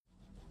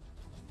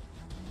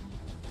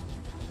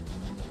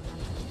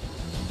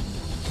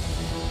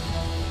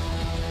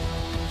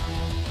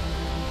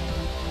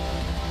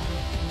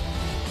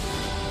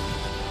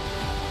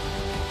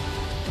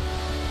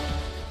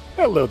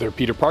Hello there,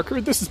 Peter Parker.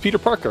 This is Peter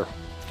Parker.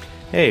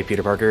 Hey,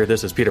 Peter Parker,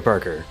 this is Peter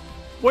Parker.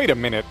 Wait a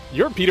minute.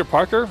 You're Peter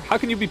Parker? How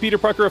can you be Peter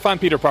Parker if I'm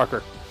Peter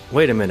Parker?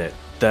 Wait a minute.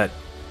 That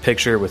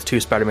picture with two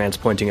Spider-Mans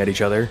pointing at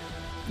each other?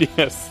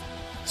 Yes.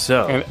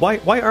 So,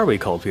 why are we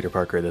called Peter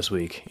Parker this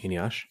week,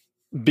 Inyash?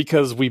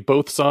 Because we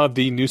both saw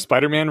the new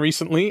Spider-Man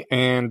recently,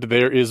 and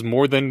there is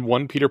more than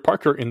one Peter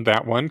Parker in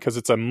that one, because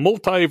it's a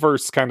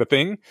multiverse kind of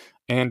thing,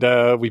 and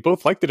we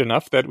both liked it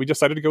enough that we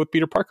decided to go with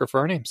Peter Parker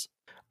for our names.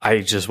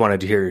 I just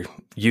wanted to hear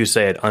you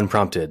say it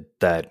unprompted,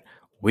 that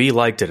we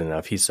liked it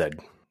enough, he said.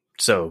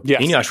 So,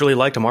 yes. Inyash really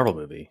liked a Marvel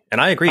movie,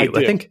 and I agree.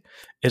 I think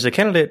is a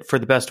candidate for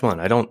the best one.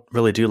 I don't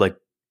really do like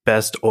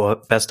best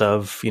of,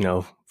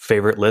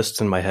 favorite lists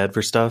in my head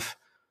for stuff.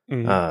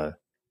 Mm-hmm.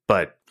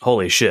 But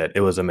holy shit,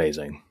 it was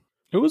amazing.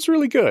 It was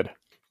really good.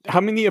 How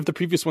many of the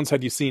previous ones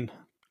had you seen?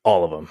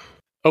 All of them.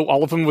 Oh,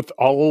 all of them with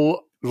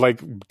all,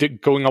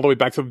 going all the way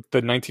back to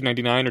the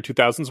 1999 or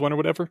 2000s one or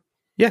whatever?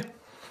 Yeah.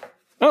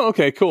 Oh,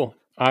 okay, cool.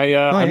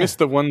 I missed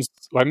the ones.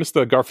 I missed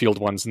the Garfield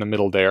ones in the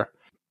middle there.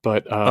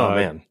 But oh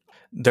man,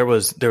 there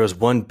was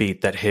one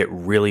beat that hit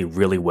really,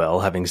 really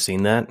well. Having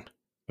seen that,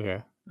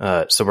 yeah.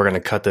 So we're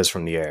gonna cut this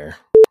from the air.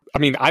 I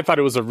mean, I thought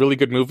it was a really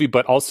good movie,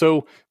 but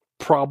also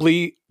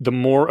probably the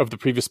more of the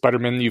previous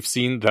Spider-Man you've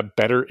seen, the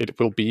better it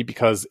will be,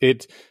 because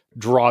it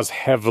draws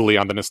heavily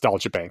on the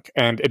nostalgia bank,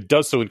 and it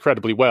does so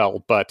incredibly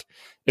well. But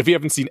if you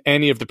haven't seen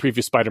any of the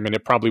previous Spider-Man,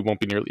 it probably won't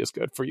be nearly as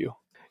good for you.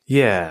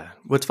 Yeah.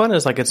 What's fun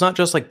is it's not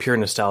just pure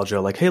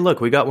nostalgia. Hey,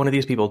 look, we got one of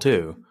these people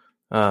too.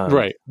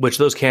 Right. Which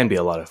those can be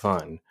a lot of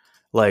fun.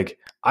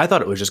 I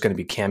thought it was just going to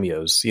be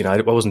cameos.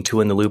 I wasn't too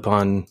in the loop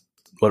on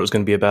what it was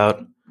going to be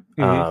about.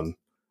 Mm-hmm.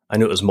 I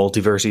knew it was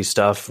multiverse-y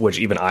stuff, which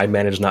even I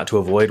managed not to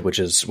avoid, which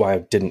is why I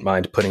didn't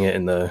mind putting it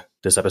in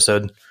this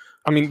episode.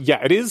 I mean,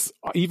 yeah, it is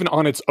even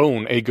on its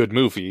own a good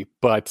movie,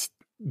 but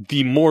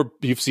the more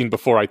you've seen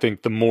before, I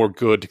think the more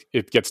good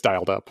it gets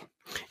dialed up.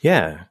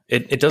 Yeah,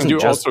 it doesn't.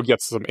 And you also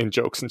get some in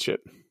jokes and shit.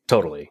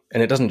 Totally,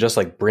 and it doesn't just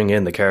bring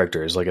in the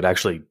characters. It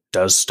actually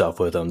does stuff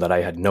with them that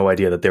I had no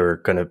idea that they were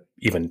going to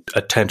even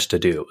attempt to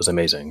do. It was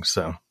amazing.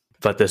 So,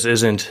 but this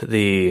isn't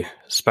the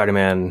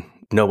Spider-Man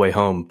No Way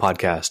Home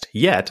podcast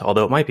yet,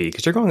 although it might be,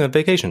 because you're going on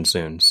vacation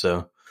soon.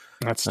 So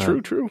that's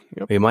true.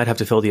 Yep. You might have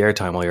to fill the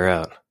airtime while you're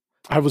out.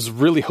 I was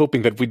really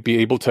hoping that we'd be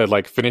able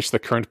to finish the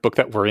current book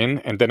that we're in,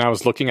 and then I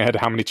was looking ahead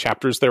at how many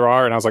chapters there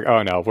are, and I was like,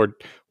 oh no,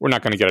 we're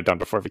not going to get it done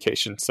before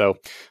vacation. So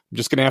I'm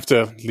just going to have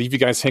to leave you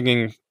guys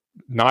hanging,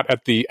 not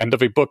at the end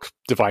of a book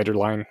divider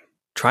line.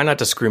 Try not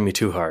to screw me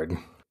too hard.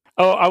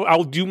 Oh,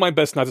 I'll do my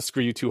best not to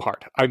screw you too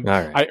hard.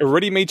 Right. I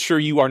already made sure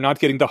you are not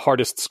getting the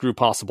hardest screw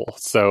possible.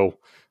 So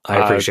I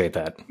appreciate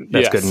that.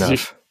 That's good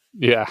enough.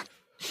 Yeah.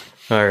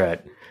 All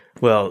right.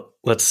 Well,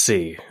 let's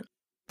see.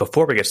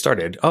 Before we get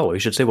started, we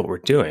should say what we're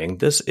doing.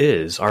 This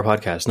is our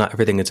podcast, Not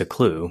Everything is a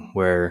Clue,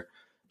 where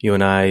you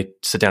and I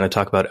sit down and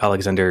talk about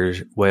Alexander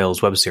Wales'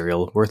 web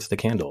serial, Worth the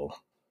Candle.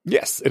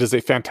 Yes, it is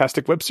a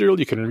fantastic web serial.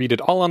 You can read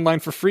it all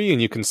online for free,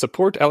 and you can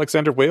support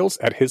Alexander Wales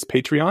at his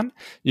Patreon.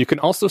 You can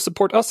also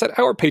support us at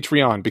our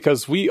Patreon,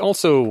 because we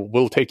also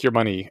will take your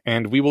money,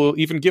 and we will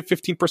even give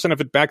 15% of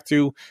it back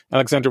to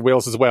Alexander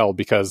Wales as well,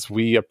 because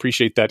we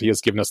appreciate that he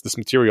has given us this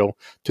material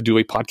to do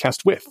a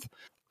podcast with.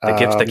 The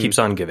gift that keeps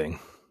on giving.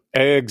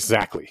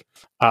 Exactly.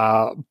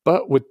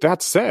 But with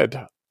that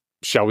said,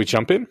 shall we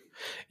jump in?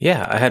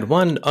 Yeah, I had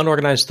one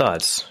unorganized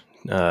thoughts.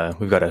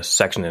 We've got a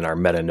section in our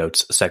meta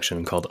notes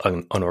section called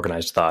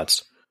unorganized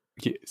thoughts.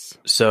 Yes.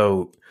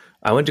 So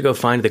I went to go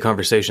find the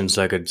conversation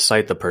so I could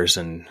cite the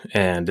person,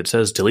 and it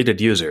says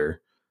deleted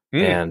user.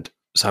 And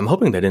so I'm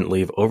hoping they didn't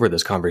leave over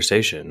this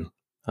conversation.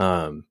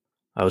 I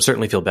would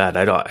certainly feel bad.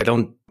 I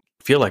don't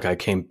feel like I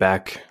came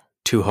back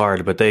too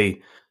hard, but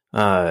they,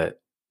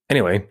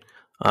 anyway,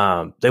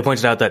 they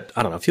pointed out that,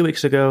 a few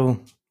weeks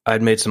ago,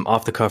 I'd made some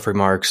off-the-cuff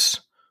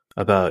remarks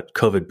about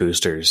COVID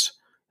boosters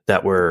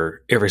that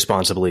were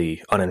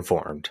irresponsibly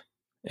uninformed.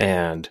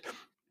 And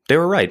they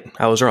were right.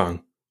 I was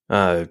wrong.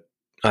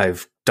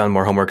 I've done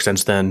more homework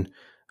since then.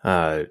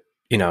 The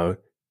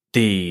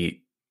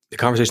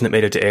conversation that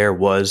made it to air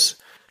was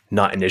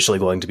not initially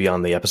going to be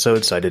on the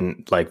episode, so I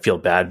didn't feel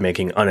bad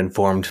making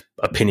uninformed,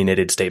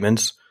 opinionated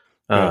statements.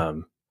 Yeah.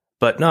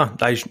 But no,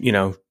 I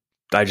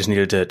just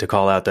needed to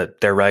call out that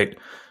they're right.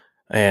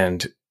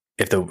 And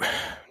if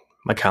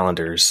my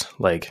calendar's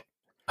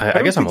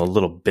I guess I'm a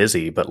little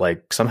busy, but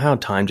somehow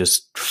time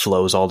just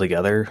flows all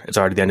together. It's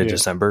already the end of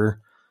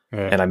December.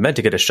 Yeah. And I meant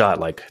to get a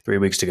shot 3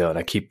 weeks ago. And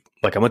I keep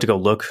I went to go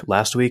look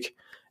last week,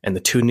 and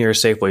the two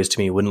nearest Safeways to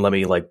me wouldn't let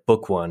me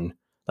book one.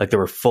 They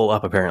were full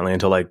up apparently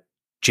until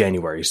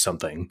January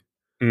something,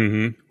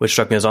 which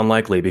struck me as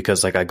unlikely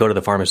because I go to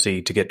the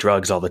pharmacy to get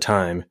drugs all the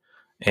time,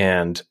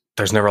 and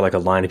there's never a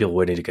line of people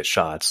waiting to get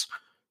shots.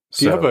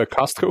 Do you have a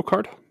Costco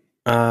card?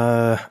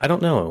 I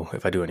don't know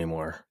if I do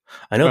anymore.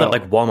 I know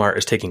that Walmart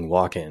is taking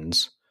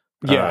walk-ins.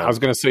 Yeah, I was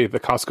going to say the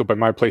Costco by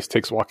my place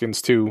takes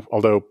walk-ins too,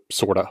 although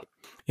sorta.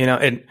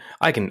 And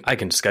I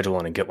can schedule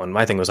one and get one.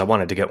 My thing was I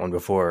wanted to get one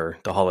before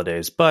the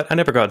holidays, but I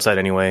never go outside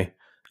anyway.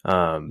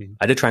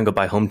 I did try and go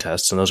buy home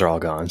tests, and those are all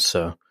gone.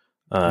 So,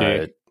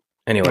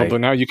 Anyway, although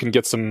now you can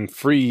get some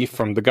free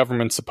from the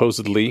government,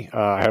 supposedly.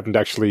 I haven't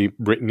actually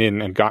written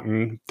in and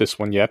gotten this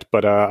one yet,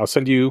 but I'll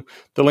send you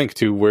the link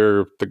to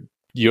where the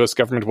U.S.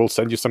 government will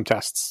send you some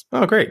tests.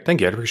 oh, great.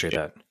 Thank you. I'd appreciate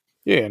that.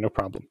 Yeah, no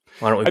problem.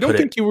 Why don't we I don't put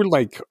think you were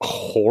like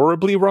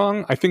horribly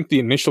wrong. I think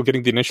getting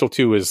the initial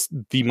 2 is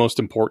the most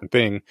important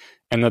thing,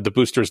 and that the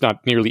booster is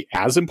not nearly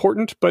as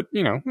important, but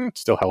it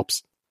still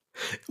helps.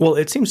 Well,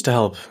 it seems to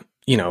help,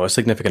 a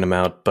significant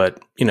amount,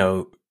 but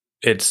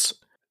it's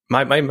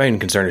my main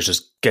concern is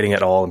just getting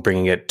it all and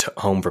bringing it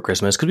home for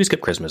Christmas, because we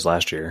skipped Christmas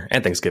last year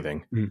and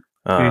Thanksgiving.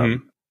 Mm-hmm.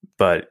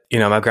 But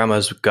my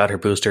grandma's got her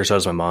booster, so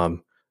does my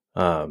mom.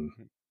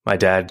 My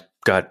dad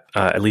got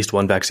at least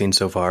 1 vaccine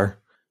so far.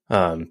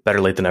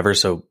 Better late than never.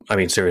 So, I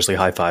mean, seriously,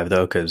 high five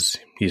though, because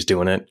he's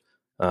doing it.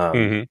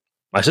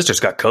 My sister's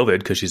got COVID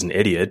because she's an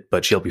idiot,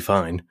 but she'll be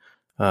fine.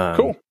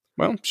 Cool.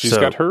 Well, she's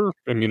got her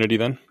immunity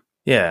then.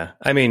 Yeah.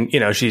 I mean,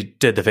 she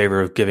did the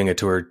favor of giving it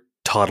to her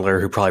toddler,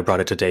 who probably brought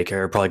it to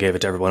daycare, probably gave it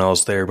to everyone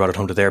else there, brought it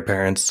home to their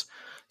parents.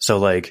 So,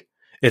 like,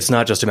 it's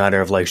not just a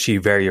matter of, like, she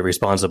very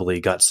irresponsibly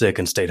got sick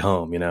and stayed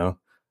home,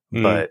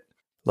 But,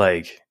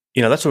 like,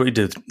 that's what we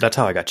did. That's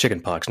how I got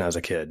chickenpox when I was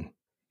a kid.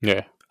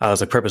 Yeah. I was,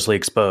 like, purposely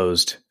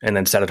exposed and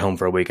then sat at home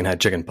for a week and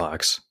had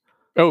chickenpox.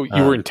 Oh,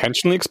 you were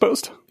intentionally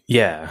exposed?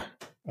 Yeah.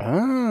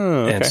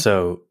 Oh, okay. And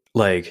so,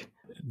 like,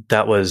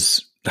 that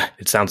was,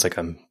 it sounds like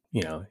I'm,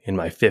 in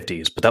my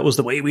 50s, but that was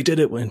the way we did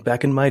it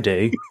back in my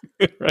day.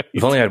 Right.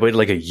 If only I'd waited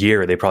like a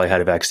year, they probably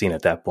had a vaccine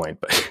at that point,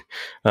 but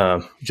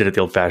did it the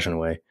old fashioned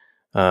way.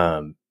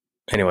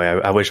 Anyway,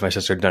 I wish my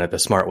sister had done it the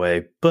smart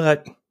way,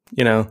 but,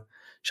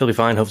 she'll be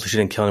fine. Hopefully she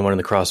didn't kill anyone in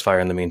the crossfire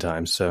in the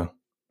meantime. So,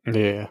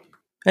 yeah.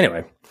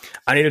 Anyway,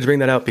 I needed to bring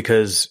that up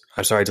because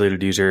I'm sorry,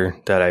 deleted user,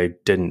 that I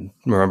didn't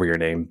remember your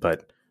name,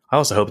 but I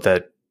also hope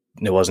that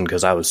it wasn't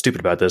because I was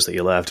stupid about this that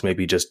you left.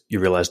 Maybe just you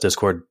realized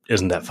Discord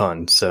isn't that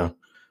fun. So,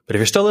 but if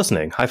you're still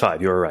listening, high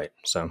five, you were right.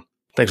 So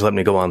thanks for letting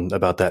me go on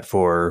about that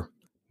for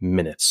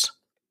minutes.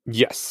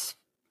 Yes.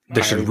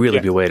 There should really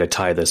be a way to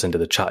tie this into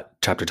the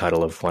chapter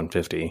title of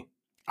 150.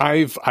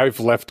 I've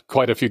left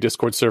quite a few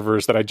Discord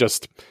servers that I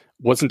just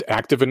wasn't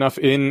active enough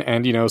in,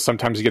 and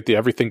sometimes you get the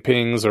everything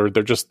pings, or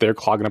they're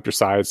clogging up your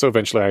side. So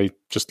eventually, I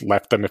just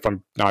left them if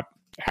I'm not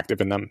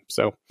active in them.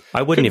 So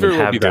I wouldn't even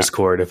have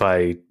Discord if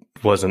I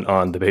wasn't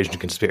on the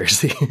Bayesian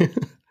conspiracy.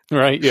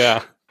 Right?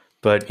 Yeah.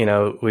 But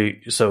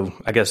so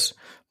I guess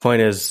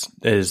point is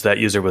that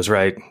user was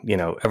right.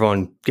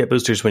 Everyone get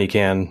boosters when you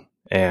can,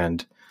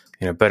 and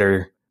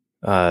better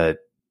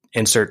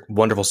insert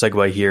wonderful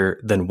segue here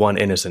than one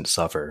innocent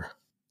suffer.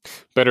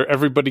 Better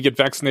everybody get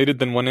vaccinated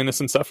than one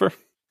innocent suffer?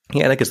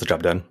 Yeah, that gets the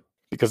job done.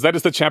 Because that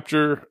is the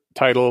chapter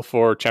title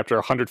for chapter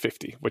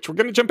 150, which we're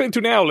going to jump into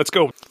now. Let's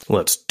go.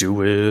 Let's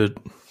do it.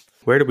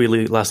 Where did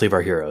we last leave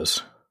our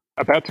heroes?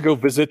 About to go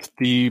visit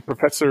the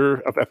professor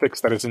of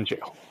ethics that is in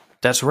jail.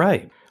 That's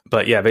right.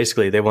 But yeah,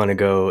 basically they want to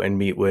go and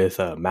meet with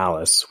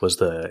Malice, was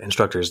the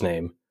instructor's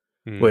name,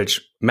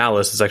 which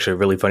Malice is actually a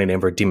really funny name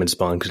for a demon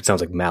spawn because it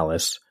sounds like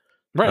malice.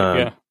 Right,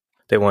 yeah.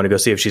 They want to go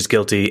see if she's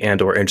guilty and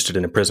or interested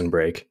in a prison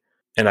break.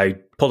 And I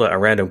pulled out a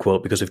random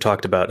quote because we've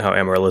talked about how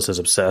Amaryllis is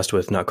obsessed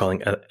with not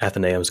calling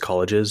Athenaeums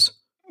colleges.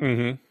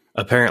 Mm-hmm.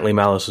 Apparently,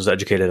 Malice was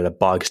educated at a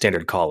bog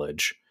standard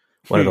college,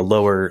 one of the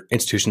lower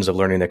institutions of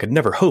learning that could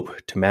never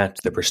hope to match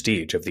the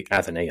prestige of the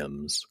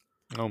Athenaeums.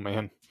 Oh,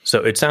 man.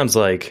 So it sounds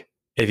like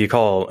if you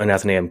call an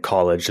Athenaeum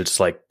college, it's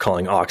like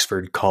calling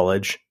Oxford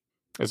college.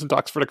 Isn't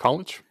Oxford a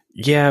college?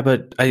 Yeah,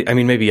 but I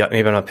mean, maybe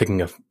I'm not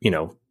picking a,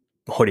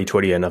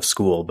 hoity-toity enough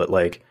school, but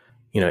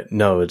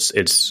no,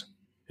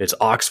 it's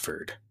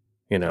Oxford.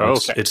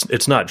 Okay.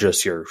 It's not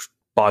just your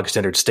bog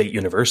standard state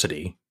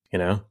university,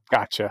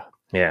 Gotcha.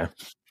 Yeah.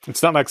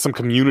 It's not like some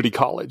community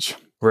college.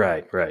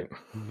 Right. Okay,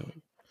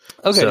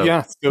 So,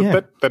 yeah.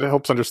 So that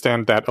helps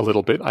understand that a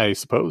little bit, I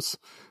suppose.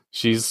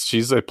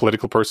 She's a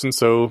political person,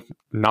 so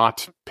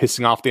not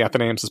pissing off the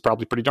Athenaeums is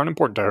probably pretty darn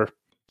important to her.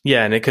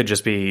 Yeah, and it could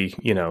just be,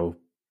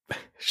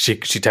 she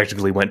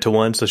technically went to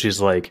one, so she's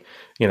like,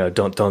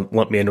 don't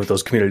lump me in with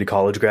those community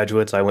college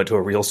graduates. I went to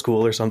a real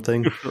school or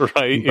something.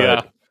 Right,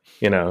 but,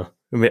 yeah.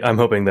 I'm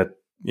hoping that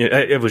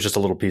it was just a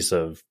little piece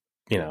of,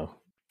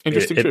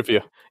 interesting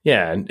trivia.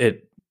 Yeah, and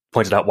it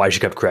pointed out why she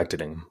kept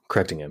correcting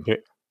him.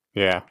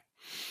 Yeah.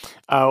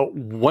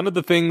 One of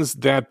the things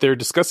that they're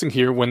discussing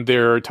here when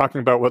they're talking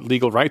about what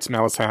legal rights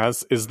Malice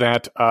has is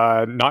that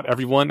not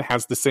everyone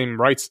has the same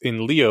rights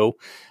in Leo,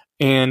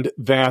 and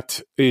that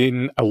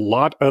in a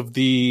lot of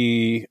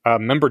the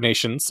member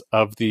nations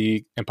of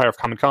the Empire of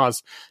Common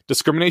Cause,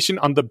 discrimination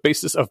on the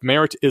basis of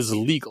merit is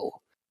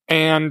legal.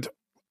 And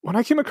when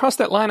I came across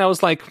that line, I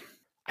was like,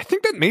 I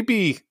think that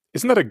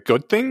isn't that a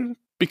good thing?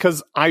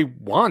 Because I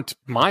want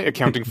my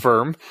accounting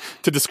firm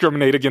to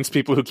discriminate against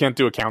people who can't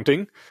do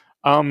accounting.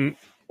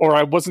 Or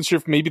I wasn't sure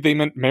if maybe they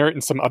meant merit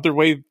in some other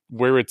way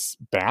where it's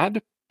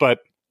bad. But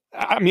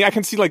I mean, I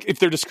can see like if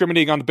they're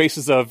discriminating on the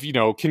basis of,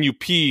 can you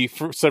pee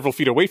for several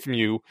feet away from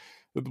you?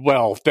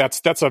 well,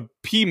 that's a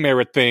P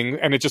merit thing,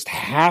 and it just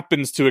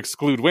happens to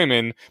exclude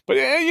women. But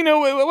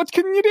what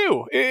can you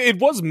do? It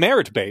was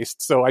merit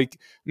based, so I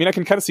mean, I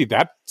can kind of see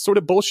that sort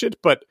of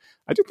bullshit. But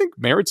I do think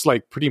merit's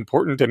like pretty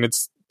important, and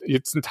it's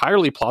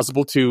entirely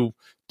plausible to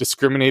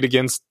discriminate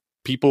against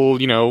people,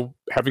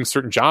 having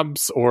certain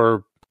jobs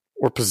or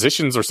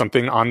positions or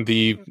something on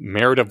the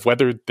merit of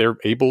whether they're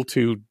able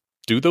to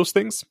do those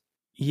things.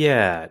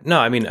 Yeah, no,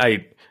 I mean,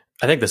 I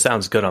think this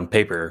sounds good on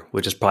paper,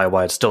 which is probably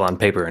why it's still on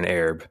paper in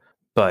AIRB,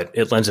 but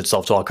it lends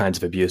itself to all kinds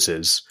of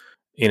abuses.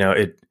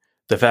 The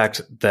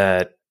fact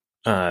that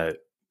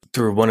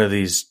through one of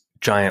these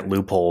giant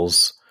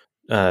loopholes,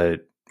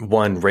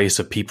 one race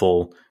of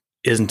people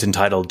isn't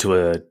entitled to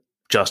a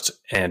just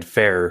and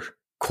fair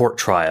court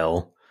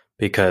trial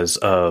because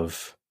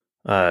of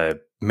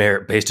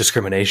merit-based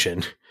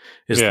discrimination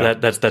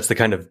that's the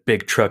kind of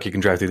big truck you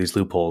can drive through these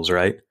loopholes,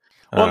 right?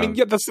 Well, I mean,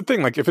 yeah, that's the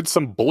thing. Like, if it's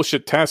some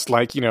bullshit test,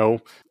 like,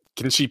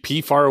 can she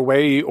pee far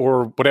away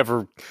or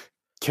whatever?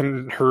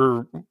 Can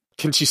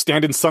she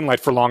stand in sunlight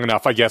for long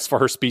enough, I guess, for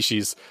her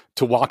species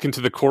to walk into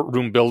the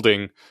courtroom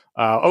building?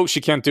 She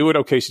can't do it.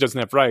 Okay, she doesn't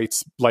have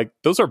rights. Like,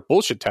 those are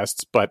bullshit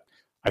tests, but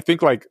I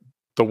think, like,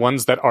 the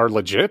ones that are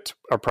legit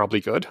are probably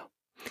good.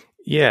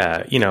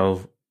 Yeah,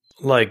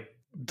 like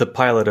the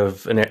pilot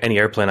of any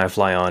airplane I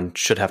fly on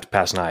should have to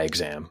pass an eye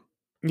exam.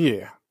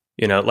 Yeah.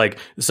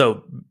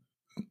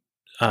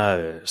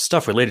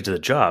 Stuff related to the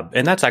job,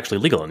 and that's actually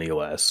legal in the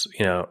US.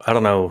 I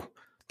don't know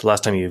the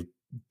last time you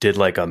did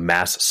like a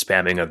mass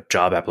spamming of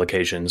job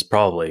applications,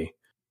 probably,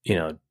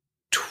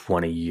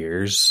 20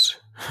 years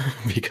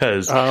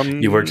because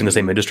you worked in the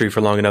same industry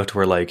for long enough to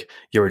where like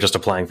you were just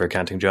applying for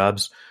accounting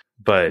jobs.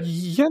 But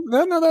yeah,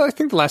 no, I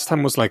think the last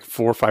time was like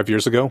 4 or 5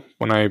 years ago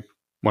when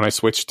I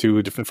switched to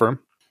a different firm.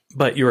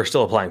 But you were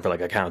still applying for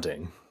like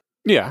accounting.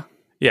 Yeah.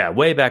 Yeah,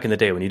 way back in the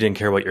day when you didn't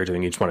care what you were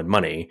doing, you just wanted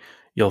money.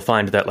 You'll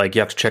find that like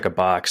you have to check a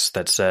box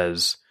that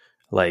says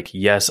like,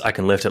 yes, I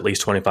can lift at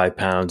least 25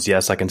 pounds.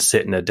 Yes, I can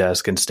sit in a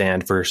desk and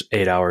stand for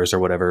 8 hours or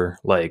whatever.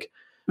 Like,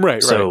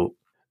 right. So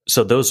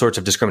those sorts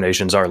of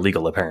discriminations are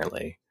legal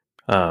apparently.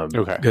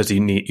 Okay. Because you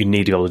need to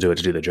be able to do it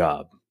to do the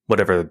job.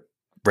 Whatever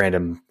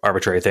random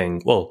arbitrary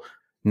thing. Well,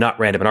 not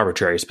random and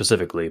arbitrary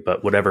specifically,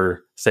 but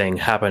whatever thing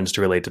happens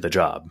to relate to the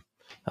job.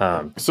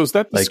 So is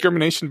that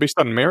discrimination based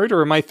on merit,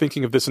 or am I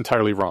thinking of this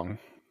entirely wrong?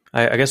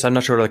 I guess I'm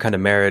not sure what kind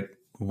of merit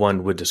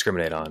one would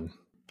discriminate on.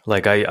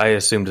 Like, I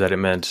assumed that it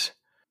meant,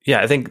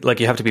 I think like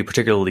you have to be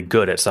particularly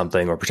good at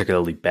something or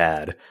particularly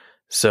bad.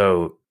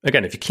 So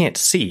again, if you can't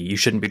see, you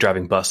shouldn't be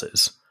driving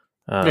buses.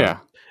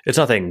 It's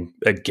nothing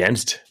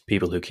against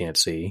people who can't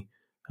see.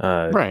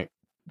 Right.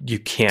 You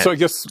can't so I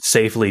guess,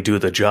 safely do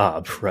the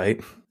job,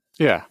 right?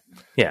 Yeah.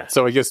 Yeah.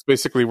 So I guess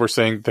basically we're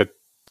saying that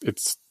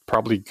it's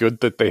probably good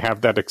that they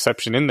have that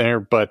exception in there,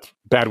 but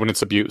bad when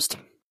it's abused.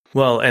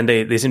 Well, and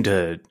they seem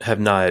to have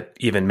not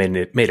even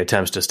made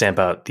attempts to stamp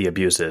out the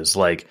abuses.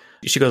 Like,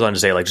 she goes on to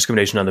say, like,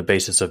 discrimination on the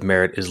basis of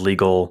merit is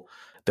legal.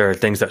 There are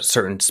things that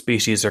certain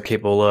species are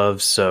capable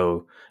of,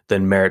 so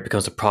then merit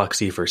becomes a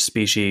proxy for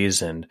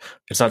species. And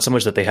it's not so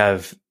much that they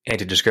have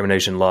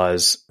anti-discrimination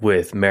laws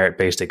with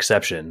merit-based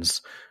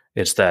exceptions.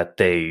 It's that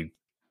they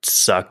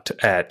sucked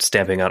at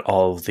stamping out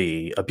all of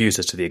the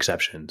abuses to the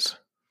exceptions.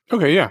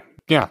 Okay, yeah.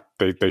 Yeah,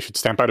 they should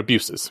stamp out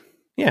abuses.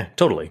 Yeah,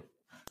 totally.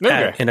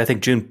 Okay. And I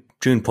think June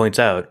points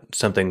out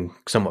something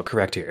somewhat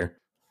correct here.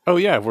 Oh,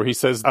 yeah, where he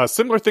says, a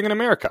similar thing in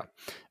America,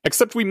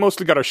 except we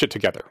mostly got our shit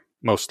together,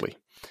 mostly.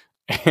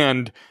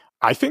 And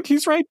I think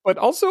he's right, but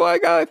also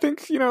I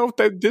think,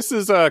 that this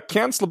is a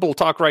cancelable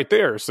talk right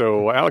there,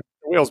 so Alex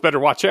Wales better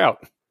watch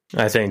out.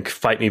 I think,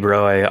 fight me,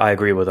 bro, I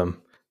agree with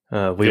him.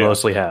 We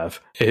mostly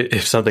have.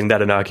 If something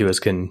that innocuous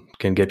can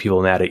get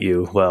people mad at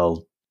you,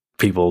 well,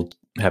 people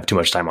have too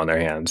much time on their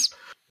hands.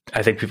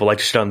 I think people like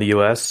to shit on the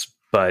US,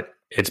 but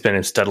it's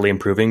been steadily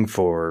improving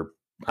for,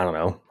 I don't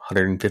know,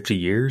 150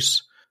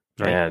 years.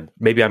 Right. And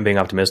maybe I'm being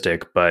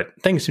optimistic, but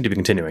things seem to be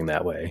continuing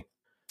that way.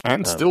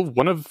 And still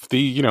one of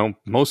the,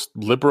 most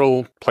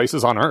liberal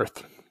places on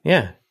earth.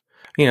 Yeah.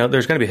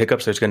 There's going to be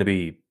hiccups. There's going to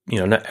be,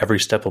 not every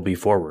step will be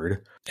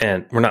forward.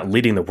 And we're not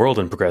leading the world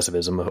in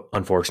progressivism,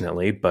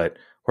 unfortunately, but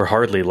we're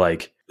hardly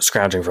like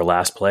scrounging for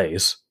last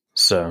place.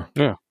 So,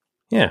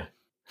 yeah.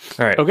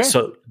 All right. Okay.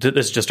 So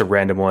this is just a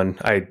random one.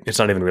 It's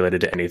not even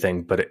related to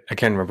anything, but I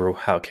can't remember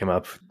how it came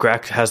up.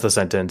 Grack has the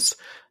sentence.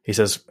 He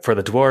says, "For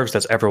the dwarves,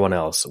 that's everyone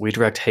else. We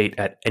direct hate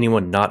at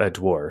anyone not a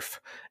dwarf,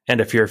 and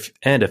a fair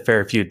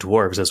few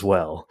dwarves as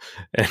well."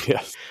 And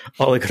yes.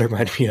 All it could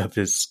remind me of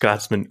is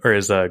Scotsman or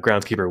his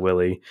groundskeeper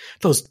Willie.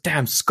 Those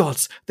damn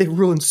Scots! They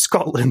ruined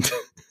Scotland.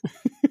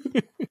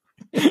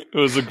 It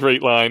was a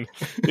great line.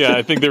 Yeah,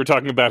 I think they were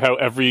talking about how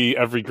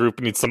every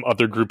group needs some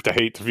other group to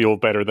hate to feel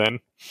better then.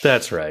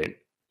 That's right.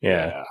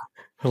 Yeah.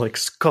 Like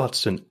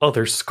Scots and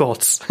other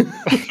Scots.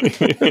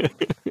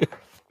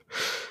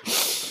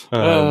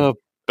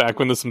 Back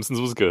when The Simpsons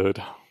was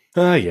good.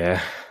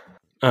 Yeah.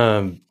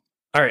 All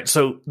right.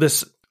 So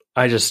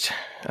I'm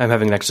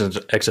having an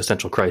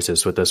existential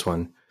crisis with this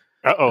one.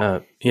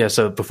 Uh-oh.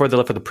 So before they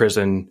left for the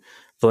prison,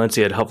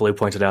 Valencia had helpfully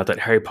pointed out that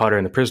Harry Potter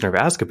and the Prisoner of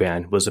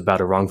Azkaban was about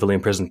a wrongfully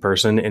imprisoned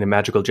person in a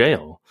magical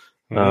jail.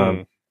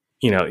 Mm.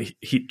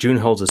 June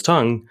holds his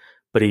tongue,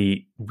 but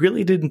he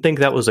really didn't think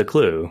that was a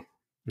clue.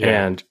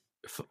 Yeah. And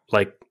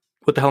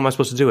what the hell am I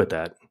supposed to do with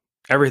that?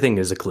 Everything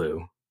is a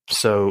clue.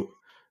 So,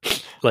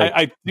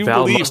 I do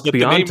Val believe must that be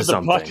the name onto of the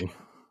something.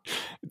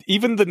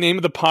 Even the name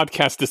of the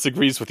podcast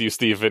disagrees with you,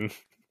 Stephen.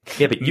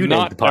 Yeah, but you Not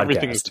named the podcast.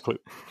 everything is a clue.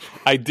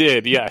 I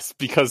did, yes,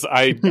 because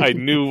I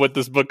knew what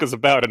this book is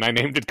about and I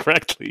named it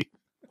correctly.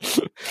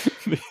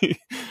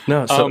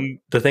 No, so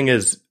the thing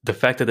is, the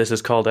fact that this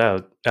is called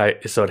out,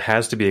 so it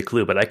has to be a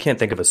clue, but I can't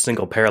think of a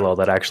single parallel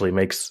that actually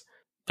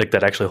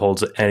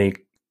holds any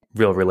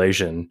real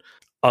relation,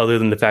 other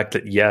than the fact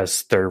that,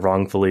 yes, they're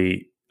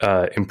wrongfully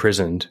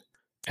imprisoned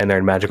and they're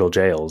in magical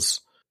jails,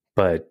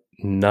 but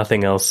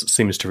nothing else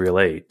seems to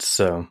relate,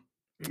 so...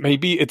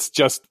 Maybe it's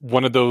just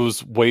one of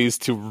those ways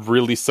to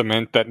really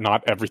cement that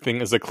not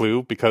everything is a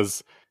clue,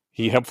 because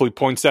he helpfully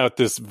points out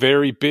this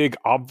very big,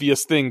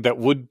 obvious thing that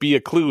would be a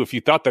clue if you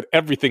thought that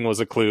everything was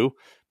a clue,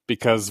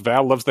 because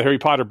Val loves the Harry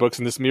Potter books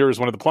and this mirrors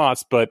one of the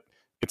plots, but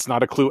it's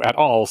not a clue at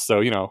all.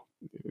 So, it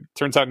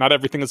turns out not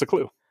everything is a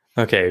clue.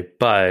 Okay,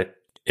 but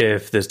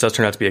if this does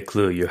turn out to be a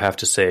clue, you have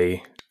to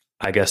say,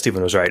 I guess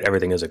Stephen was right,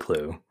 everything is a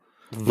clue.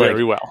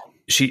 Very well.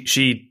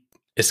 She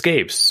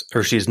escapes,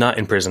 or she's not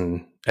in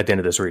prison at the end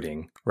of this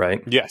reading,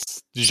 right?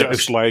 Yes,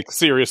 just like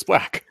Sirius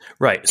Black.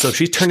 Right, so if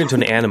she's turned into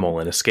an animal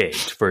and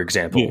escaped, for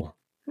example,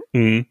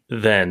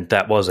 then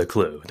that was a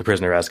clue, the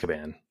Prisoner of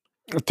Azkaban.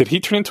 Did he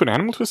turn into an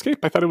animal to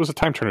escape? I thought it was a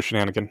time turner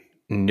shenanigan.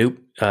 Nope,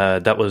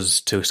 that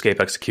was to escape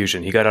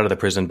execution. He got out of the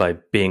prison by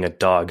being a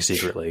dog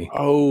secretly.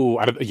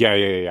 Oh,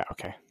 yeah,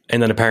 okay.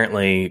 And then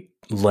apparently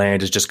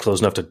land is just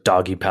close enough to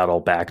doggy paddle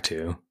back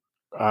to.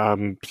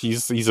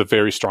 He's a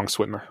very strong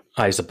swimmer.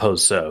 I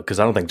suppose so, because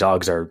I don't think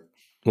dogs are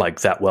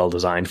that well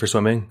designed for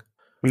swimming.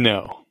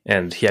 No.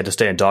 And he had to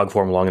stay in dog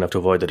form long enough to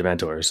avoid the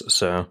Dementors,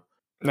 so...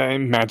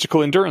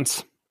 magical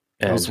endurance.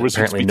 And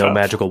apparently no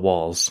magical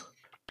walls.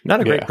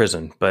 Not a great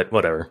prison, but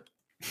whatever.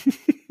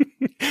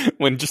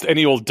 When just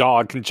any old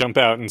dog can jump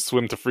out and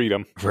swim to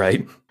freedom.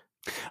 Right.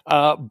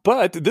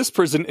 But this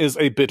prison is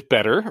a bit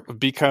better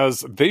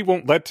because they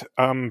won't let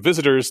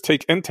visitors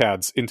take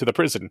entads into the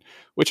prison,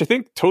 which I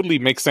think totally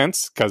makes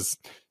sense because,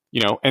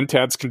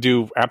 entads can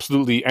do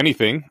absolutely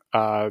anything.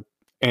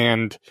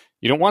 And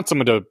you don't want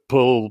someone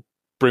to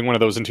bring one of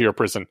those into your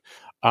prison.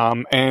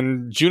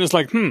 And June is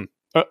like,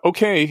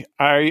 okay,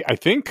 I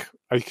think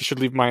I should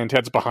leave my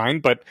entads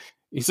behind, but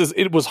he says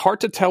it was hard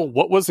to tell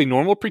what was a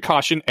normal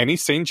precaution any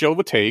sane Jill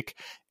would take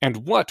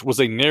and what was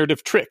a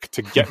narrative trick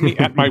to get me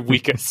at my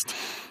weakest.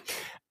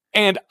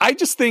 And I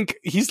just think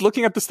he's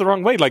looking at this the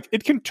wrong way.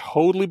 It can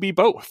totally be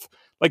both.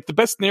 The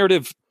best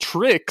narrative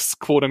tricks,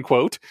 quote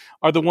unquote,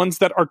 are the ones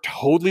that are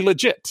totally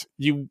legit.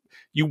 You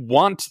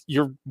want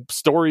your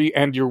story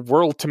and your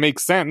world to make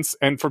sense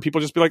and for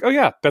people to just be like, oh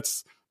yeah,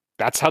 that's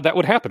how that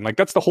would happen.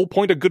 That's the whole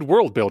point of good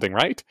world building,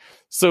 right?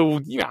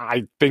 So,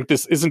 I think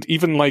this isn't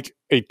even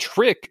a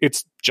trick.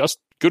 It's just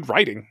good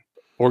writing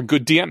or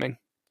good DMing.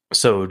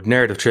 So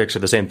narrative tricks are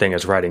the same thing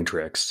as writing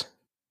tricks.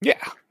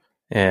 Yeah.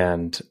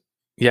 And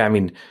yeah, I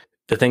mean,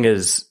 the thing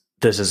is,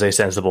 this is a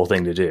sensible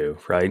thing to do,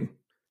 right?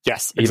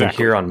 Yes, exactly. Even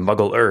here on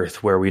Muggle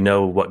Earth, where we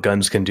know what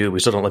guns can do, we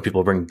still don't let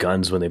people bring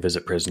guns when they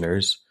visit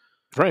prisoners.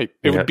 Right.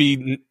 It would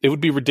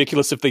be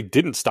ridiculous if they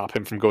didn't stop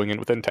him from going in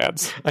with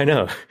entads. I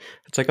know.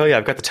 It's oh yeah,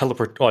 I've got the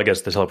teleport. Well, I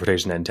guess the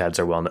teleportation entads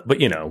are well known, but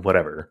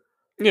whatever.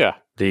 Yeah.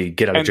 The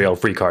get out of jail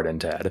free card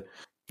entad.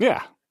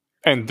 Yeah.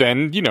 And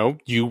then,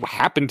 you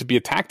happen to be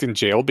attacked in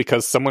jail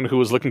because someone who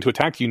was looking to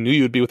attack you knew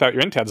you'd be without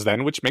your entads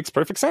then, which makes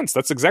perfect sense.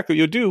 That's exactly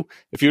what you'd do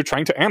if you were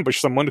trying to ambush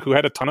someone who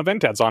had a ton of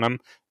entads on him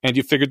and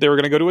you figured they were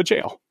going to go to a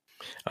jail.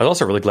 I was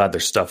also really glad their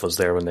stuff was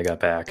there when they got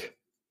back.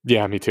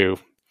 Yeah, me too.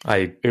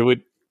 It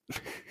would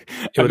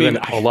have been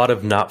a lot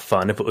of not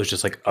fun if it was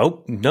just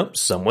oh, nope,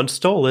 someone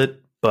stole it.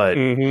 But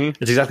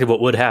it's exactly what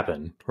would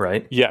happen,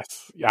 right?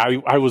 Yes.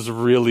 I was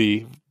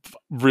really,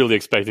 really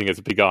expecting it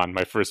to be gone.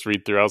 My first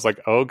read through, I was like,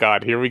 oh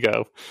God, here we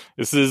go.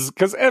 This is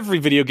because every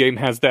video game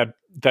has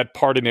that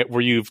part in it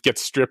where you get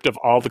stripped of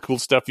all the cool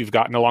stuff you've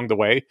gotten along the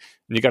way.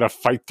 And you got to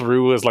fight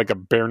through as a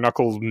bare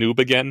knuckle noob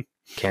again.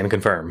 Can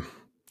confirm.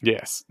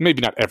 Yes.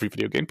 Maybe not every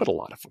video game, but a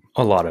lot of them.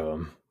 A lot of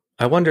them.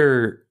 I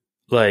wonder,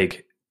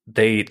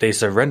 they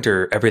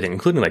surrender everything,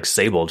 including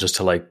Sable, just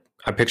to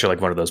I picture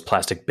one of those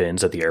plastic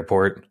bins at the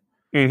airport.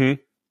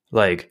 Mm-hmm.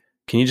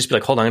 Can you just be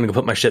hold on, I'm gonna go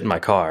put my shit in my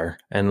car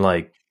and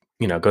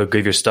go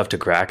give your stuff to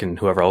Grack and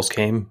whoever else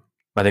came?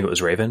 I think it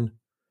was Raven.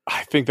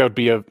 I think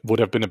that would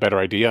have been a better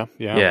idea.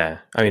 Yeah. Yeah.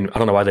 I mean, I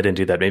don't know why they didn't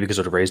do that. Maybe because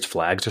it would have raised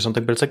flags or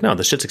something. But it's no,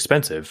 this shit's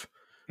expensive.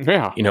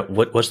 Yeah.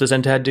 What's this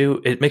Entad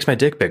do? It makes my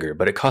dick bigger,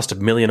 but it cost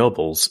 1 million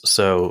opals.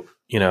 So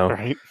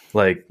right?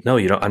 No,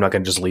 you don't. I'm not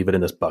gonna just leave it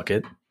in this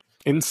bucket.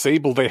 In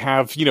Sable, they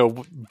have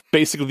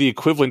basically the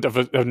equivalent of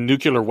a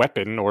nuclear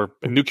weapon or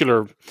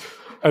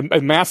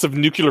a massive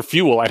nuclear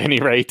fuel at any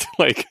rate.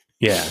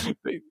 Yeah.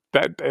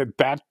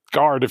 That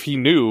guard, if he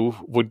knew,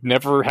 would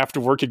never have to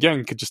work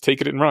again, could just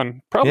take it and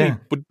run. Probably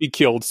would be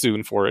killed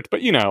soon for it,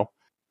 but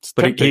It's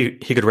But tempting.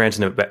 he could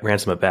ransom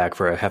it back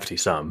for a hefty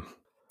sum.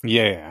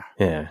 Yeah.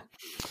 Yeah.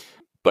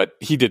 But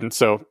he didn't,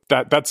 so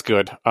that's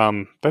good.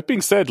 That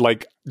being said,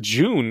 like,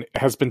 June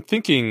has been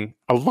thinking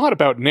a lot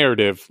about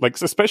narrative,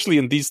 like, especially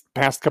in these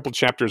past couple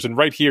chapters. And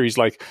right here, he's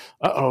like,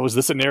 "Uh-oh, is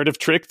this a narrative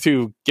trick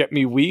to get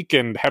me weak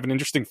and have an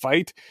interesting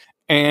fight?"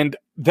 And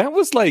that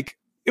was like,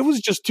 it was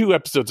just 2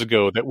 episodes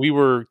ago that we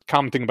were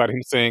commenting about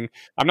him saying,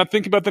 "I'm not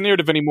thinking about the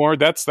narrative anymore.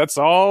 That's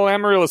all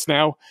Amaryllis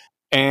now."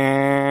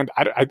 And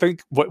I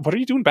think, what are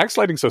you doing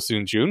backsliding so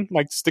soon, June?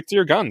 Like, stick to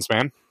your guns,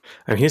 man.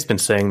 I mean, he's been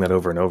saying that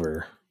over and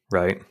over,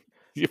 right?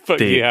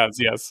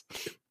 Yes.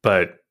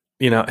 But,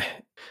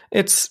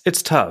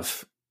 it's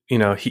tough,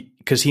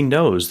 because he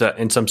knows that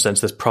in some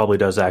sense this probably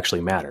does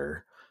actually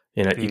matter.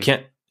 You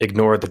can't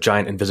ignore the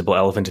giant invisible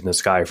elephant in the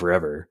sky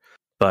forever.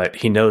 But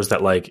he knows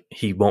that, like,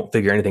 he won't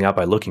figure anything out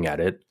by looking at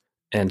it.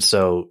 And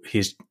so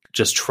he's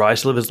just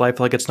tries to live his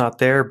life like it's not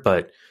there.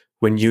 But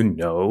when you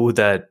know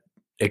that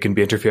it can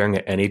be interfering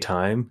at any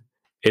time,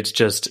 it's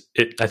just,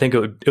 I think it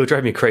would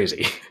drive me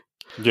crazy.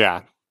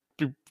 Yeah.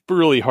 It'd be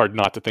really hard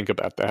not to think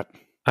about that.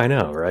 I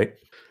know, right?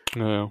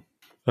 No.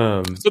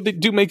 So they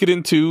do make it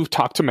into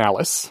Talk to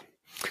Malice.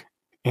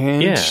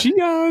 And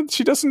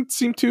she doesn't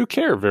seem to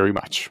care very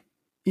much.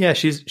 Yeah,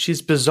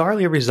 she's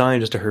bizarrely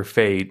resigned as to her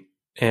fate.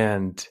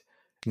 And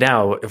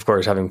now, of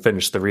course, having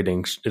finished the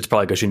reading, it's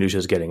probably because she knew she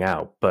was getting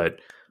out. But,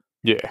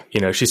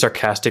 yeah, she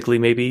sarcastically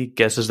maybe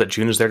guesses that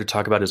June is there to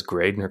talk about his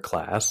grade in her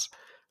class.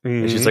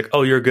 Mm-hmm. And she's like,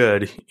 "Oh, you're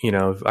good. I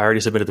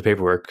already submitted the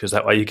paperwork. Is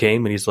that why you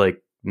came?" And he's like,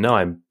 "No,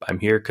 I'm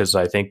here because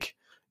I think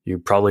you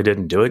probably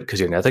didn't do it because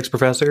you're an ethics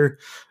professor."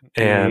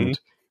 And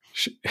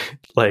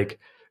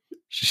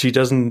she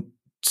doesn't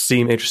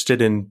seem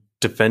interested in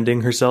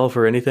defending herself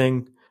or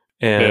anything.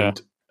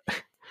 And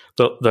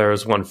there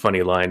was one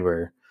funny line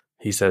where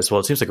he says,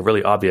 "Well, it seems like a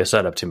really obvious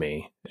setup to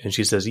me." And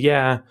she says,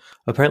 "Yeah,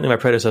 apparently my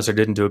predecessor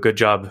didn't do a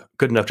good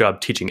enough job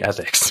teaching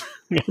ethics."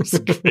 It's a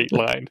great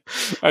line.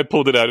 I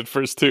pulled it out at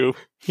first too.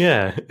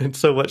 Yeah. And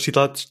so what, she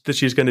thought that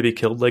she's going to be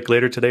killed like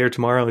later today or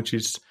tomorrow, and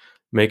she's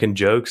making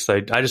jokes. I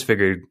just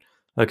figured,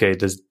 okay,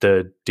 does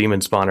the demon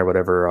spawn or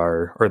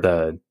whatever or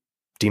the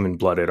demon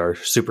blooded are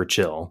super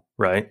chill,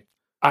 right?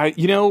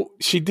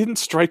 She didn't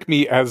strike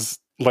me as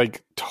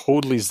like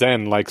totally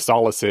zen like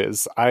Solace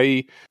is.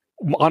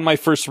 On my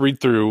first read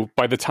through,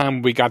 by the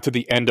time we got to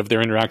the end of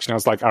their interaction, I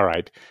was like, all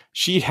right,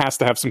 she has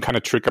to have some kind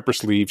of trick up her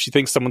sleeve. She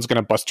thinks someone's going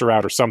to bust her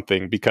out or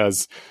something,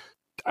 because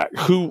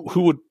who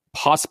would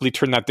possibly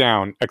turn that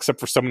down except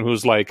for someone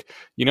who's like,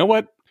 you know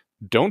what?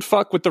 Don't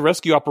fuck with the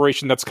rescue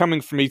operation that's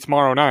coming for me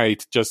tomorrow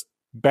night. Just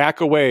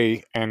back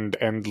away and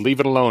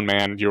leave it alone,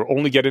 man. You're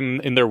only getting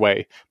in their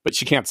way. But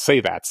she can't say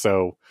that.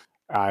 So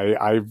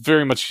I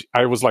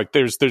was like,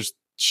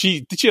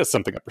 she has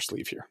something up her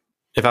sleeve here.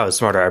 If I was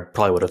smarter, I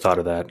probably would have thought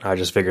of that. I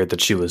just figured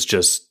that she was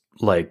just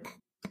like,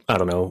 I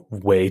don't know,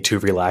 way too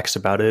relaxed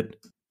about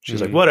it. She's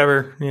like,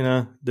 whatever,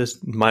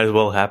 this might as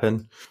well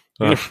happen.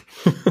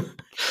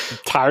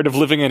 Tired of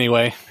living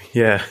anyway.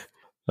 Yeah.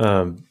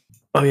 Oh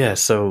yeah.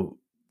 So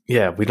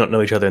yeah, we don't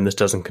know each other and this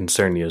doesn't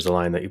concern you is the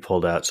line that you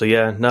pulled out. So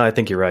yeah, no, I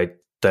think you're right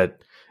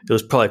that it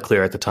was probably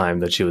clear at the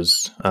time that she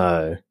was,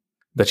 that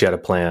she had a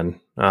plan.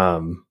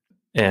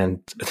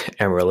 And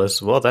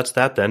Amaryllis, well, that's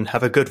that then.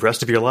 Have a good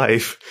rest of your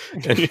life.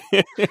 And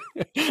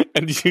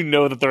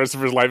that the rest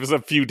of her life is a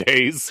few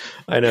days.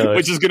 I know.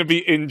 Which is going to be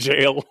in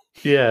jail.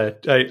 Yeah,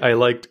 I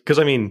liked, because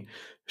I mean,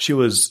 she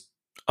was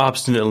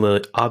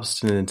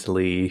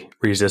obstinately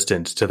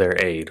resistant to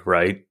their aid,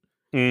 right?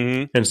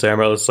 Mm-hmm. And so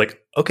Amaryllis is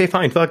like, okay,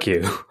 fine, fuck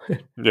you.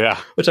 Yeah.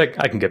 Which I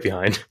can get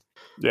behind.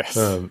 Yes.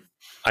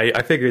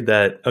 I figured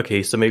that,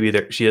 okay, so maybe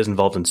she is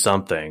involved in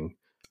something.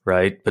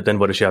 Right. But then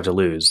what does she have to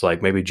lose?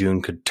 Like maybe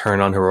June could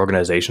turn on her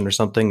organization or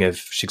something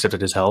if she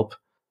accepted his help.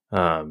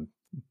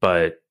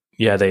 But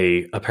yeah,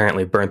 they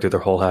apparently burned through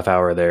their whole half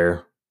hour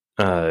there,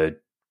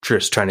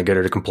 just trying to get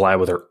her to comply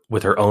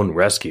with her own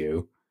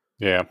rescue.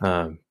 Yeah.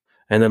 And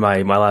then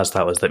my last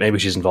thought was that maybe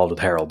she's involved with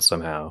Harold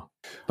somehow,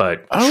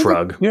 but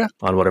shrug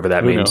on whatever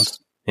that means.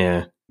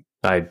 Knows?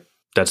 Yeah.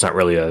 That's not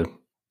really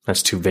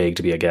that's too vague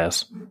to be a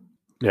guess.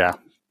 Yeah.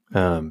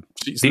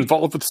 She's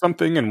involved with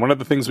something, and one of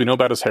the things we know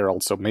about is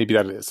Harold, so maybe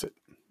that is it.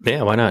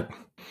 Yeah, why not?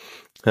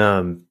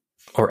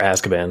 Or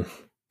Azkaban.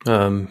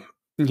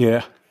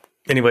 Yeah.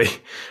 Anyway,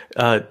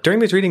 during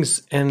these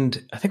readings,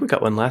 and I think we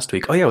got one last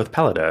week. Oh yeah, with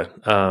Pallida.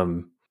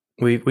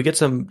 We get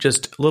some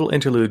just little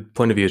interlude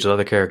point of views with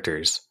other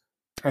characters.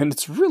 And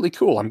it's really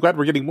cool. I'm glad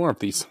we're getting more of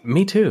these.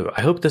 Me too.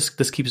 I hope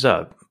this keeps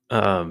up.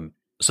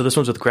 So this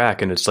one's with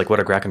Grak, and it's like,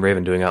 what are Grak and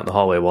Raven doing out in the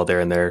hallway while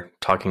they're in there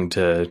talking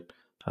to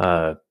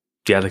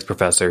the ethics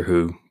professor,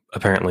 who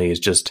apparently is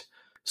just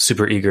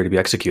super eager to be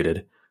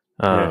executed.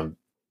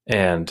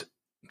 And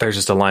there's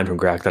just a line from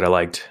Grak that I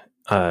liked.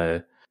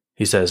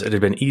 He says, "It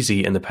had been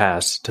easy in the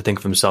past to think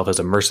of himself as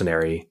a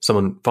mercenary,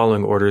 someone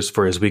following orders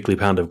for his weekly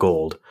pound of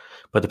gold.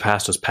 But the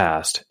past was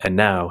past, and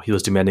now he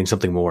was demanding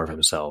something more of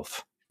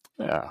himself."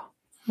 Yeah.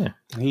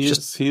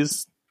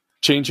 He's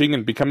changing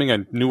and becoming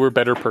a newer,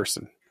 better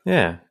person.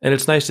 Yeah, and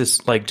it's nice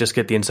to like just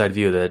get the inside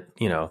view that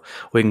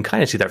we can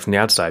kind of see that from the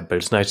outside, but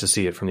it's nice to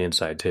see it from the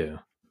inside too.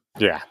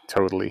 Yeah,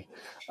 totally.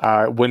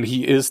 When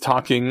he is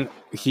talking,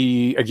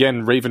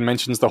 Raven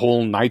mentions the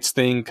whole knights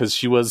thing because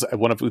she was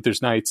one of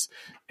Uther's knights,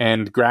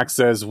 and Grax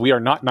says, "We are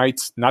not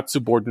knights, not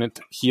subordinate."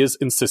 He is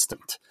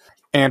insistent,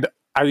 and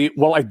I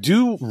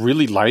do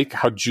really like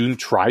how June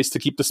tries to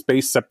keep the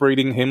space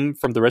separating him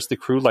from the rest of the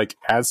crew like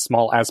as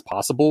small as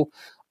possible.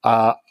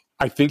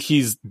 I think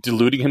he's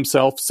deluding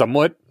himself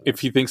somewhat if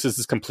he thinks this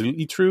is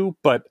completely true,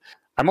 but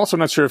I'm also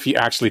not sure if he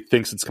actually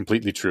thinks it's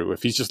completely true.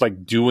 If he's just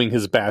like doing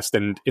his best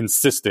and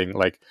insisting,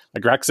 like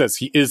Grax says,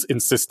 he is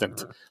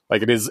insistent.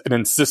 Like it is an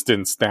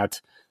insistence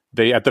that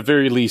they, at the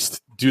very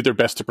least, do their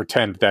best to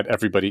pretend that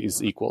everybody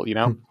is equal.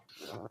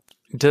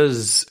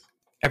 Does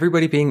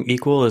everybody being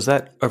equal, is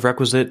that a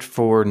requisite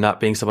for not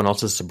being someone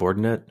else's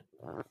subordinate?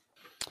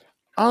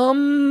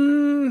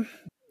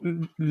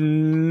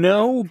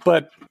 No,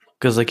 but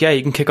because you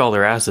can kick all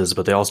their asses,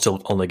 but they all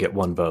still only get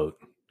one vote.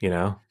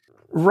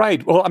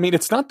 Right. Well, I mean,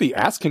 it's not the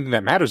asking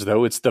that matters,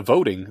 though. It's the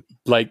voting.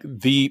 Like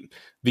the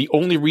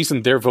only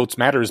reason their votes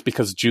matter is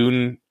because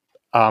June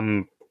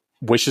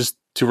wishes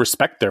to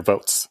respect their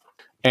votes,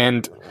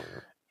 and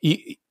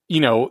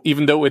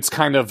even though it's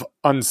kind of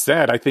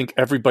unsaid, I think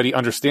everybody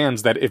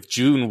understands that if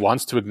June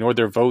wants to ignore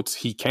their votes,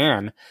 he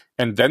can,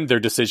 and then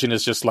their decision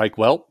is just like,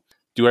 well,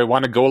 do I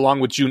want to go along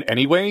with June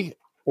anyway,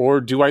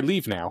 or do I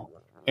leave now?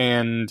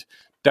 And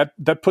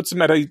that puts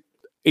him at a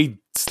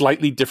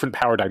slightly different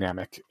power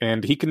dynamic,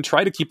 and he can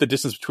try to keep the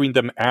distance between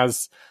them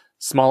as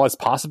small as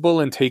possible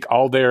and take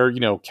all their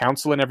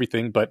counsel and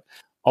everything, but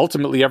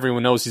ultimately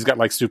everyone knows he's got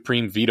like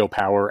supreme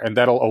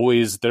there'll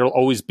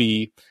always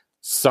be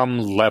some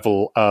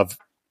level of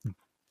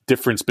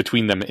difference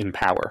between them in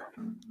power.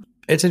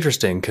 It's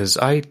interesting because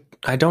I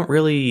don't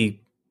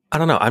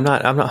know, I'm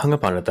not hung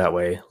up on it that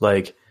way.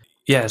 Like,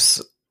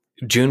 yes,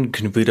 June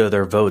can veto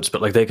their votes,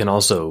 but like they can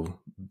also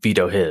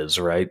veto his,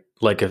 right?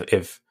 Like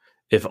if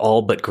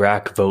all but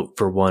Grack vote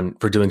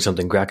for doing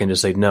something, Grack can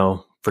just say,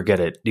 no, forget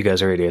it. You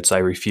guys are idiots. I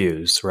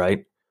refuse,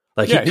 right?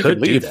 Like he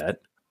could do that.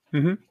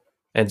 Mm-hmm.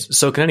 And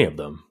so can any of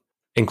them,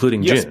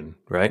 including June,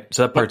 right?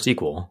 So that part's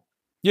equal.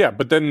 Yeah,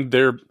 but then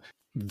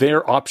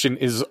their option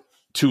is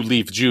to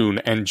leave June,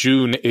 and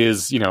June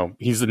is,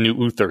 he's the new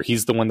Uther.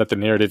 He's the one that the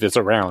narrative is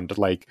around.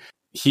 Like,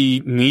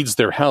 he needs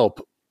their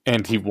help,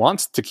 and he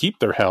wants to keep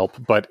their help,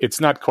 but it's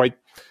not quite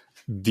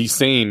the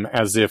same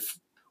as if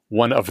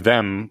one of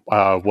them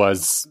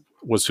was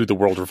who the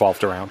world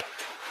revolved around.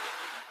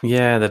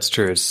 Yeah, that's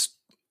true. It's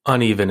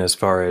uneven as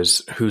far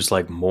as who's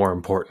like more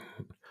important,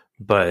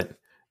 but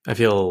I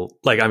feel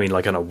like,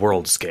 like on a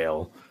world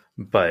scale,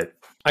 but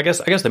I guess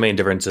the main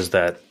difference is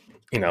that,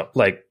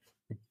 like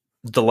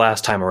the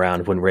last time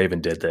around when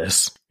Raven did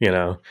this,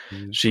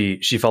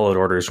 she followed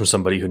orders from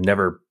somebody who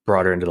never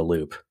brought her into the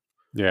loop.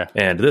 Yeah.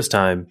 And this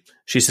time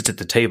she sits at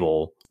the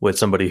table with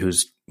somebody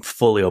who's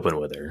fully open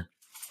with her.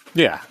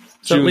 Yeah.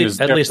 So at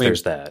least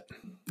there's that.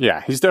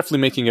 Yeah, he's definitely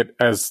making it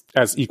as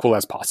equal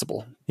as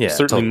possible. Yeah,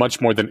 certainly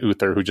much more than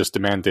Uther, who just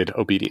demanded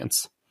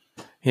obedience.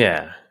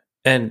 Yeah,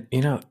 and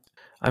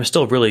I'm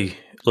still really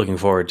looking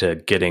forward to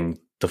getting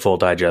the full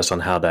digest on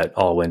how that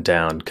all went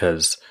down.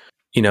 Because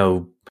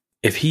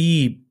if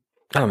he,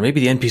 I don't know,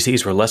 maybe the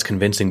NPCs were less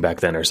convincing back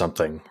then or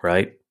something,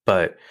 right?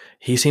 But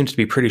he seems to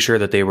be pretty sure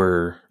that they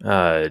were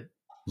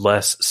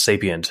less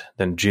sapient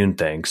than June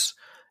thinks,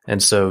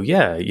 and so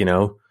yeah,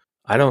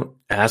 I don't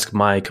ask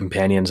my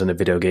companions in a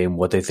video game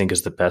what they think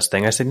is the best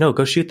thing. I say, no,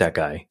 go shoot that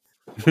guy.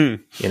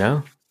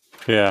 Yeah.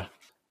 I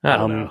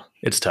don't know.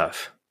 It's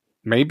tough.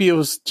 Maybe it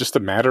was just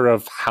a matter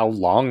of how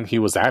long he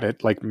was at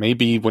it. Like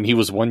maybe when he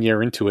was 1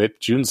 year into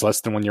it, June's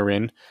less than 1 year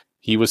in,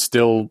 he was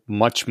still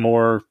much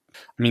more.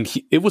 I mean,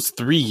 it was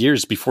 3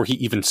 years before he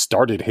even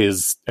started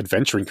his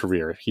adventuring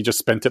career. He just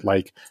spent it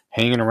like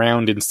hanging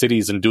around in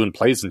cities and doing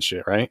plays and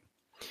shit, right?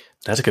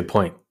 That's a good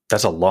point.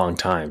 That's a long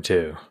time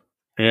too.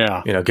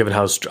 Yeah. Given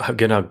how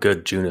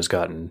good June has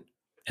gotten.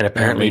 And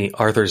apparently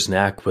Arthur's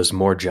knack was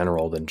more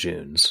general than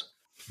June's.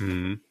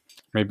 Mm-hmm.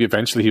 Maybe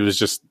eventually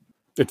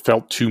it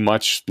felt too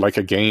much like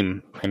a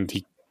game, and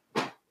he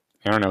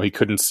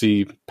couldn't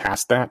see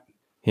past that.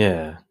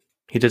 Yeah.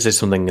 He did say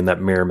something in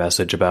that mirror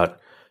message about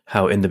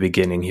how in the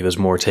beginning he was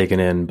more taken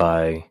in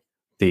by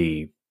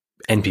the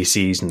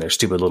NPCs and their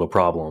stupid little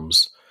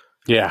problems.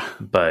 Yeah.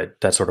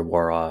 But that sort of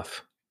wore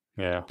off.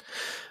 Yeah.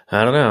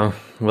 I don't know.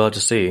 We'll have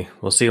to see.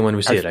 We'll see when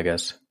we see it, I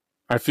guess.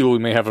 I feel we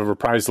may have a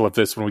reprisal of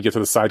this when we get to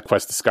the side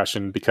quest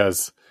discussion,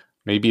 because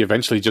maybe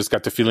eventually he just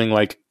got to feeling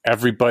like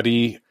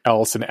everybody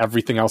else and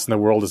everything else in the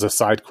world is a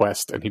side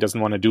quest, and he doesn't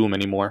want to do them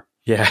anymore.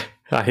 Yeah,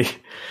 I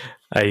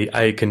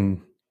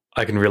can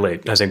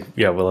relate. I think,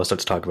 yeah, well,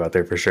 let's talk about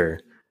there for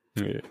sure.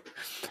 Yeah.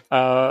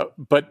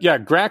 But yeah,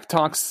 Grack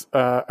talks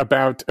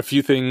about a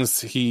few things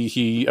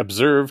he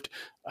observed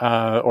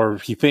or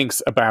he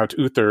thinks about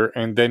Uther,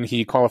 and then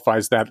he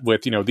qualifies that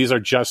with, these are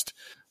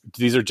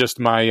just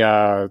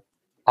my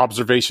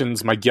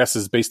observations, my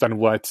guesses based on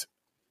what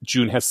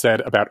June has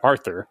said about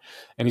Arthur.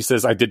 And he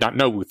says, I did not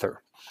know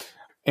Uther.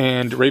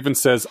 And Raven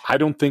says, I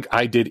don't think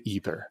I did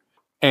either.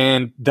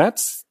 And that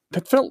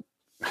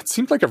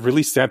seemed like a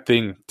really sad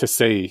thing to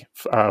say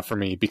for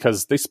me,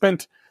 because they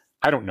spent,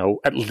 I don't know,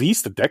 at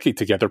least a decade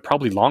together,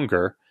 probably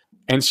longer.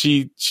 And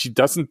she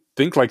doesn't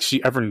think like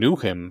she ever knew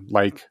him.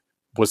 Like,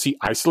 was he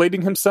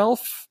isolating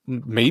himself?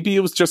 Maybe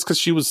it was just because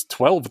she was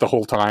 12 the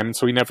whole time,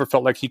 so he never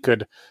felt like he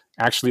could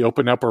actually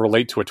open up or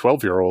relate to a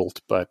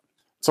 12-year-old. But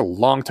it's a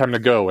long time to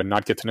go and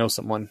not get to know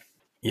someone.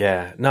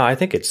 Yeah, no, I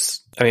think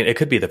it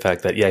could be the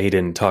fact that, he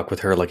didn't talk with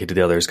her like he did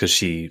the others because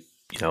she,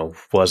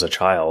 was a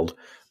child.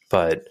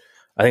 But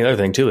I think the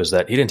other thing, too, is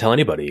that he didn't tell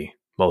anybody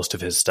most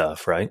of his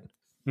stuff, right?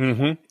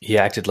 Mm-hmm. He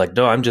acted like,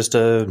 no, I'm just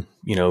a,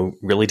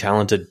 really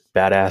talented,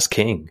 badass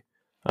king.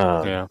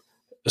 Yeah.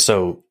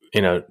 So,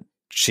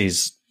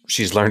 she's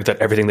learned that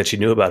everything that she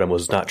knew about him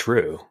was not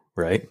true,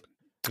 right?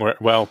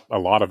 Well, a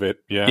lot of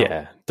it, yeah.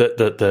 Yeah,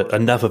 the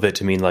enough of it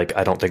to mean, like,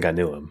 I don't think I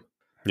knew him.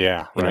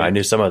 Yeah, right. I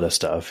knew some of the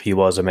stuff. He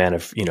was a man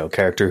of,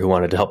 character who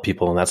wanted to help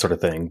people and that sort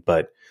of thing.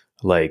 But,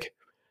 like,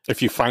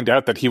 if you find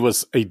out that he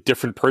was a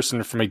different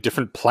person from a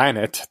different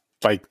planet,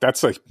 like,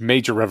 that's a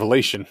major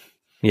revelation.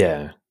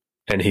 Yeah.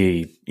 And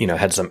he,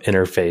 had some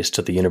interface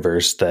to the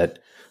universe that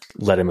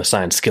let him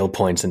assign skill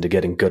points into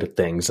getting good at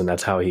things. And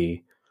that's how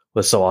he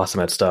was so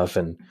awesome at stuff.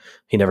 And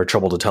he never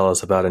troubled to tell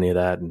us about any of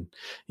that. And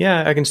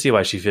yeah, I can see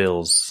why she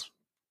feels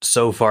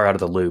so far out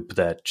of the loop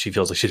that she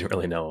feels like she didn't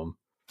really know him.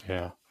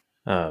 Yeah.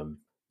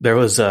 There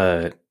was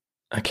I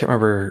can't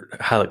remember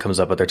how it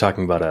comes up, but they're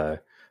talking about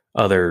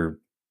other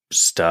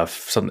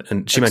stuff. Something,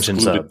 and she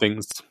mentions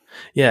things.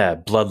 Yeah,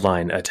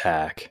 bloodline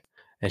attack,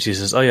 and she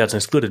says, "Oh yeah, it's an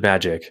excluded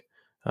magic.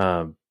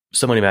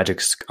 So many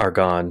magics are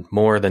gone,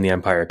 more than the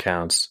Empire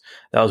counts.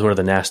 That was one of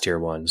the nastier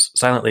ones,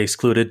 silently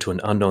excluded to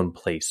an unknown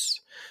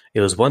place. It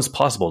was once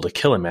possible to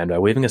kill a man by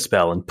waving a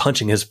spell and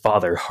punching his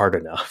father hard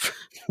enough."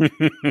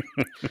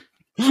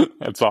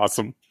 That's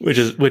awesome. Which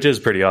is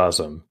pretty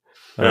awesome.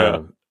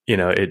 Yeah.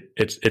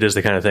 It is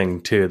the kind of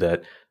thing too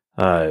that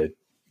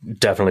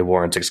definitely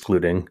warrants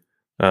excluding.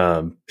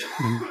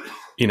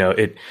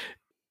 It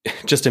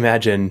just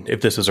imagine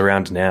if this was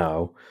around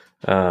now.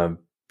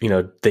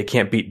 They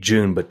can't beat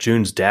June, but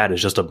June's dad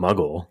is just a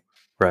muggle,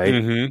 right?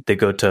 Mm-hmm. They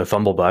go to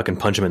Fumblebuck and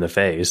punch him in the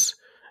face,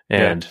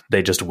 and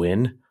they just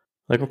win.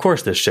 Like, of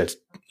course, this shit's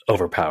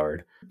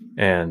overpowered.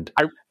 And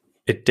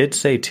it did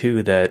say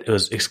too that it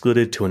was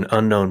excluded to an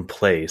unknown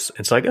place,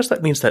 and so I guess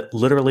that means that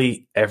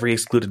literally every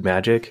excluded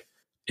magic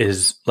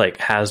is like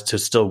has to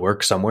still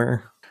work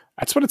somewhere.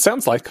 That's what it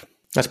sounds like.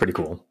 That's pretty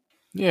cool.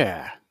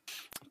 Yeah.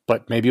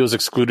 But maybe it was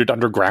excluded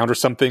underground or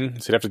something,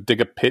 so you'd have to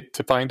dig a pit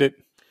to find it.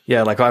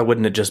 Yeah, like why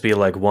wouldn't it just be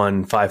like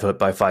 1 5-foot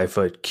by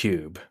 5-foot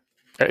cube?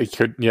 It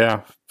could,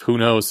 yeah. Who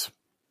knows?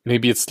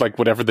 Maybe it's like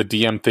whatever the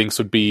DM thinks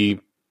would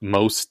be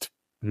most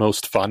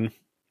fun.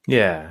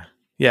 Yeah.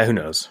 Yeah, who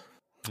knows?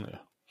 Yeah.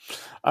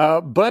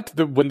 But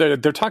when they're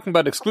talking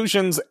about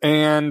exclusions,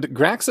 and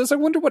Grax says, I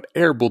wonder what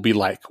air will be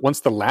like once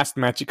the last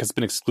magic has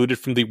been excluded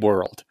from the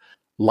world.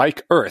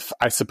 Like Earth,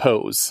 I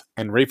suppose.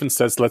 And Raven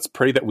says, let's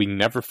pray that we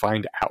never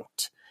find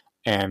out.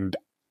 And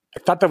I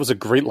thought that was a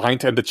great line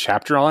to end the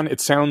chapter on. It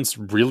sounds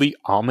really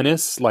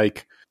ominous,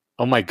 like,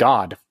 oh my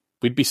god,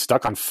 we'd be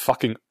stuck on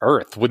fucking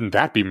Earth. Wouldn't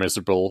that be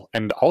miserable?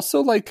 And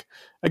also, like,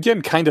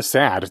 again, kind of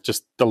sad.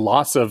 Just the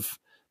loss of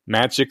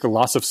magic, the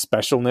loss of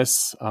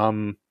specialness.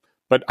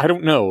 But I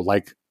don't know,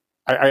 like,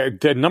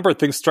 a number of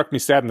things struck me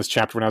sad in this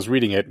chapter when I was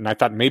reading it, and I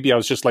thought maybe I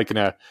was just, like, in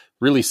a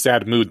really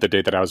sad mood the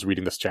day that I was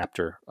reading this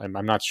chapter.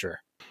 I'm not sure.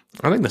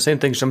 I think the same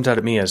thing jumped out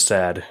at me as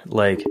sad.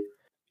 Like,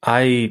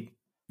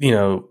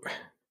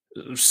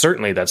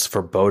 certainly that's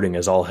foreboding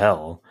as all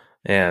hell.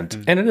 And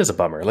it is a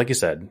bummer. Like you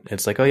said,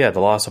 it's like, oh yeah, the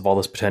loss of all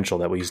this potential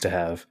that we used to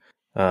have.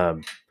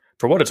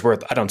 For what it's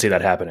worth, I don't see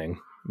that happening.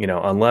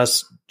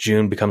 Unless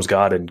June becomes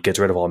God and gets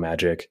rid of all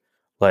magic.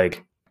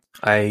 Like,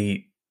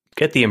 I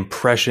get the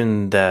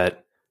impression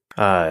that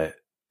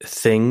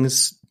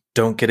things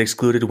don't get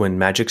excluded when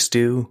magics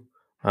do.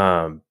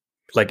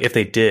 Like, if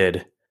they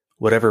did,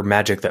 whatever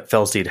magic that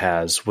Felseed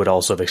has would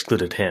also have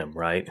excluded him,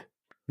 right?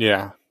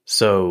 Yeah.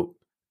 So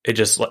it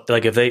just,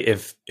 like,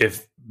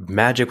 if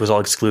magic was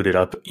all excluded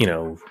up,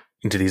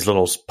 into these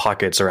little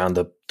pockets around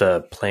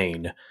the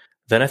plane,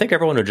 then I think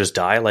everyone would just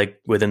die, like,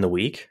 within the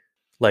week.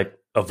 Like,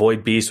 a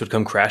void beast would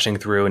come crashing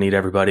through and eat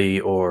everybody,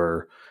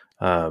 or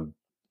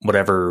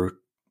whatever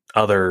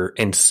other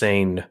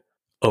insane,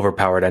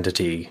 overpowered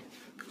entity,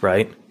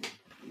 right?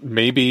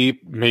 Maybe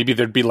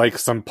there'd be, like,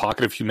 some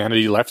pocket of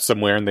humanity left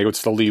somewhere, and they would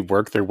slowly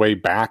work their way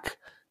back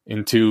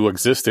into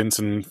existence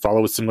and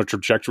follow a similar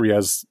trajectory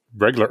as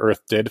regular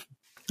Earth did.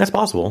 That's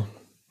possible.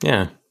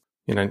 Yeah.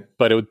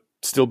 But it would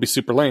still be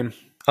super lame.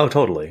 Oh,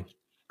 totally.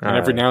 And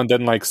every now and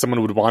then, like,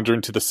 someone would wander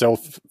into the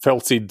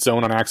Felseed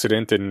zone on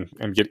accident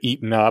and get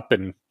eaten up,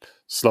 and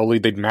slowly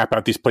they'd map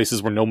out these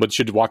places where no one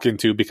should walk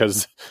into,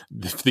 because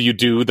if you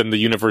do, then the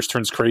universe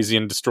turns crazy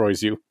and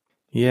destroys you.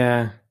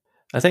 Yeah.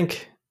 I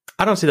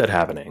don't see that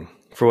happening,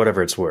 for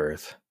whatever it's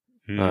worth.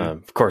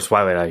 Of course,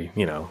 why would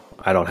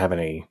I don't have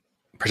any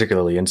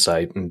particularly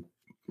insight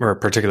or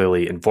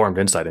particularly informed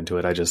insight into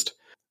it. I just,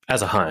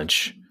 as a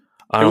hunch,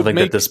 I don't think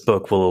that this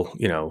book will,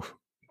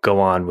 go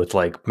on with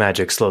like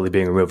magic slowly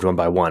being removed one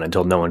by one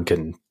until no one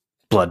can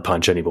blood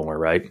punch anymore,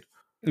 right?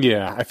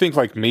 Yeah, I think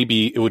like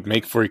maybe it would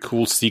make for a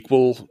cool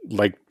sequel,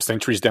 like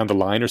centuries down the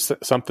line or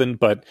something.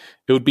 But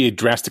it would be a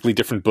drastically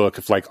different book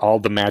if like all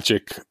the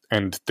magic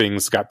and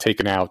things got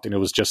taken out, and it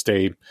was just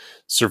a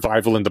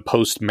survival in the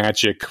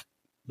post-magic,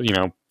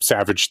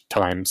 savage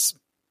times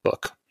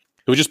book.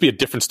 It would just be a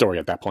different story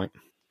at that point.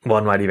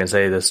 One might even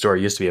say the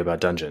story used to be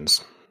about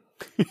dungeons.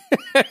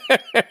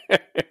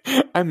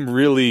 I'm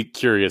really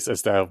curious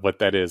as to what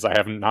that is. I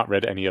haven't not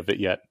read any of it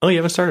yet. Oh, you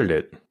haven't started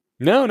it?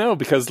 No,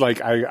 because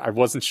like I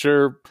wasn't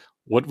sure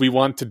what we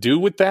want to do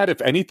with that.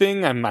 If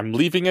anything, I'm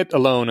leaving it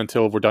alone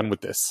until we're done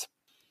with this.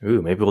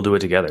 Ooh, maybe we'll do it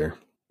together.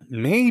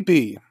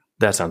 Maybe.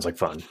 That sounds like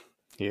fun.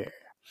 Yeah.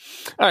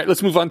 All right,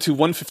 let's move on to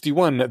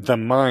 151, The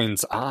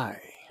Mind's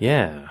Eye.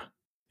 Yeah.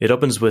 It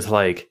opens with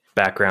like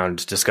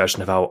background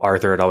discussion of how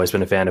Arthur had always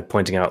been a fan of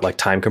pointing out like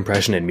time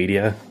compression in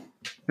media.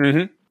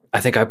 Mm-hmm.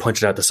 I think I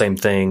pointed out the same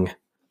thing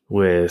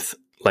with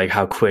like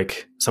how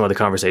quick some of the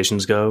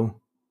conversations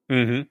go.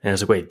 Mm-hmm. And I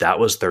was like, wait, that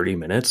was 30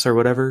 minutes or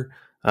whatever.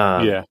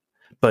 Yeah.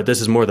 But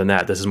this is more than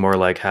that. This is more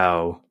like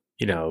how,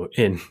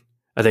 I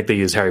think they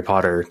use Harry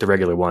Potter, the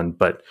regular one,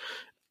 but,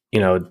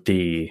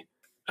 the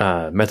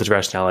Methods of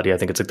Rationality, I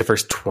think it's like the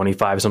first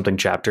 25 something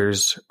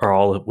chapters are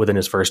all within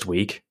his first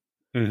week.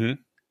 Mm-hmm.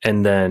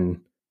 And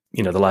then,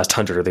 the last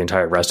 100 are the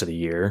entire rest of the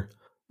year.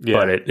 Yeah.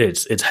 But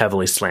it's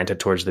heavily slanted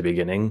towards the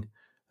beginning.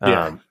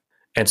 Yeah.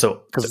 And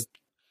so,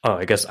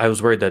 I guess I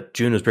was worried that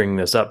June was bringing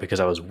this up because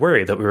I was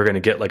worried that we were going to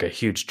get like a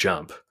huge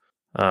jump,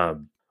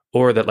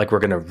 or that like we're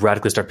going to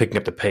radically start picking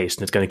up the pace,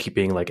 and it's going to keep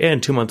being like,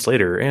 and 2 months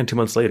later,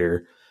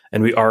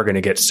 and we are going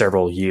to get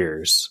several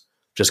years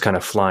just kind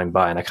of flying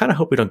by. And I kind of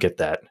hope we don't get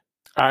that.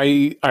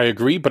 I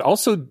agree, but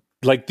also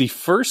like the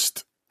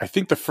first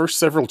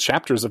several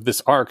chapters of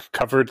this arc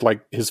covered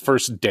like his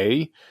first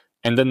day,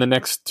 and then the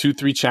next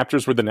 2-3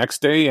 chapters were the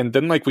next day, and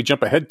then like we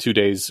jump ahead 2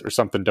 days or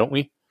something, don't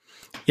we?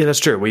 Yeah, that's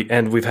true.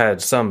 We've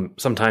had some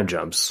time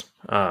jumps.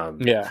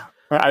 Yeah.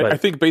 I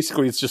think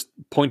basically it's just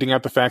pointing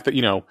out the fact that,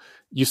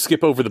 you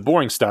skip over the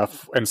boring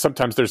stuff, and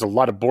sometimes there's a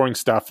lot of boring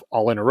stuff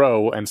all in a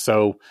row, and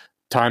so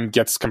time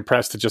gets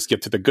compressed to just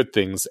get to the good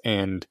things.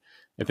 And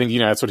I think,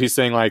 that's what he's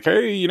saying, like,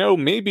 hey,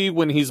 maybe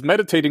when he's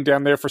meditating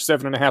down there for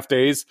 7.5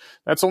 days,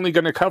 that's only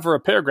going to cover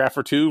a paragraph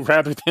or two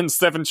rather than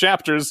 7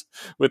 chapters,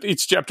 with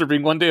each chapter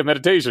being 1 day of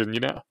meditation,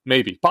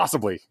 maybe,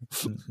 possibly.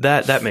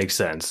 That makes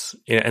sense.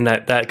 And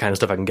that kind of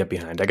stuff I can get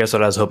behind. I guess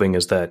what I was hoping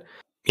is that,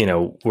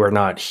 we're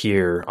not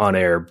here on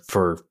air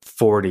for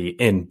 40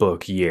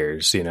 in-book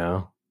years,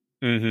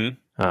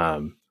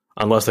 Mm-hmm.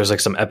 Unless there's like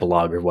some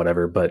epilogue or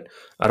whatever, but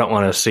I don't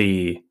want to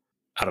see,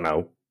 I don't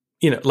know,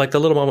 like the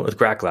little moment with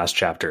Grak last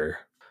chapter.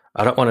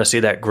 I don't want to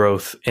see that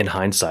growth in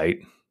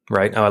hindsight,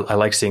 right? I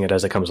like seeing it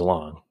as it comes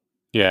along.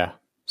 Yeah.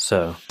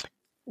 So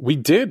we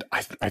did,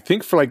 I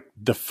think for like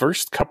the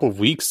first couple of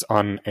weeks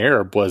on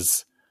air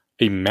was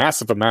a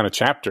massive amount of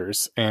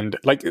chapters. And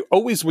like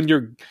always when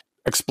you're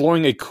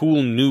exploring a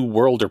cool new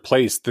world or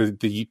place,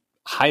 the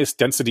highest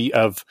density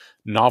of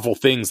novel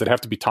things that have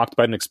to be talked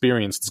about and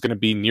experienced is going to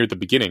be near the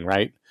beginning,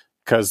 right?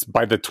 Because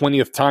by the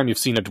 20th time you've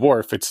seen a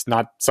dwarf, it's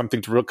not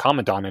something to real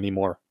comment on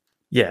anymore.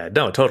 Yeah,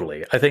 no,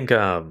 totally. I think,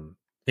 I don't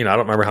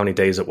remember how many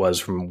days it was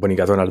from when he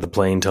got thrown out of the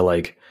plane to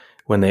like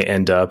when they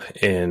end up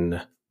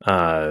in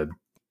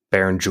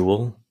Baron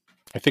Jewel.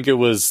 I think it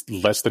was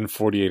less than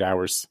 48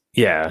 hours.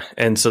 Yeah,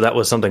 and so that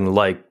was something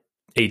like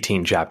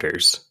 18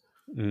 chapters.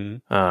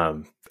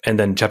 Mm-hmm. And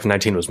then chapter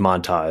 19 was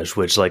montage,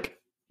 which like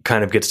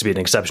kind of gets to be an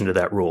exception to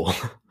that rule.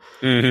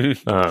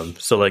 Mm-hmm.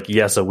 So like,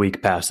 yes, a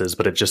week passes,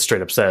 but it just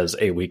straight up says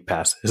a week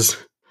passes.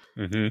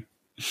 Mm-hmm.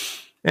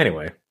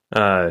 Anyway,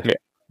 yeah.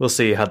 We'll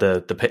see how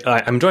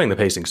I'm enjoying the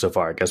pacing so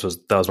far. I guess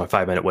that was my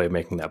 5-minute way of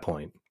making that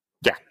point.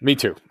 Yeah, me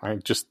too. I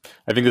think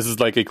this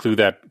is like a clue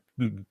that,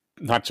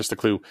 not just a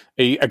clue,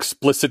 a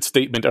explicit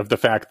statement of the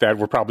fact that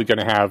we're probably going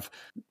to have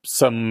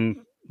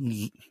some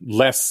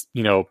less,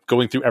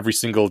 going through every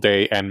single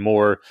day and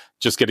more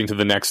just getting to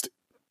the next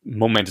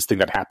momentous thing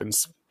that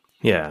happens.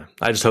 Yeah,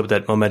 I just hope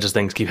that momentous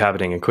things keep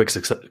happening in quick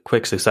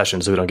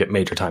succession so we don't get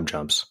major time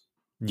jumps.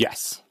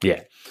 Yes.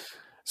 Yeah.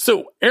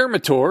 So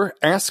Ermitor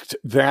asked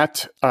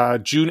that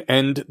June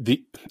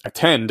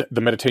attend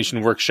the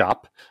meditation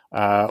workshop,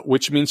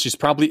 which means she's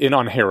probably in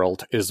on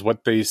Herald, is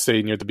what they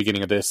say near the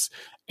beginning of this,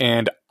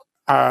 and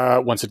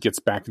once it gets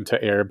back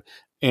into Erb.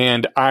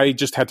 And I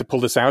just had to pull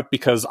this out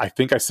because I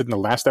think I said in the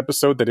last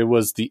episode that it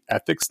was the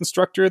ethics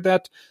instructor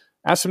that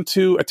asked him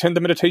to attend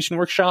the meditation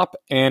workshop,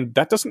 and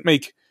that doesn't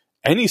make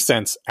any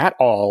sense at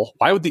all.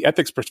 Why would the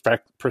ethics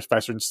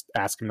professor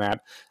ask him that?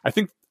 I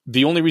think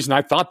the only reason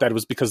I thought that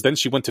was because then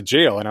she went to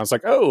jail, and I was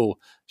like, oh,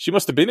 she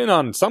must have been in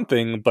on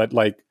something, but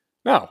like,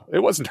 no, it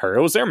wasn't her.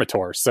 It was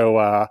Ermitor. So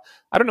I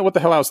don't know what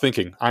the hell I was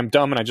thinking. I'm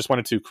dumb, and I just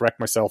wanted to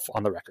correct myself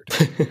on the record.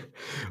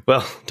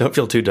 Well, don't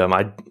feel too dumb.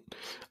 I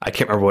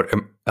can't remember what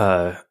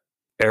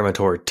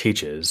Ermitor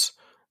teaches.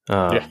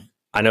 Yeah.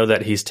 I know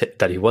that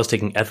that he was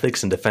taking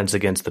ethics and defense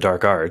against the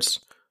dark arts,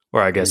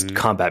 or I guess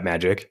combat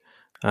magic.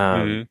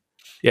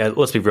 Yeah,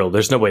 let's be real.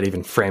 There's no way to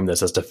even frame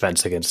this as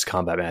defense against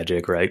combat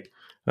magic, right?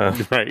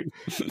 Right.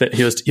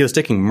 He was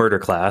taking murder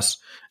class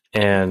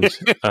and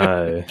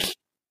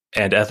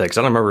ethics.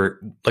 I don't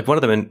remember, like one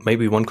of them,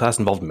 maybe one class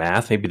involved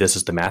math. Maybe this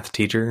is the math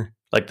teacher,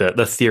 like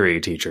the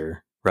theory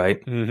teacher,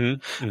 right?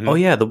 Mm-hmm. Mm-hmm. Oh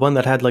yeah, the one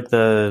that had like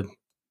the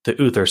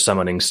Uther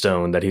summoning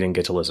stone that he didn't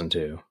get to listen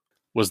to.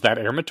 Was that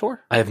Ermitor?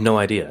 I have no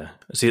idea.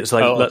 See, it's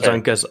like so I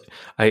guess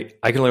I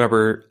can only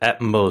remember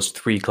at most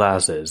 3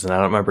 classes, and I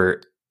don't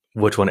remember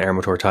which one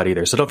Ermitor taught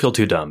either. So don't feel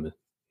too dumb.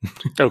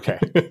 Okay.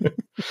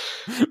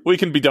 We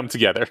can be dumb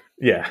together.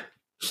 Yeah.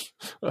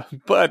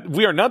 But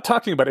we are not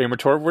talking about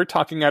Amortor. We're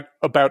talking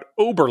about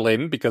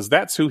Oberlin, because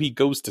that's who he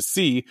goes to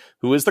see,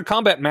 who is the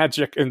combat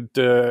magic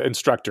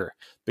instructor.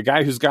 The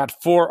guy who's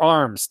got 4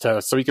 arms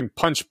so he can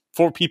punch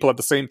 4 people at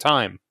the same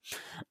time.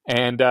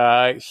 And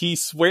he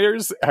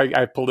swears,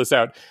 I pulled this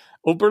out,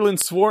 Oberlin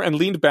swore and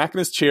leaned back in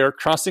his chair,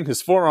 crossing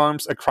his 4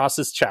 arms across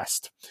his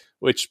chest,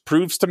 which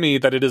proves to me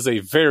that it is a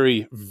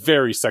very,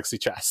 very sexy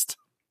chest.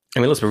 I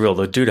mean, let's be real.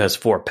 The dude has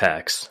 4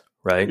 pecs,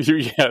 right?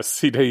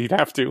 Yes, he'd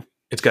have to.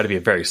 It's got to be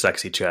a very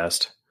sexy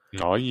chest.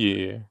 Oh,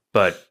 yeah.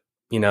 But,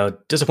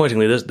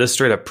 disappointingly, this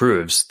straight up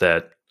proves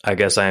that I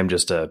guess I am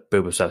just a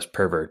boob-obsessed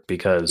pervert,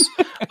 because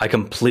I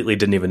completely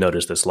didn't even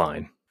notice this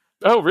line.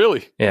 Oh,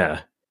 really?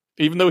 Yeah.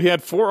 Even though he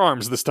had 4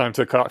 arms this time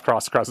to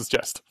cross across his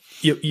chest.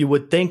 You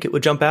would think it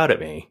would jump out at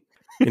me.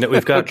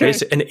 We've got Okay.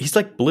 and he's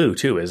like blue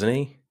too, isn't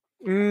he?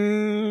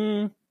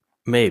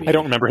 Maybe. I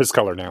don't remember his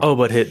color now. Oh,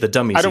 but the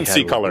dummies I don't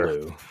see color.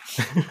 Blue.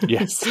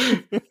 Yes.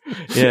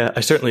 Yeah,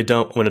 I certainly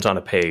don't when it's on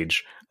a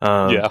page.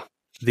 Yeah.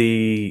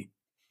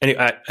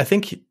 I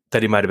think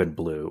that he might have been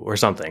blue or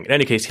something. In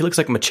any case, he looks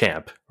like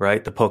Machamp,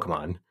 right? The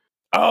Pokemon.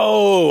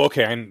 Oh,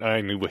 okay.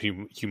 I knew what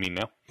you mean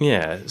now.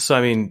 Yeah. So,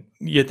 I mean,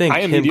 you'd think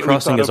I him immediately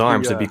crossing thought his of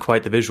arms the, would be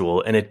quite the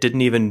visual, and it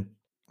didn't even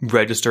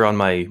register on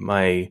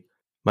my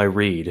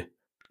read.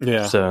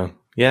 Yeah. So,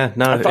 yeah,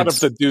 no, I thought of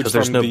the dude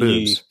there's from no the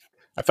boobs.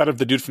 I thought of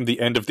the dude from the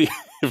end of the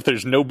if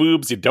there's no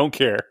boobs, you don't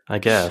care. I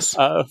guess.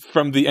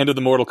 From the end of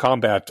the Mortal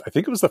Kombat. I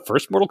think it was the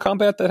first Mortal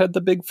Kombat that had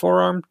the big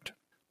 4-armed.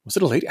 Was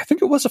it a lady? I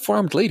think it was a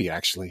 4-armed lady,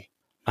 actually.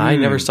 I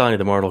never saw any of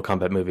the Mortal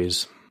Kombat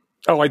movies.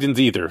 Oh, I didn't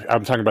either.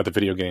 I'm talking about the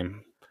video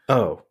game.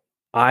 Oh,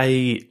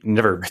 I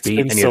never beat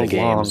been any so of the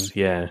games. long.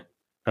 Yeah.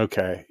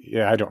 Okay.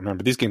 Yeah, I don't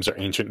remember. These games are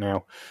ancient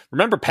now.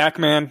 Remember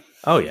Pac-Man?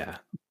 Oh, yeah.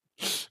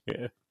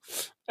 Yeah.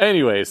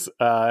 Anyways,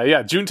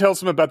 June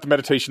tells him about the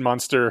meditation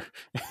monster.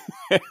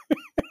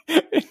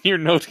 Your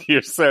note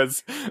here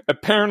says,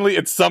 apparently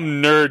it's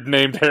some nerd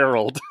named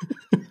Harold.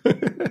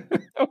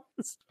 That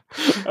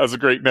was a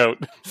great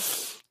note.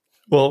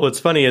 Well, what's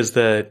funny is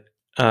that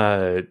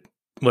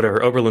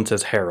Oberlin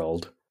says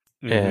Harold,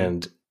 Mm-hmm.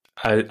 and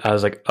I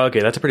was like, okay,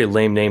 that's a pretty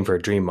lame name for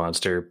a dream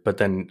monster. But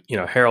then,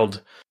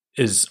 Harold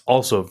is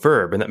also a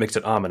verb, and that makes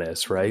it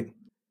ominous, right?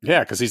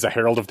 Yeah, because he's a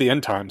herald of the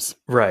end times.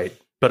 Right.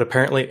 But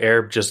apparently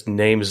Aerb just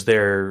names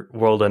their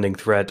world-ending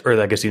threat, or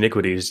I guess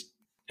Uniquities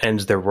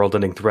ends their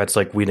world-ending threats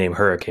like we name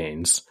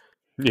hurricanes.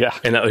 Yeah.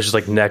 And that was just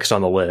like next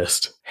on the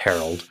list,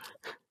 Harold.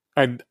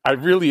 And I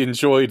really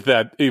enjoyed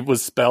that it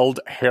was spelled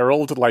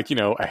Herald, like,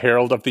 a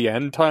herald of the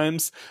end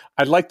times.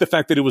 I like the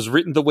fact that it was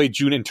written the way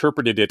June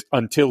interpreted it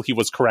until he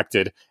was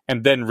corrected,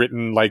 and then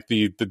written like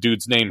the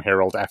dude's name,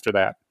 Harold, after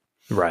that.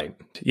 Right.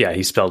 Yeah,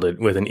 he spelled it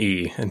with an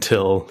E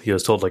until he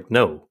was told, like,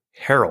 no,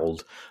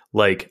 Harold,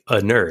 like a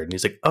nerd. And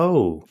he's like,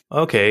 oh,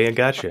 okay, I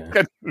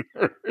gotcha.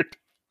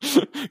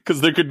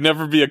 Because there could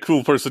never be a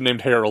cool person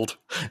named Harold.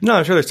 No,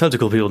 I'm sure there's tons of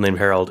cool people named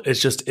Harold.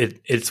 It's just,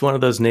 it's one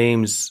of those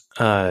names,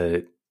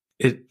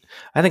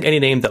 I think any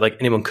name that like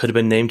anyone could have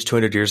been named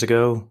 200 years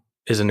ago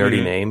is a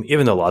nerdy name,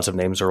 even though lots of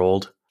names are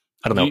old.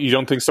 I don't know. You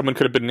don't think someone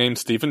could have been named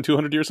Stephen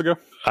 200 years ago?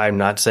 I'm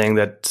not saying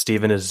that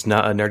Stephen is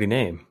not a nerdy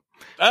name.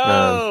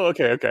 Oh,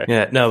 okay.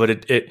 Yeah, no,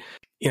 but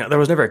there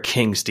was never a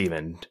King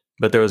Stephen,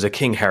 but there was a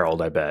King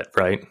Harold, I bet,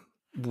 right?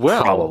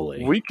 Well,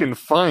 probably. We can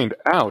find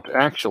out,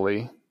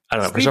 actually. I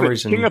don't know, Stephen, for some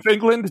reason. King of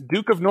England,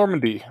 Duke of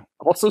Normandy.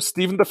 Also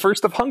Stephen I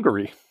of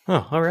Hungary.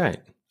 Oh, all right.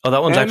 Oh,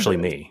 that one's actually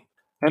me.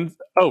 And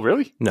oh,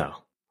 really? No.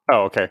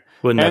 Oh, okay.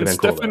 Wouldn't that and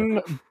have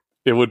been cool, though?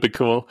 It would be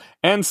cool.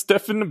 And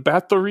Stefan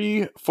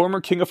Batory,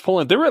 former king of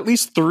Poland. There were at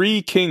least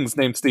 3 kings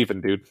named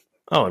Stephen, dude.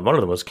 Oh, and one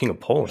of them was King of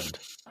Poland.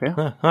 Yeah.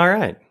 Huh, all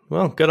right.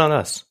 Well, good on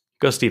us.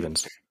 Go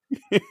Stevens.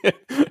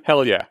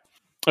 Hell yeah.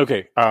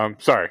 Okay,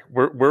 sorry.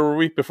 Where were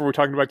we before we were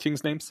talking about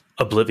kings' names?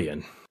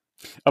 Oblivion.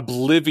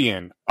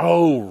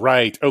 Oh,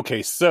 right.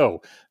 Okay,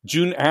 so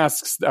June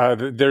asks,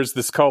 there's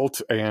this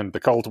cult, and the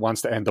cult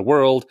wants to end the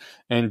world,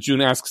 and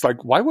June asks,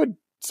 like, why would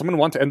someone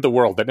want to end the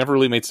world? That never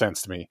really made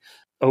sense to me.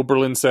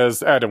 Oberlin says,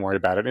 don't worry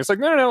about it. And he's like,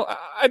 no,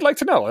 I'd like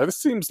to know. This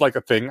seems like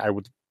a thing I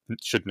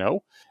should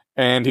know.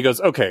 And he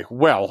goes, okay,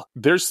 well,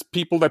 there's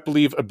people that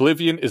believe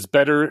oblivion is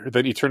better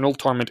than eternal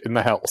torment in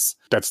the hells.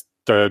 That's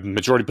the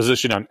majority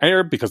position on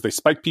Aerb, because they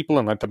spike people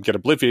and let them get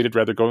obliviated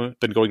rather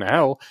than going to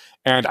hell.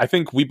 And I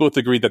think we both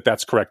agree that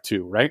that's correct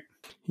too, right?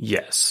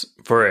 Yes.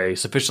 For a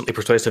sufficiently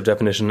persuasive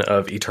definition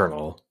of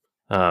eternal,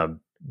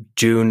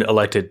 June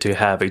elected to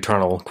have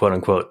eternal,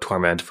 quote-unquote,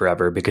 torment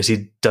forever because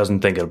he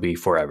doesn't think it'll be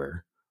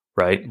forever.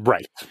 right?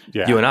 Right.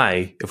 Yeah. You and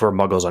I, if we're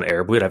muggles on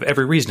Air, we'd have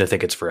every reason to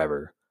think it's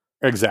forever.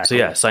 Exactly.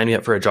 So yeah, sign me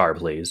up for a jar,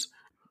 please.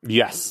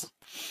 Yes.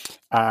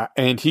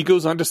 And he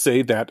goes on to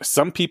say that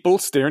some people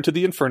stare into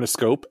the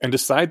Infernoscope and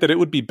decide that it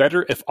would be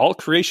better if all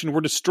creation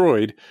were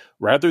destroyed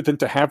rather than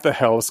to have the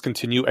hells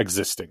continue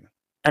existing.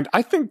 And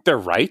I think they're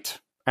right,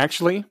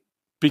 actually,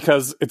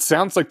 because it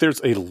sounds like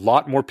there's a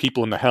lot more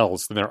people in the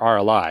hells than there are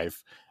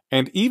alive.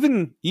 And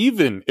even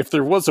if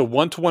there was a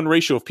 1-to-1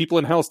 ratio of people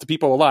in hells to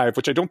people alive,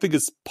 which I don't think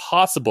is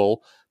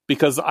possible,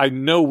 because I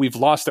know we've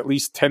lost at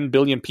least 10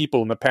 billion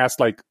people in the past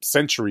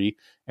century,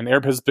 and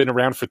Erb has been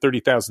around for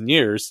 30,000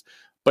 years.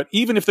 But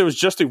even if there was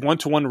just a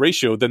 1-to-1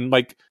 ratio, then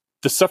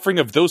the suffering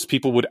of those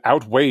people would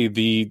outweigh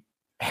the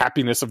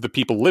happiness of the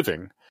people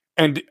living.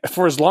 And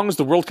for as long as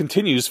the world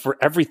continues, for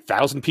every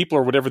 1,000 people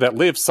or whatever that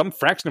live, some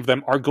fraction of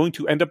them are going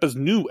to end up as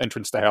new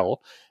entrants to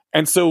hell.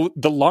 And so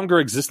the longer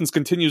existence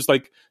continues,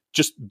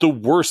 just the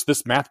worse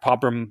this math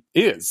problem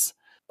is.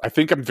 I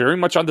think I'm very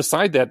much on the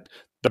side that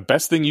the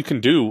best thing you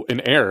can do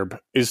in Erb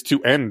is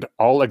to end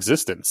all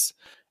existence.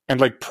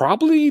 And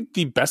probably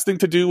the best thing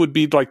to do would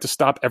be to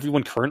stop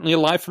everyone currently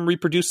alive from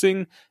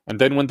reproducing. And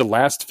then when the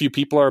last few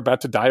people are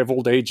about to die of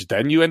old age,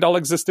 then you end all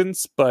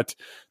existence. But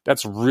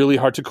that's really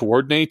hard to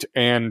coordinate.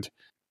 And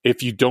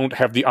if you don't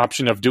have the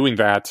option of doing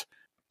that,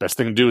 best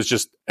thing to do is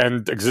just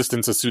end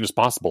existence as soon as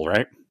possible,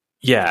 right?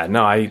 Yeah,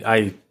 no,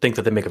 I think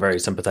that they make a very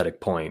sympathetic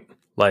point.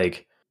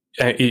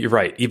 You're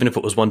right. Even if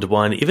it was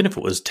 1-to-1, even if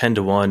it was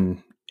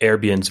 10-to-1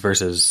 Airbians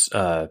versus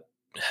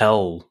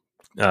hell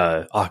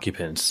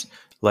occupants,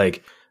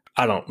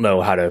 I don't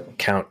know how to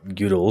count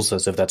Udals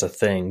as if that's a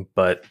thing,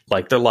 but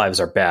their lives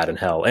are bad in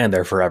hell and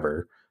they're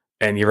forever.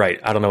 And you're right.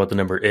 I don't know what the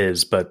number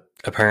is, but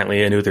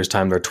apparently in Uther's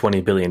time there are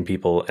 20 billion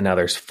people and now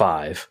there's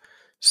 5.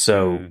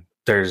 So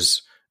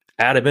there's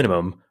at a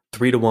minimum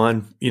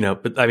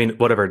 3-to-1, but I mean,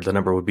 whatever the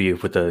number would be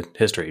with the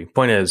history.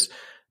 Point is,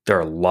 there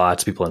are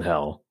lots of people in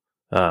hell.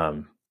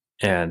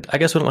 And I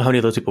guess we don't know how many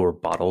of those people were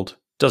bottled.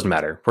 Doesn't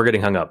matter. We're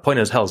getting hung up. Point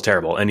is, hell's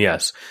terrible. And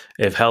yes,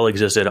 if hell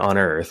existed on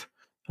Earth,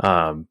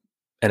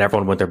 and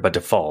everyone went there by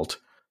default,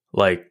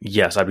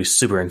 yes, I'd be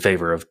super in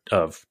favor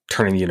of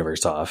turning the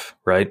universe off,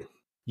 right?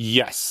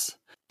 Yes.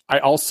 I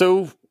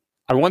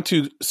want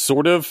to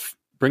sort of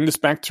bring this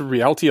back to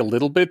reality a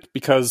little bit,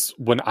 because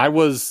when I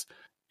was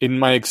in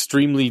my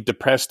extremely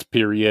depressed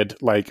period,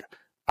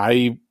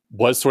 I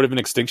was sort of an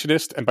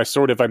extinctionist. And by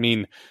sort of, I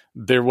mean,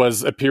 there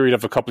was a period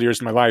of a couple years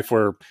in my life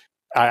where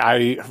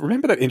I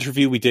remember that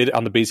interview we did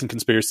on the Bayesian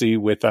Conspiracy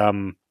with,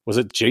 was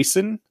it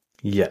Jason?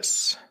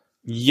 Yes.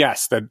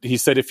 Yes, that he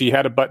said if he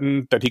had a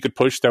button that he could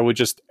push that would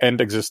just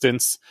end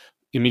existence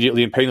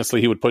immediately and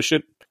painlessly, he would push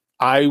it.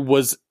 I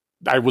was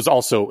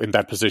also in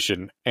that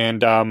position.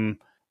 And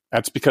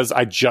that's because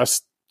I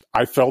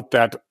felt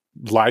that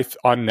life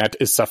on net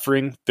is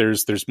suffering.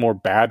 There's more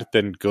bad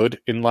than good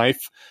in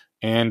life,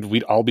 and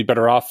we'd all be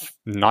better off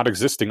not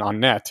existing on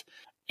net.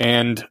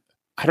 And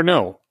I don't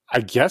know.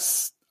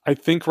 I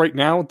think right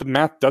now the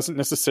math doesn't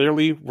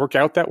necessarily work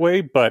out that way,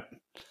 but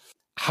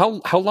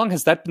how long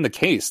has that been the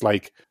case?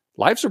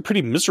 Lives were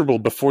pretty miserable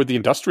before the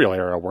industrial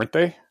era, weren't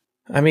they?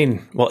 I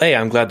mean, well,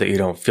 I'm glad that you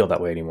don't feel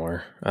that way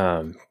anymore,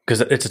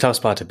 because it's a tough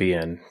spot to be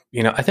in.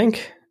 I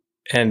think,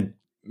 and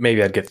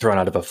maybe I'd get thrown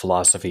out of a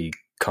philosophy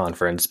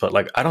conference,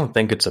 but I don't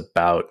think it's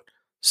about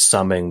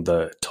summing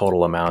the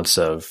total amounts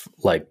of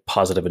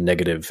positive and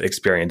negative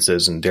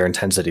experiences and their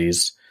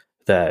intensities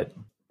that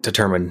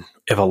determine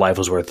if a life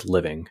was worth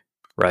living,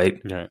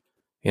 right?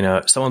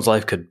 Yeah. Someone's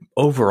life could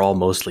overall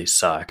mostly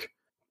suck,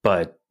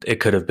 but it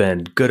could have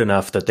been good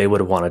enough that they would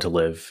have wanted to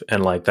live.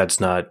 And that's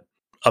not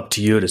up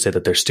to you to say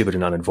that they're stupid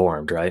and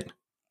uninformed, right?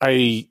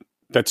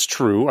 That's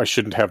true. I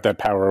shouldn't have that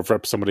power over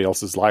somebody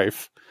else's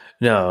life.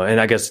 No, and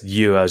I guess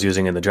I was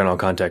using in the general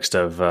context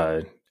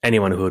of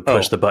anyone who would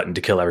push the button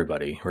to kill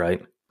everybody,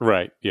 right?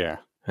 Right, yeah.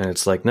 And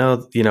it's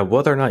no,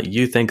 whether or not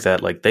you think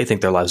that, they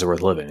think their lives are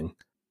worth living.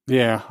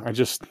 Yeah,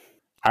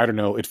 I don't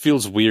know. It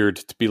feels weird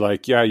to be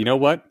yeah, you know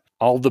what?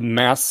 All the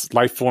mass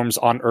life forms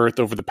on Earth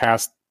over the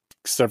past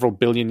several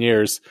billion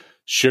years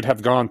should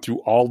have gone through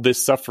all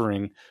this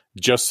suffering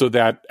just so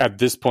that at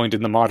this point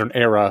in the modern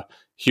era,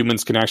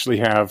 humans can actually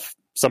have,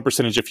 some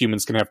percentage of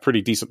humans can have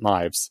pretty decent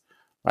lives.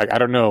 I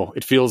don't know.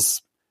 It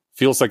feels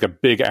like a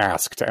big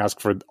ask to ask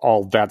for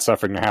all that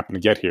suffering to happen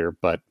to get here,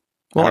 but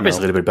well,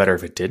 obviously it'd be better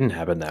if it didn't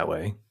happen that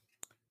way.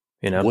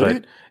 Would but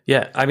it?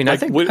 Yeah, I mean, I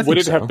think would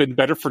it so. have been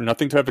better for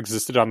nothing to have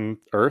existed on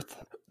Earth?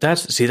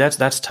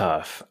 That's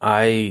tough.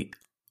 I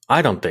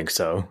don't think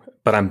so,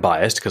 but I'm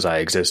biased because I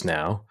exist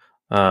now.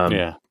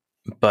 Yeah.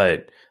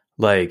 But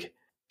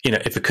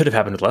if it could have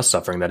happened with less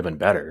suffering, that'd have been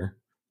better.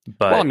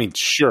 But well, I mean,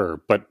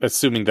 sure, but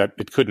assuming that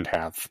it couldn't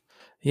have.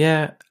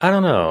 Yeah, I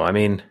don't know. I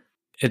mean,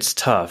 it's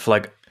tough.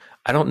 I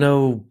don't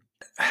know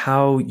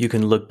how you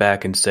can look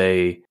back and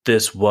say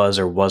this was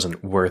or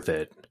wasn't worth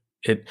it.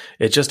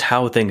 It's just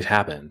how things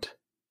happened.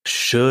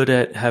 Should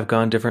it have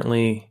gone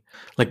differently?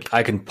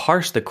 I can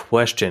parse the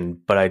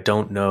question, but I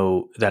don't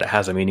know that it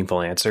has a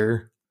meaningful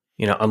answer.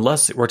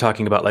 Unless we're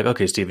talking about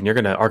okay, Stephen, you're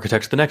going to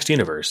architect the next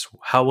universe.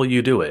 How will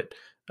you do it?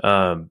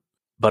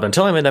 But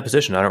until I'm in that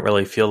position, I don't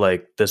really feel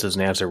like this is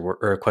an answer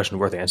or a question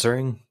worth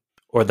answering,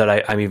 or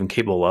that I'm even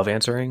capable of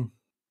answering.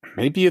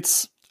 Maybe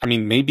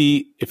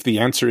maybe if the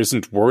answer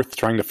isn't worth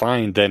trying to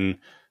find, then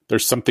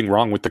there's something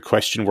wrong with the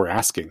question we're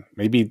asking.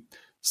 Maybe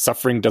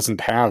suffering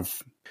doesn't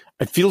have...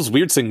 It feels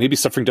weird saying maybe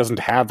suffering doesn't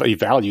have a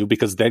value,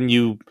 because then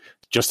you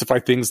justify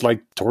things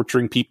like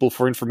torturing people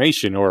for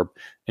information or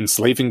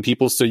enslaving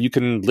people so you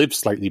can live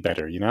slightly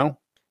better, you know?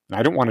 And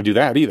I don't want to do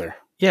that either.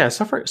 Yeah,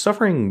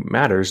 suffering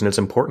matters and it's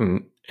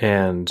important.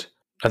 And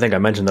I think I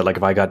mentioned that, like,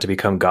 if I got to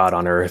become God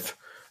on Earth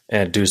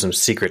and do some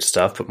secret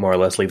stuff, but more or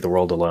less leave the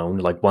world alone,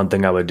 like, one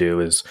thing I would do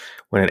is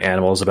when an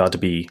animal is about to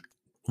be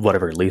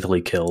whatever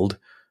lethally killed,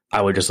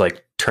 I would just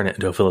like turn it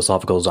into a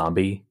philosophical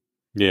zombie.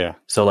 Yeah.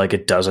 So like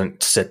it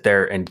doesn't sit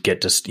there and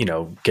get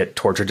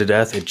tortured to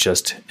death. It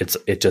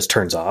just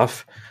turns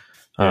off.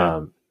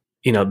 Yeah.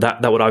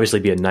 That would obviously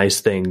be a nice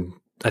thing.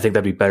 I think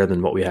that'd be better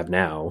than what we have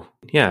now.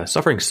 Yeah,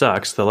 suffering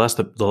sucks. The less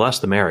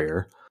the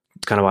merrier.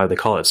 It's kind of why they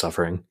call it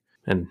suffering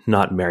and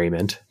not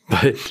merriment.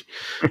 But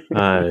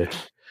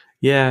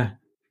yeah,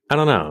 I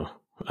don't know.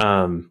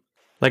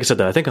 Like I said,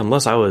 though, I think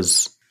unless I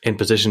was in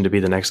position to be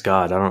the next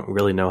God, I don't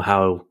really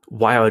know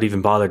why I would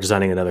even bother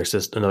designing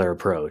another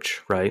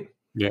approach, right?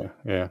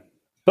 Yeah.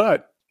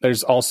 But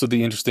there's also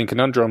the interesting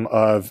conundrum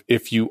of,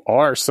 if you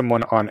are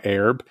someone on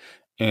Aerb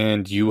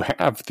and you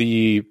have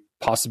the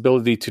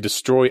possibility to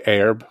destroy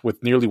Aerb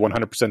with nearly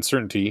 100%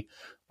 certainty,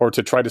 or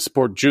to try to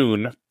support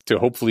June to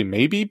hopefully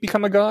maybe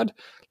become a god,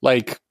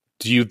 like,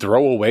 do you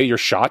throw away your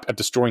shot at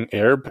destroying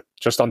Aerb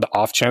just on the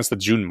off chance that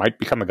June might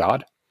become a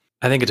god?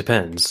 I think it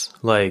depends.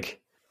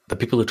 Like, the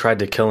people who tried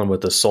to kill him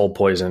with the soul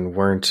poison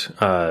weren't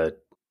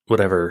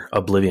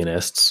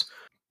oblivionists,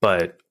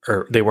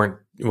 or they weren't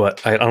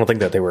I don't think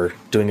that they were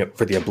doing it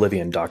for the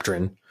Oblivion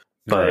doctrine.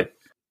 But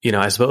right.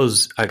 I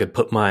suppose I could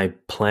put my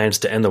plans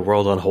to end the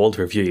world on hold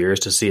for a few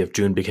years to see if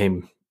June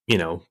became,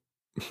 to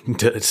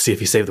see if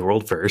he saved the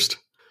world first.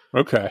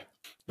 Okay.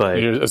 But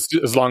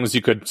as long as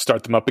you could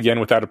start them up again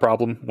without a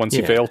problem once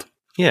you failed.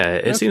 Yeah,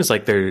 it seems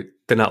like they're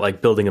not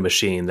like building a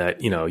machine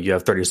that, you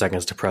have 30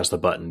 seconds to press the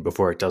button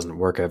before it doesn't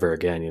work ever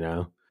again,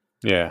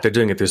 Yeah. They're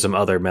doing it through some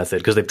other method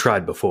because they've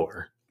tried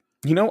before.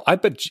 I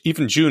bet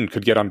even June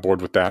could get on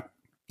board with that.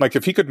 Like,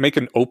 if he could make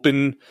an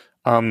open,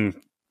 not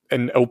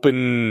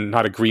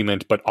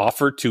agreement, but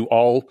offer to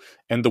all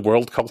end the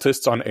world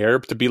cultists on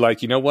Aerb to be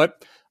like, you know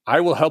what?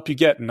 I will help you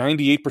get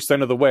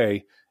 98% of the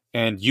way,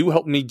 and you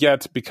help me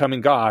get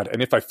becoming God.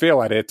 And if I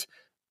fail at it,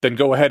 then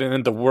go ahead and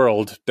end the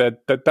world.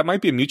 That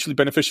might be a mutually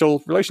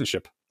beneficial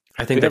relationship.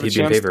 I think that he'd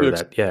be in favor of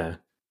that. Yeah.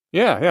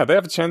 Yeah. They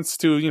have a chance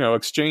to,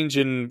 exchange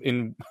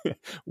in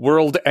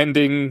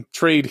world-ending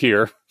trade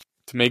here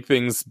to make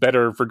things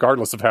better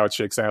regardless of how it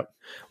shakes out.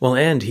 Well,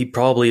 and he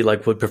probably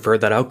would prefer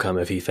that outcome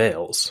if he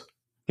fails.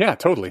 Yeah,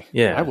 totally.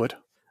 Yeah. I would.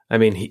 I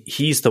mean,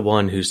 he's the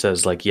one who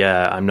says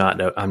I'm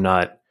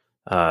not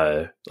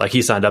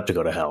he signed up to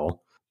go to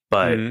hell,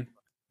 but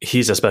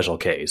he's a special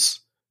case.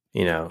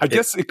 I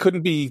guess it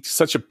couldn't be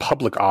such a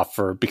public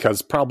offer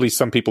because probably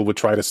some people would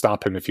try to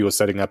stop him if he was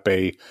setting up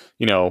a,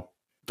 the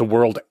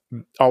world,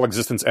 all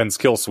existence ends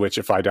kill switch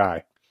if I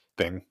die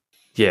thing.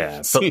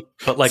 Yeah,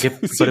 but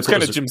it's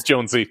kind of Jim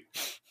Jonesy.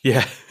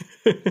 Yeah,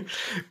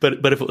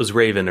 but if it was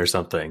Raven or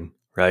something,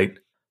 right?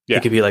 Yeah,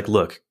 he could be like,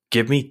 look,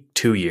 give me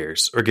 2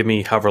 years or give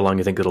me however long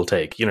you think it'll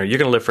take. You're going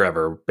to live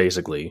forever,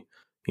 basically.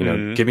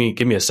 Give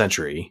me a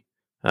century.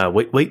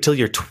 Wait till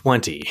you're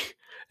 20.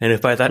 And if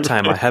by that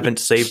time I haven't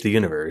saved the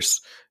universe,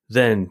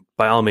 then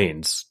by all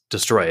means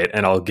destroy it,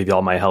 and I'll give you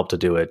all my help to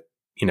do it,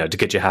 to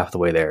get you half the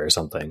way there or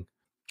something.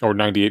 Or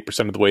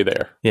 98% of the way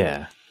there.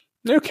 Yeah.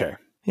 Okay.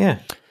 Yeah.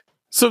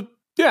 So,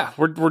 yeah,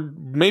 we're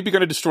maybe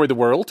going to destroy the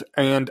world,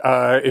 and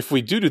if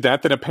we do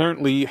that, then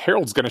apparently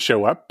Harold's going to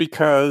show up,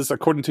 because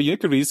according to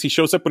Iniquities, he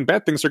shows up when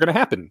bad things are going to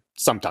happen.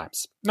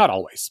 Sometimes. Not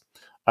always.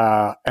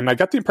 And I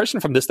got the impression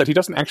from this that he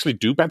doesn't actually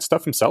do bad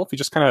stuff himself. He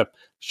just kind of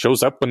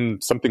shows up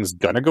when something's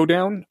gonna go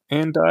down.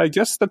 And I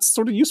guess that's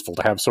sort of useful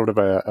to have sort of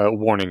a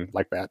warning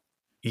like that.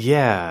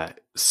 Yeah.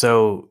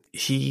 So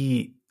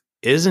he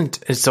isn't.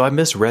 So I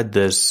misread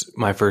this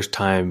my first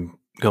time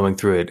going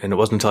through it. And it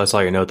wasn't until I saw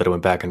your note that I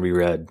went back and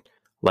reread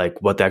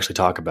what they actually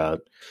talk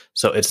about.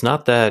 So it's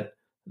not that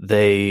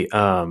they,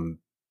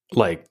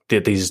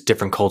 these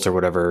different cults or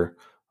whatever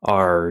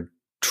are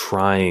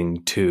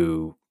trying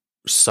to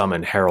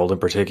summon Harold in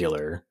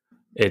particular.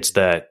 It's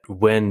that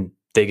when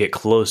they get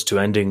close to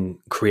ending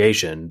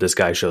creation, this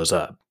guy shows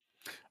up.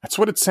 That's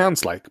what it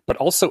sounds like. But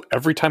also,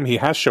 every time he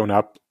has shown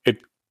up, it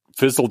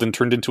fizzled and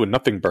turned into a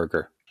nothing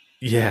burger.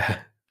 Yeah.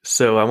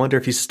 So I wonder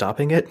if he's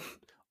stopping it.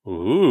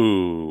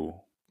 Ooh.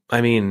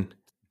 I mean,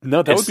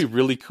 no, that would be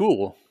really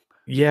cool.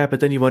 Yeah, but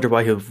then you wonder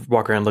why he'll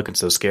walk around looking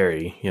so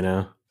scary,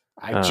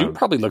 June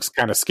probably looks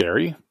kind of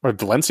scary. Or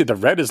Valencia the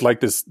Red is like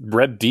this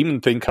red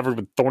demon thing covered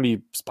with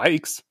thorny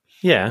spikes.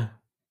 Yeah,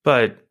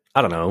 but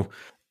I don't know.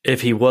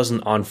 If he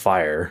wasn't on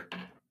fire,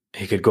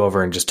 he could go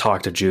over and just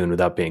talk to June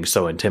without being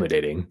so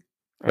intimidating.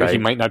 Right? He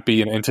might not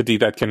be an entity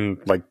that can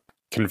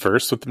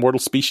converse with the mortal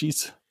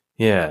species.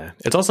 Yeah.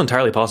 It's also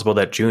entirely possible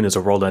that June is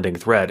a world-ending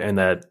threat and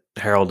that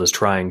Harold is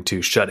trying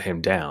to shut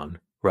him down,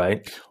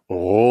 right?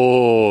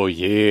 Oh,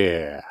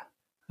 yeah.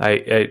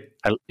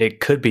 It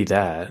could be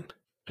that.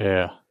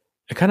 Yeah.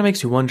 It kind of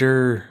makes you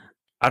wonder.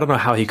 I don't know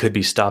how he could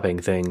be stopping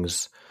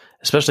things,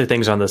 especially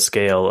things on the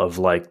scale of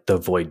like the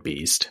Void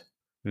Beast.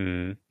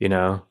 Mm. You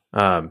know,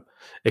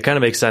 it kind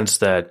of makes sense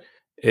that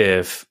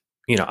if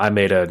I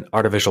made an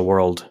artificial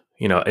world,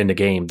 in a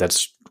game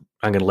that's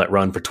I'm going to let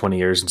run for 20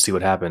 years and see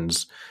what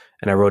happens,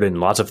 and I wrote in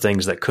lots of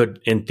things that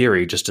could, in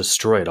theory, just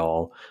destroy it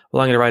all.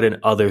 Well, I'm going to write in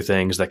other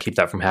things that keep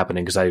that from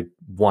happening because I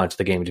want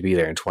the game to be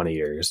there in 20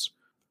 years.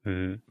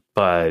 Mm.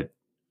 But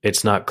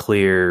it's not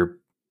clear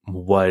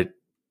what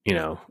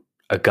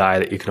a guy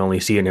that you can only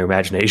see in your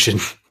imagination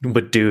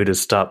would do to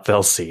stop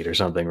Felseed or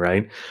something,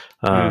 right?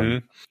 I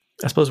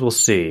suppose we'll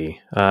see.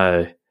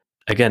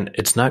 Again,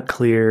 it's not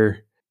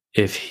clear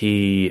if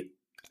he's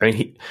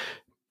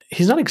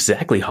not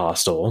exactly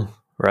hostile,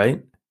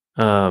 right?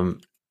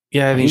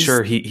 Yeah, I mean,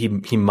 sure,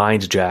 he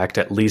mind jacked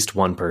at least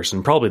one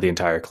person, probably the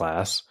entire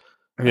class.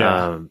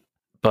 Yeah.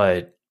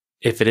 But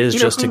if it is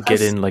just to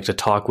get in, like to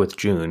talk with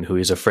June, who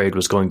he's afraid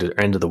was going to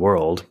end the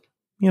world,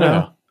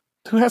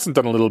 who hasn't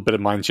done a little bit of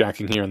mind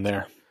jacking here and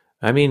there?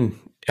 I mean,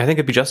 I think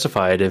it'd be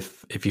justified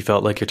if you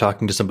felt like you're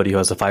talking to somebody who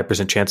has a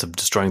 5% chance of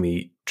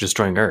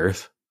destroying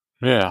Earth.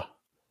 Yeah.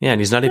 Yeah,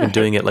 and he's not even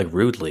doing it like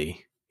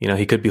rudely.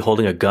 He could be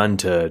holding a gun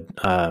to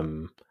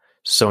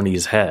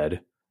Sony's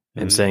head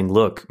and saying,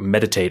 "Look,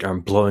 meditate, or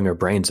I'm blowing her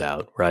brains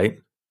out." Right?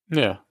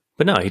 Yeah.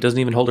 But no, he doesn't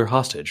even hold her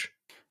hostage.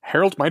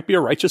 Harold might be a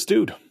righteous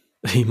dude.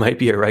 He might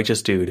be a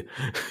righteous dude.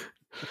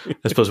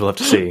 I suppose we'll have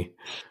to see.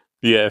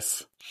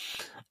 Yes.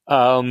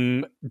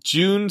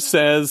 June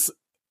says,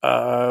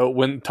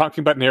 when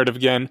talking about narrative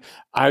again,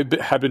 I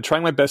have been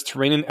trying my best to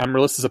rein in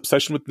Amaryllis'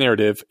 obsession with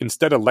narrative,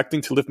 instead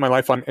electing to live my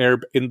life on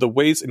Aerb in the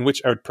ways in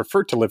which I would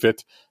prefer to live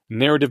it.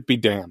 Narrative be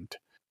damned.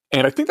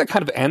 And I think that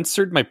kind of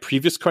answered my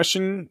previous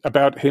question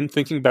about him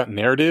thinking about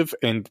narrative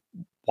and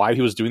why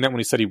he was doing that when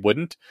he said he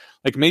wouldn't.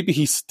 Like, maybe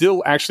he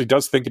still actually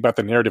does think about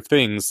the narrative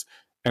things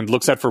and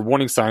looks out for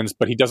warning signs,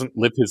 but he doesn't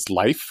live his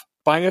life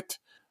by it.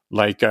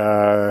 Like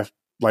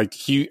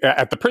he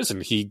at the prison,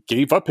 he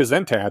gave up his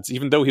NTADs,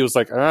 even though he was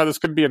like, this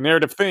could be a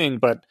narrative thing,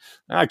 but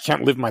I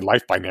can't live my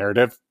life by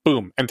narrative.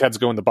 Boom, NTADs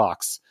go in the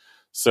box.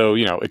 So,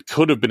 it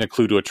could have been a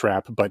clue to a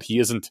trap, but he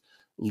isn't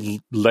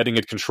letting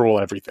it control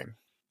everything.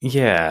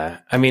 Yeah,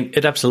 I mean,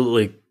 it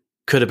absolutely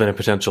could have been a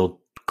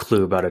potential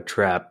clue about a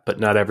trap, but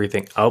not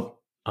everything. Oh,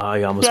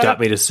 you almost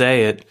got me to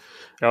say it.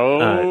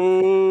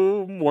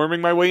 Worming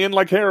my way in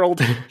like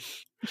Harold.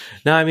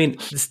 No, I mean,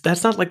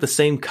 that's not like the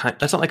same kind.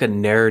 That's not like a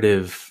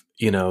narrative,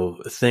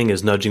 thing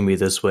is nudging me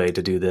this way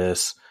to do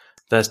this.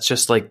 That's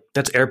just like,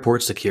 that's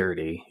airport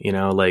security,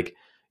 like,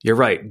 you're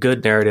right.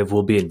 Good narrative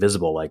will be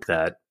invisible like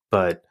that,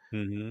 but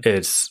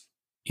it's,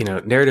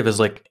 narrative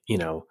is like,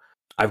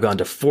 I've gone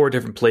to 4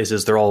 different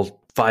places. They're all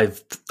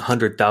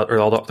 500,000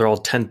 or they're all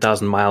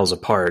 10,000 miles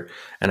apart.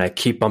 And I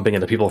keep bumping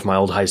into people from my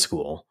old high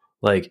school.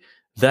 Like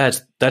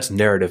that's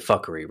narrative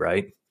fuckery,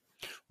 right?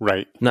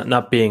 Right.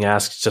 Not being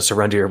asked to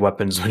surrender your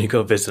weapons when you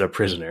go visit a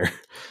prisoner.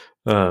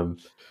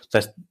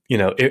 That's,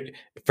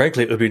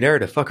 frankly, it would be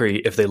narrative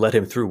fuckery if they let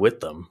him through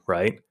with them.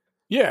 Right.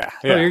 Yeah.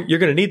 Oh, you're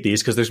going to need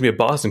these because there's going to be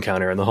a boss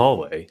encounter in the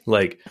hallway.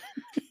 Like,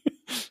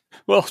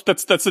 well,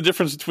 that's the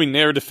difference between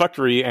narrative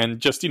fuckery and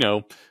just,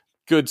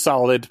 good,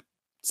 solid,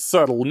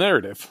 subtle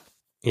narrative.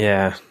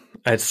 Yeah,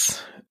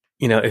 it's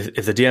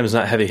if the DM is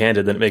not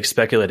heavy-handed, then it makes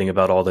speculating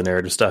about all the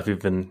narrative stuff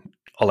even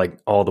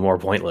all the more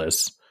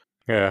pointless.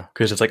 Yeah,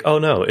 because it's like, oh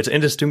no, it's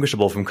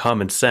indistinguishable from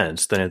common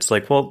sense. Then it's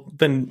like, well,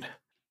 then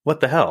what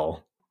the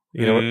hell?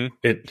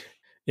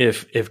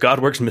 If God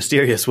works in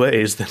mysterious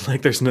ways, then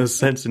like there's no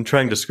sense in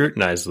trying to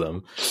scrutinize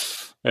them.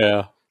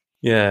 Yeah,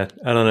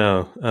 I don't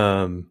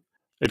know.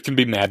 It can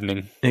be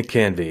maddening. It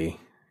can be.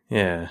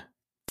 Yeah.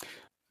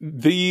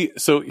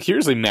 So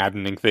here's a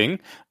maddening thing.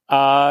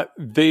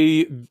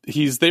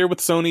 He's there with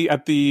Sony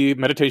at the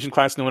meditation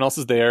class. No one else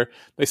is there.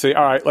 They say,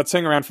 all right, let's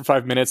hang around for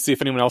 5 minutes, see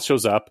if anyone else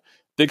shows up.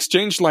 They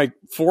exchange like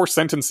 4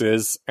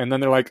 sentences, and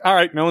then they're like, all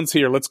right, no one's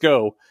here. Let's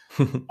go.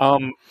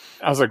 I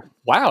was like,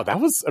 wow,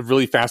 that was a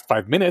really fast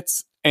 5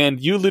 minutes.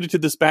 And you alluded to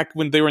this back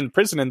when they were in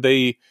prison, and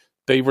they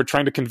were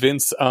trying to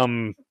convince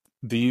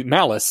the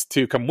Malice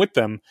to come with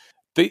them.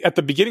 At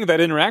the beginning of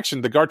that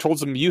interaction, the guard told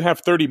them, you have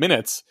 30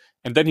 minutes.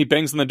 And then he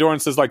bangs on the door and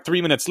says, like,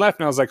 3 minutes left.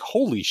 And I was like,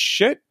 holy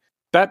shit,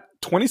 that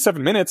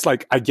 27 minutes,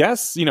 like, I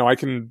guess, I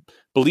can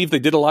believe they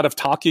did a lot of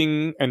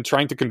talking and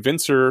trying to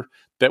convince her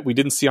that we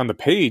didn't see on the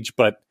page.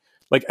 But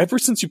like, ever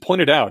since you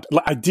pointed out,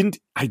 I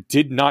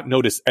did not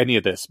notice any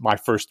of this my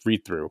first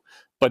read through.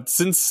 But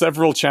since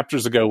several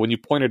chapters ago, when you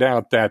pointed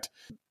out that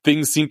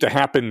things seem to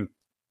happen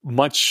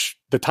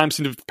the time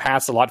seemed to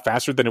pass a lot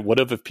faster than it would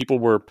have if people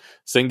were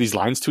saying these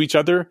lines to each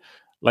other.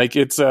 Like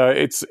it's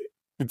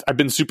I've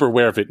been super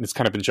aware of it, and it's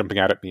kind of been jumping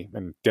out at me,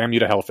 and damn you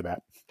to hell for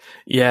that.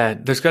 Yeah,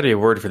 there's got to be a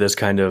word for this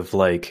kind of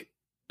like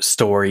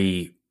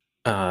story,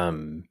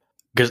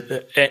 because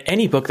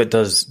any book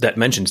that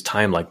mentions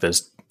time like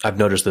this, I've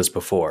noticed this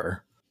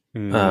before.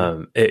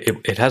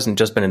 It hasn't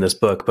just been in this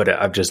book, but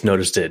I've just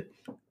noticed it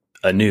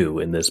anew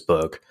in this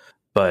book.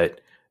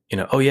 But,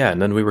 oh yeah,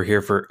 and then we were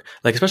here for,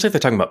 like, especially if they're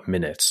talking about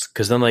minutes,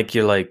 because then, like,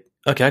 you're like,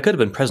 okay, I could have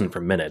been present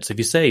for minutes. If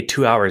you say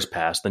 2 hours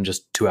passed, then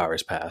just 2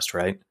 hours passed,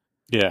 right?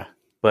 Yeah.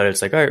 But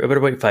it's like, all right, I better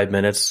wait 5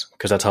 minutes,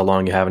 because that's how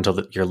long you have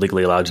until you're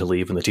legally allowed to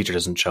leave when the teacher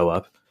doesn't show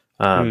up.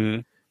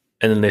 And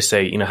then they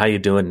say, how you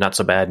doing? Not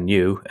so bad, and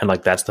you? And,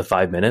 like, that's the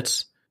 5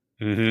 minutes?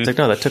 It's like,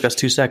 no, that took us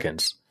 2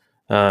 seconds.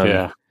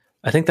 I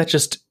think that's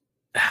just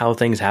how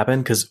things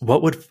happen, because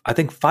I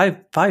think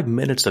 5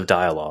 minutes of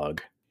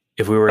dialogue,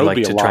 if we were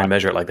like to try and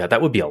measure it like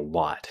that would be a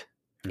lot.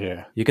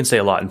 Yeah. You can say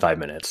a lot in 5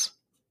 minutes.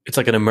 It's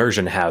like an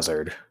immersion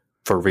hazard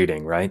for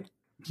reading, right?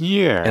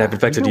 Yeah. And I've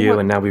infected you,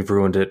 and now we've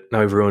ruined it. Now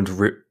we've ruined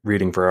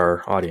reading for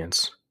our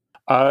audience.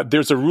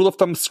 There's a rule of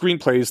thumb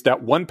screenplays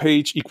that 1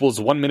 page equals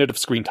 1 minute of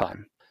screen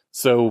time.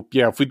 So,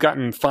 yeah, if we'd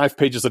gotten 5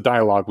 pages of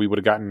dialogue, we would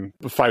have gotten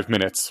 5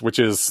 minutes, which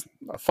is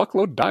a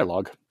fuckload of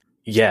dialogue.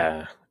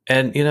 Yeah.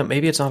 And,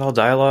 maybe it's not all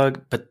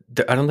dialogue, but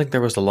I don't think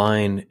there was a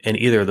line in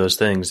either of those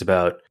things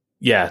about,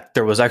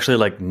 there was actually,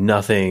 like,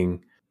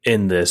 nothing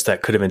in this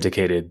that could have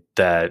indicated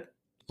that,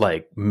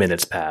 like,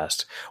 minutes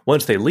passed.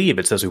 Once they leave,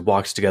 it says we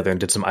walked together and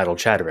did some idle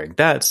chattering.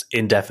 That's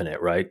indefinite,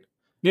 right?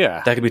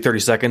 Yeah. That could be 30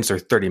 seconds or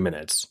 30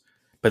 minutes.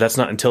 But that's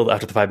not until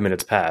after the 5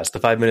 minutes passed. The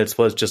 5 minutes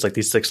was just, like,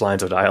 these 6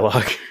 lines of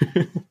dialogue.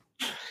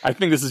 I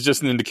think this is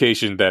just an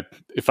indication that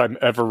if I'm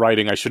ever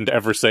writing, I shouldn't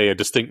ever say a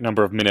distinct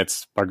number of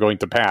minutes are going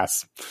to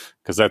pass,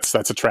 because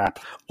that's a trap.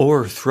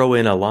 Or throw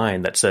in a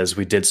line that says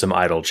we did some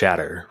idle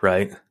chatter,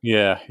 right?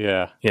 Yeah.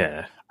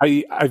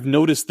 I've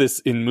noticed this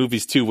in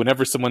movies too.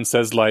 Whenever someone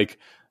says, like,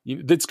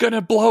 it's going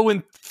to blow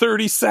in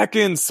 30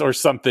 seconds or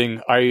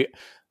something,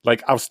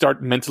 I'll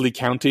start mentally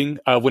counting.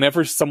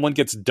 Whenever someone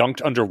gets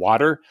dunked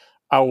underwater,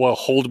 I will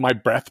hold my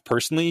breath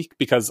personally,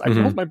 because I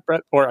can hold my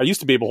breath, or I used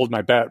to be able to hold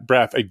my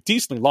breath a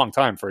decently long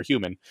time for a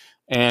human.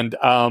 And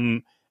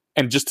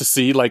just to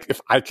see, like, if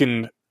I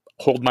can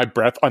hold my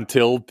breath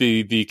until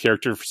the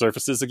character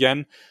surfaces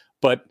again.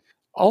 But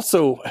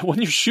also, when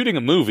you're shooting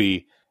a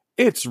movie,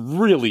 it's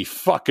really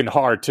fucking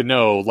hard to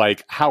know,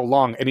 like, how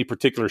long any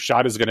particular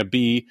shot is going to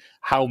be,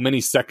 how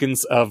many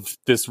seconds of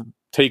this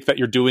take that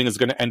you're doing is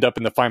going to end up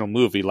in the final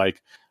movie.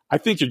 Like, I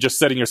think you're just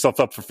setting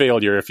yourself up for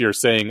failure if you're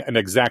saying an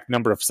exact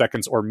number of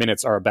seconds or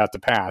minutes are about to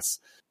pass,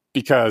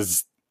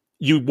 because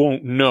you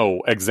won't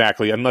know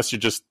exactly, unless you're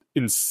just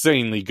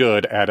insanely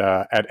good at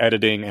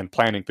editing and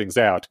planning things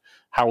out,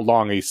 how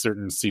long a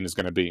certain scene is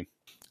going to be.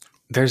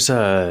 There's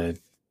a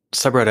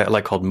subreddit I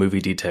like called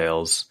Movie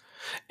Details,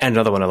 and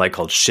another one I like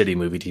called Shitty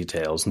Movie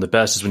Details. And the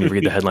best is when you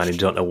read the headline and you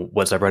don't know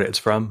what subreddit it's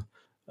from.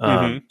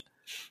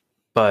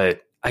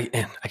 But I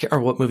can't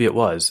remember what movie it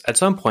was. At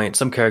some point,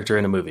 some character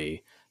in a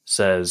movie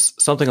says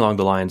something along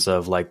the lines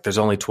of, like, there's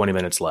only 20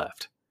 minutes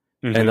left.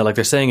 And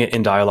they're saying it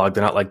in dialogue.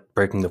 They're not, like,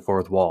 breaking the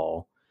fourth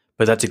wall.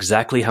 But that's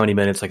exactly how many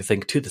minutes, like, I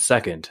think, to the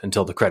second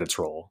until the credits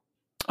roll.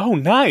 Oh,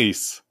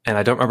 nice. And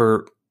I don't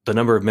remember the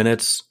number of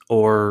minutes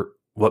or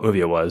what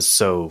movie it was.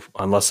 So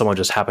unless someone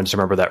just happens to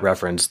remember that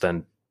reference,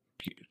 then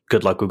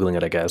good luck Googling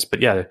it, I guess.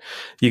 But yeah,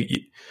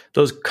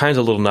 those kinds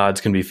of little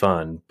nods can be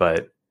fun.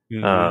 But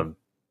I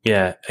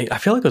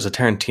feel like it was a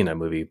Tarantino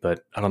movie,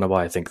 but I don't know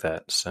why I think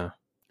that. So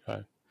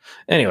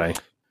anyway,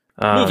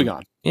 moving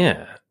on.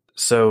 Yeah.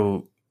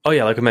 So,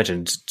 like I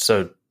mentioned,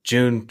 so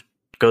June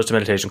goes to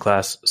meditation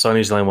class.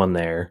 Sonny's the only one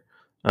there.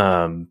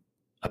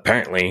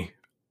 Apparently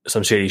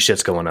some shady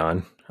shit's going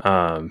on.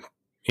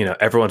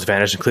 Everyone's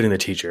vanished, including the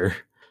teacher.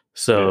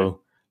 So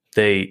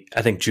I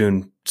think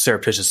June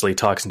surreptitiously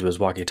talks into his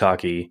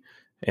walkie-talkie,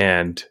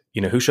 and,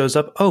 who shows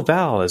up? Oh,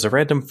 Val, as a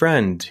random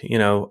friend,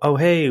 oh,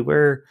 hey,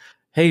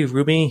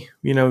 Ruby,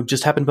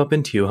 just happened to bump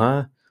into you,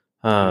 huh?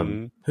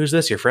 Who's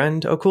this, your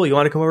friend? Oh, cool. You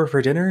want to come over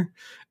for dinner?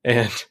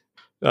 And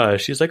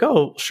she's like,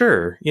 oh,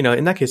 sure.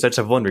 In that case, I just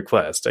have one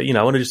request. I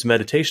want to do some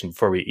meditation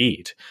before we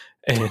eat.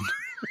 And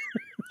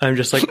I'm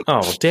just like,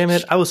 oh, damn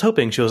it. I was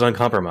hoping she was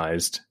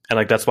uncompromised. And,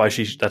 like, that's why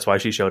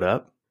she showed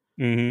up.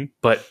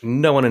 But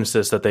no one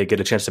insists that they get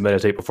a chance to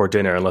meditate before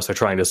dinner unless they're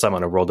trying to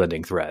summon a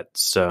world-ending threat.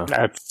 So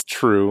that's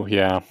true.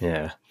 Yeah.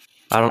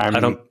 I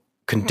don't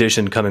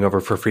condition coming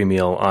over for a free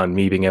meal on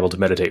me being able to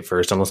meditate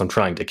first, unless I'm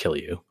trying to kill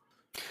you.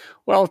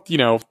 Well,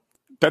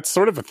 that's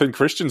sort of a thing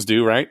Christians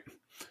do, right?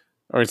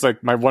 Or it's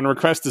like, my one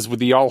request is would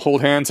we all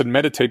hold hands and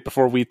meditate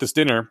before we eat this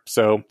dinner.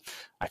 So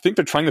I think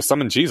they're trying to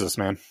summon Jesus,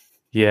 man.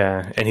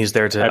 Yeah, and he's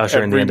there to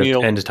usher in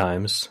the end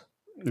times.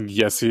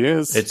 Yes, he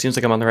is. It seems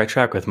like I'm on the right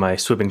track with my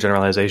sweeping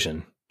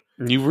generalization.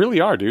 You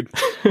really are, dude.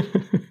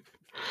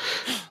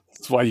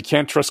 That's why you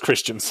can't trust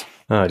Christians.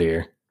 Oh,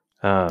 dear.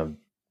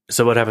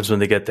 So what happens when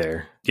they get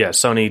there? Yeah,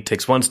 Sony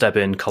takes one step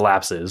in,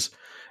 collapses,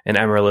 and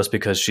Amaryllis,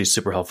 because she's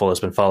super helpful, has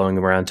been following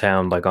them around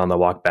town, like on the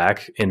walk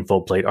back in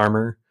full plate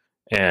armor.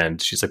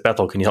 And she's like,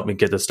 Bethel, can you help me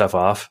get this stuff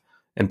off?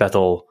 And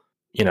Bethel,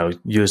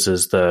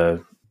 uses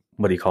the,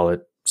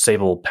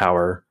 sable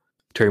power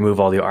to remove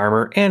all the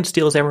armor and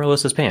steals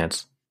Amaryllis's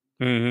pants.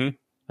 Then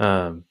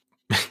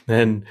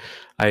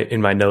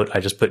in my note,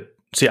 I just put,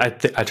 I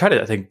try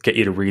to, get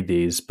you to read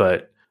these,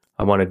 but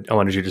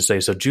wanted you to say.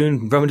 So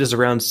June rummages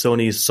around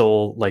Sony's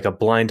soul like a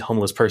blind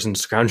homeless person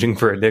scrounging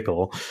for a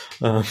nickel,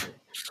 and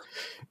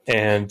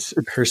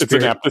her spirit. It's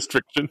an apt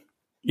description.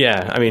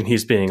 Yeah, I mean,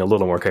 he's being a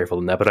little more careful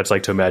than that, but I'd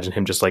like to imagine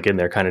him just like in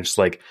there, kind of just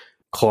like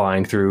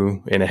clawing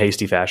through in a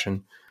hasty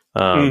fashion.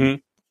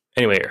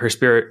 Anyway,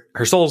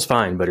 her soul's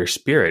fine, but her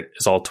spirit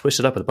is all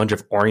twisted up with a bunch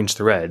of orange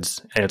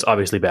threads, and it's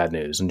obviously bad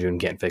news, and June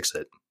can't fix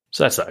it.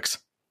 So that sucks.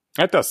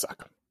 That does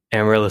suck.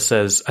 Amaryllis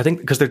says, I think,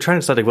 because they're trying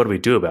to decide, like, what do we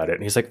do about it?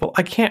 And he's like, well,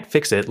 I can't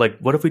fix it. Like,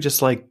 what if we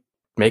just, like,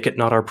 make it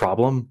not our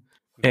problem?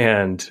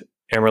 And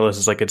Amaryllis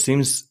is like, it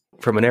seems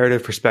from a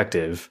narrative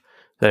perspective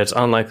that it's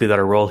unlikely that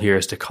our role here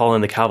is to call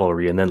in the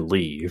cavalry and then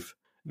leave.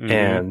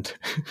 And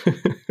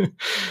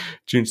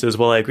June says,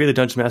 well, I agree the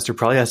Dungeon Master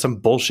probably has some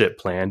bullshit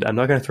planned. I'm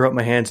not going to throw up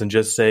my hands and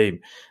just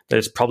say that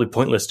it's probably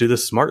pointless to do the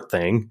smart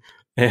thing.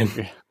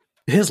 And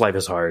his life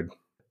is hard.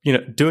 You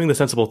know, doing the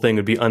sensible thing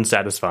would be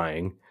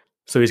unsatisfying.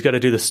 So he's got to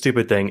do the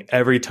stupid thing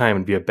every time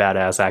and be a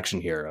badass action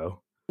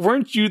hero.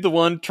 Weren't you the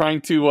one trying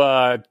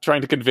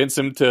to convince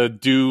him to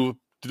do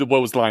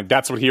what was the line?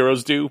 That's what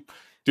heroes do?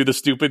 Do the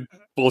stupid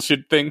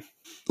bullshit thing?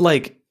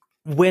 Like,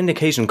 when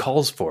occasion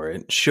calls for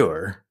it,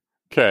 sure.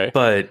 Okay.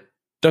 But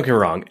don't get me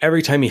wrong,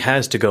 every time he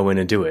has to go in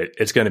and do it,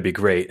 it's going to be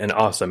great and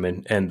awesome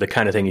and the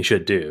kind of thing he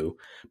should do.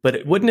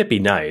 But wouldn't it be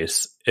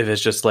nice if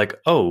it's just like,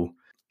 oh,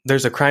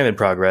 there's a crime in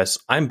progress,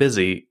 I'm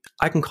busy,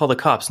 I can call the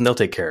cops and they'll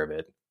take care of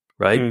it,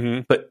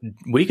 right? But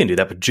we can do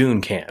that, but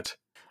June can't.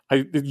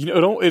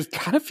 It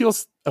kind of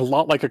feels a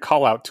lot like a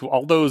call out to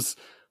all those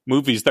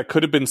movies that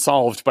could have been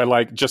solved by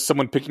like just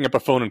someone picking up a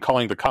phone and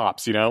calling the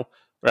cops, you know,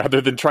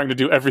 rather than trying to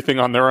do everything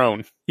on their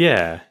own.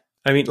 Yeah.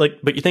 I mean, like,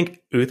 but you think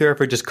Uther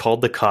ever just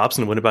called the cops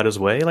and went about his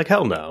way? Like,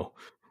 hell no.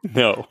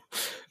 No.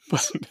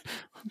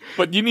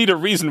 But you need a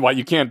reason why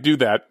you can't do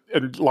that.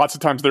 And lots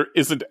of times there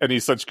isn't any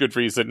such good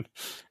reason.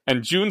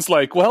 And June's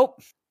like, well,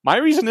 my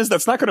reason is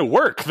that's not going to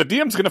work. The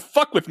DM's going to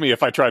fuck with me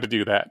if I try to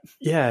do that.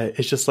 Yeah,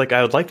 it's just like,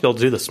 I would like to be able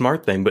to do the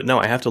smart thing, but no,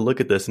 I have to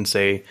look at this and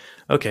say,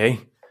 okay,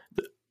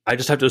 I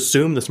just have to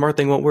assume the smart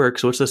thing won't work,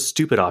 so it's the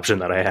stupid option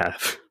that I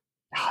have.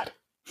 God.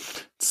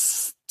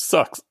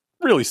 Sucks.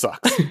 Really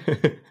sucks.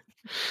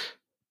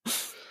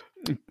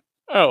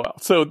 Oh, well.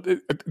 So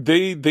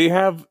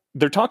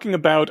they're talking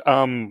about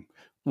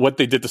what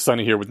they did to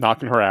Sunny here with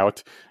knocking her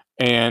out.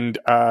 And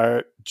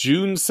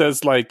June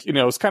says, like, you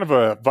know, it's kind of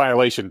a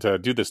violation to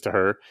do this to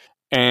her.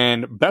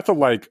 And Bethel,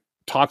 like,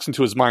 talks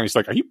into his mind. He's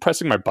like, are you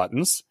pressing my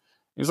buttons?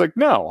 He's like,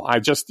 no, I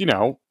just, you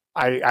know,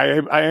 I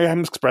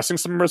am expressing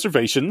some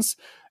reservations.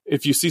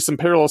 If you see some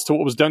parallels to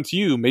what was done to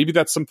you, maybe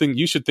that's something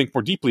you should think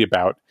more deeply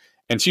about.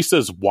 And she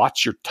says,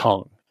 watch your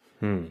tongue.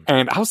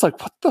 And I was like,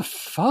 what the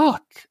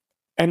fuck?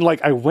 And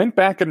like, I went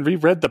back and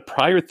reread the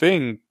prior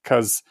thing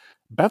because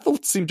Bethel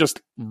seemed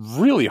just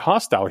really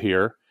hostile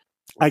here.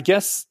 I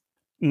guess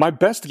my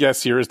best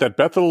guess here is that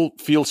Bethel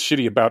feels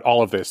shitty about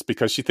all of this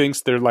because she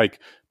thinks they're like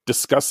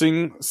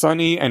discussing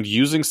Sunny and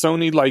using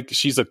Sony like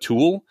she's a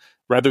tool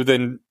rather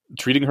than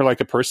treating her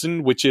like a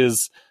person, which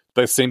is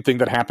the same thing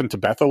that happened to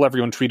Bethel.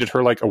 Everyone treated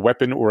her like a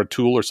weapon or a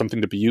tool or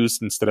something to be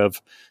used instead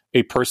of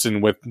a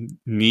person with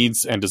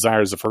needs and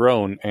desires of her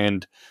own.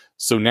 And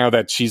so now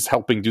that she's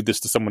helping do this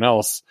to someone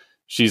else,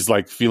 she's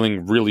like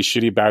feeling really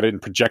shitty about it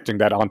and projecting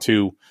that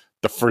onto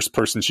the first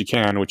person she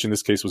can, which in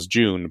this case was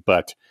June.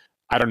 But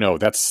I don't know.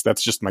 That's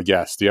just my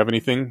guess. Do you have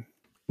anything?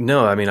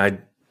 No, I mean,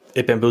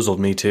 it bamboozled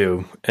me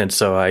too. And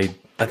so I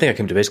think I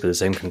came to basically the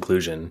same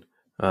conclusion.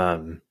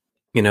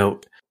 You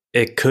know,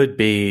 it could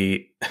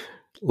be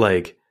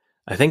like,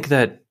 I think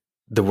that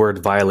the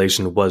word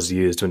violation was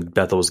used when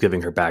Bethel was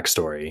giving her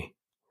backstory,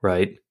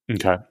 right?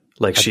 Okay.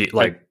 Like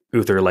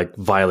Uther like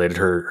violated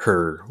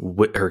her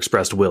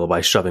expressed will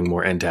by shoving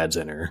more NTADs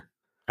in her.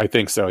 I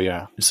think so,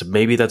 yeah. So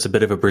maybe that's a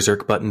bit of a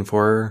berserk button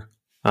for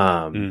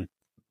her.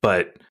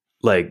 But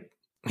like,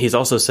 he's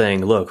also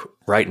saying, look,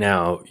 right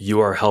now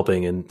you are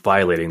helping and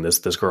violating this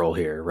girl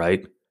here,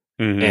 right?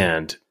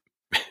 And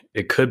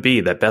it could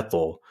be that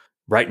Bethel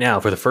right now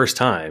for the first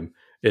time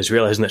is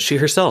realizing that she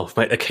herself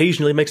might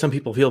occasionally make some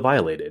people feel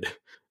violated.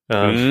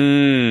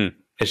 And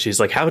she's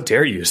like, how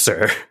dare you,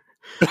 sir?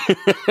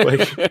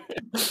 Like,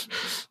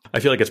 I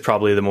feel like it's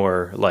probably the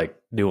more like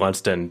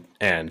nuanced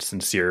and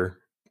sincere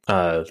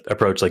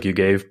approach like you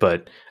gave,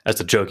 but as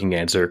a joking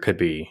answer could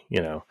be,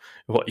 you know,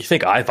 well, you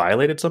think I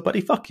violated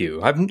somebody? Fuck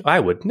you. I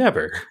would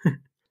never.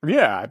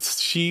 Yeah,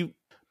 she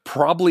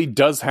probably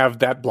does have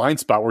that blind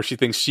spot where she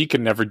thinks she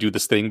can never do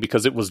this thing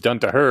because it was done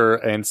to her,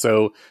 and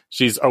so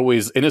she's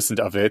always innocent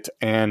of it,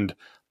 and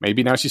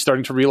maybe now she's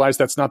starting to realize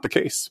that's not the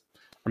case.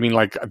 I mean,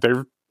 like,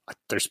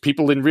 there's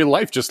people in real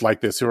life just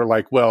like this who are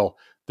like, well,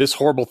 this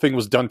horrible thing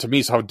was done to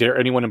me, so how dare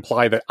anyone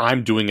imply that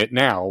I'm doing it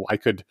now? I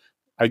could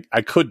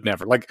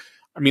never. Like,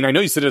 I mean, I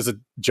know you said it as a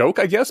joke,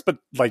 I guess, but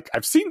like,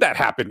 I've seen that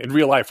happen in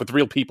real life with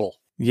real people.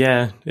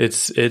 Yeah,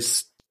 it's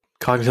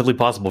cognitively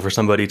possible for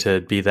somebody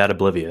to be that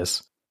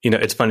oblivious. You know,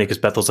 it's funny because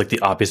Bethel's like the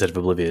opposite of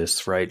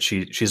oblivious, right?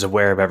 She's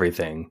aware of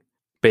everything,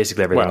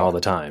 basically everything, all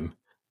the time.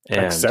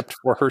 Except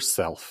for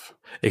herself.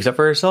 Except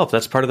for herself.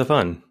 That's part of the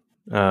fun.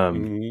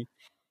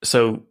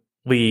 So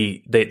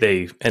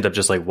they end up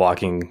just like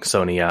walking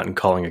Sony out and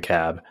calling a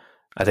cab.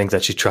 I think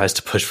that she tries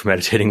to push for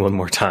meditating one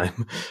more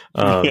time.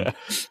 Yeah.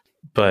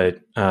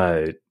 But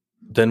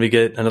then we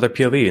get another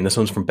POV, and this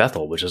one's from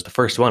Bethel, which is the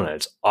first one, and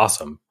it's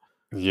awesome.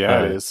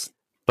 Yeah, it is.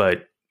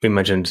 But we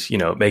mentioned,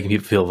 making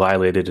people feel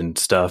violated and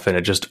stuff, and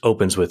it just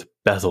opens with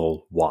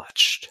Bethel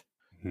watched.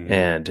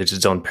 And it's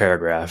its own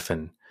paragraph,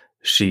 and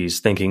she's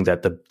thinking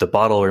that the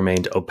bottle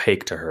remained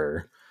opaque to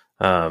her.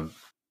 And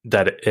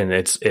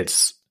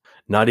it's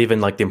not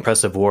even like the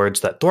impressive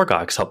wards that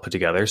Thorgox helped put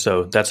together,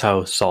 so that's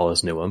how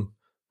Solace knew him.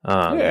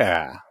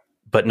 Yeah.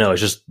 But no,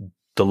 it's just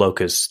the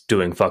Locust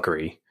doing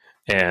fuckery.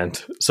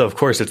 And so, of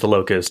course, it's the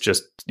Locust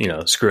just,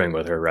 screwing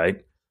with her,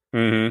 right?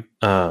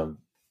 Mm-hmm.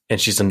 And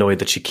she's annoyed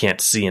that she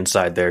can't see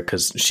inside there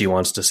because she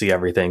wants to see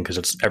everything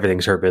because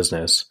everything's her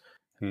business.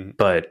 Mm-hmm.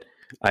 But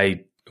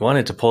I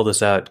wanted to pull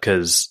this out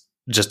because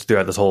just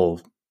throughout this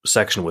whole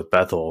section with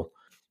Bethel,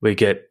 we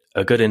get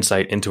a good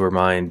insight into her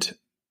mind.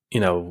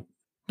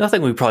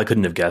 Nothing we probably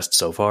couldn't have guessed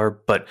so far,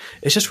 but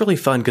it's just really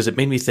fun because it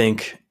made me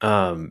think,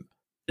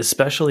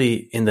 especially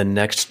in the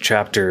next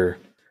chapter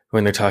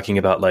when they're talking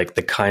about like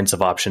the kinds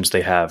of options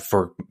they have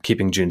for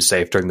keeping June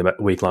safe during the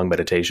week-long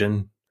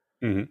meditation.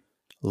 Mm-hmm.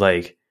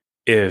 Like,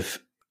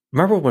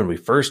 remember when we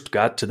first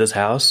got to this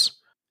house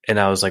and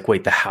I was like,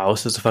 wait, the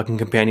house is a fucking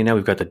companion now?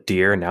 We've got the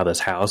deer and now this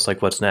house,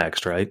 like what's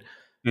next, right?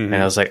 Mm-hmm.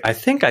 And I was like, I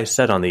think I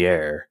said on the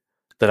air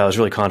that I was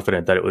really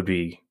confident that it would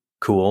be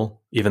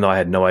cool, even though I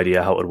had no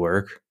idea how it would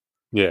work.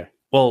 Yeah.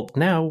 Well,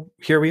 now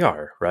here we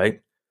are,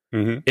 right?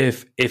 Mm-hmm.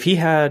 If he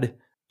had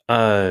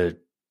a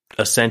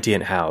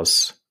sentient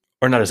house,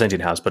 or not a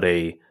sentient house, but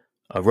a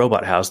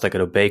robot house that could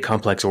obey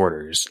complex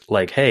orders,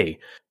 like, hey,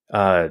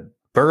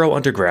 burrow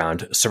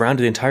underground, surround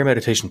the entire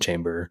meditation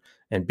chamber,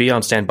 and be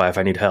on standby if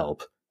I need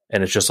help.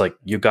 And it's just like,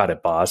 you got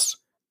it, boss.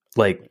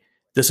 Like,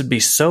 this would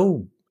be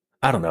so,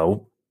 I don't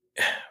know,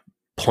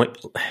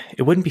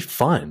 it wouldn't be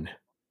fun,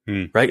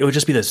 right? It would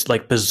just be this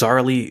like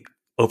bizarrely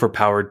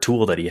overpowered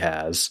tool that he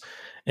has.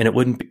 And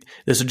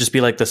this would just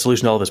be like the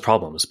solution to all of his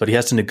problems. But he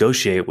has to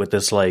negotiate with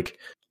this like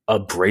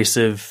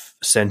abrasive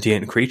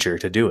sentient creature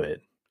to do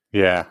it.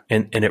 Yeah.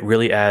 And it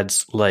really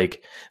adds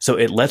like, so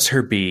it lets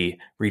her be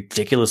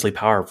ridiculously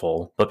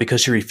powerful, but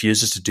because she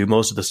refuses to do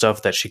most of the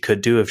stuff that she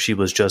could do if she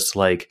was just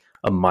like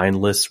a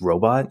mindless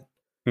robot,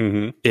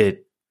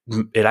 it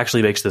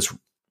actually makes this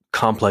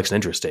complex and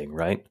interesting,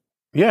 right?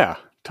 Yeah,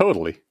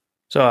 totally.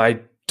 So I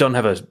don't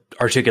have an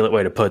articulate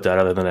way to put that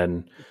other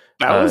than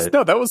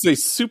that was a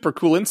super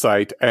cool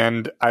insight,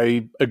 and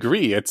I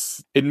agree.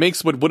 It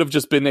makes what would have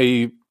just been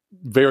a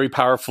very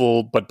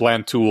powerful but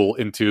bland tool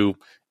into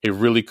a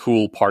really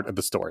cool part of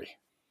the story.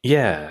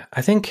 Yeah,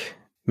 I think,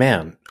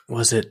 man,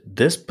 was it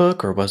this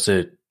book or was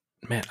it,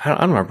 man, I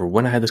don't remember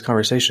when I had this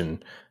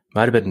conversation.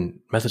 Might have been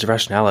Methods of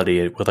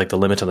Rationality with like the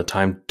limits on the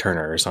time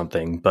turner or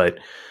something. But,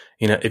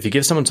 if you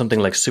give someone something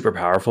like super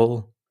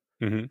powerful,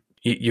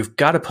 you've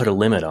got to put a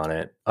limit on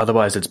it.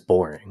 Otherwise, it's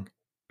boring.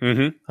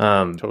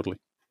 Totally.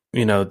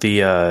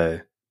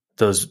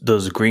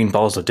 Those green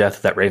balls of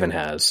death that Raven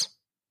has,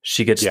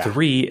 she gets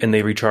 3 and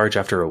they recharge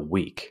after a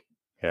week.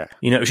 Yeah.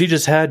 She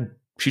just had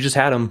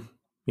them,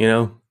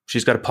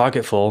 she's got a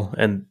pocket full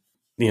and,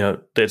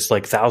 it's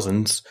like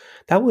thousands.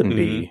 That wouldn't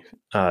be,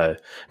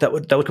 that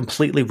would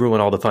completely ruin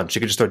all the fun.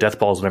 She could just throw death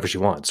balls whenever she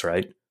wants,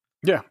 right?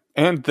 Yeah.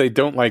 And they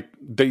don't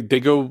they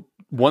go,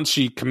 once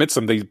she commits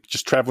them, they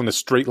just travel in a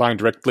straight line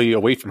directly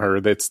away from her.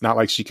 That's not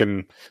like she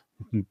can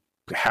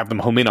have them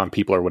home in on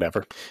people or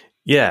whatever.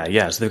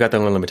 Yeah. So they've got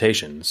their own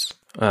limitations.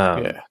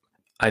 I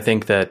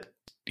think that,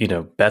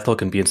 Bethel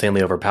can be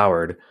insanely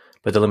overpowered,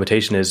 but the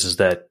limitation is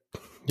that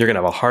you're going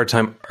to have a hard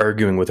time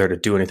arguing with her to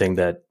do anything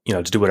that,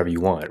 to do whatever you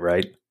want,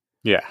 right?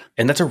 Yeah.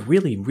 And that's a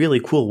really, really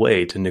cool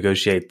way to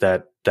negotiate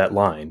that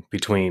line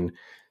between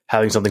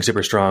having something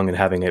super strong and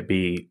having it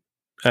be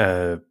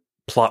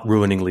plot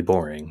ruiningly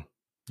boring.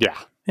 Yeah,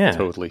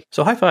 totally.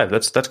 So high five.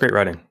 That's great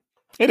writing.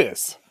 It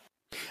is.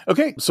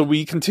 Okay, so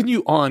we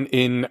continue on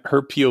in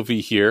her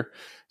POV here.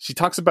 She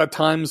talks about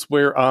times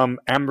where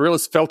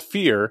Amaryllis felt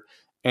fear,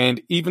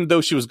 and even though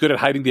she was good at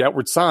hiding the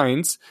outward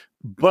signs,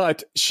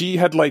 but she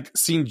had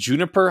seen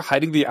Juniper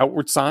hiding the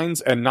outward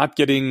signs and not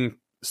getting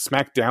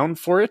smacked down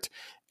for it.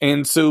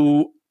 And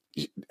so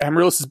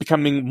Amaryllis is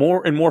becoming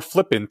more and more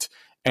flippant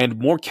and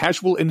more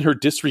casual in her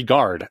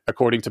disregard,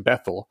 according to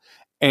Bethel.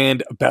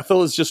 And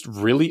Bethel is just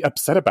really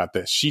upset about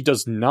this. She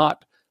does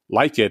not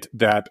like it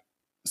that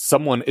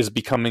someone is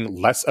becoming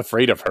less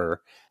afraid of her.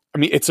 I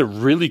mean, it's a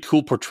really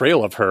cool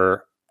portrayal of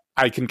her.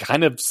 I can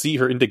kind of see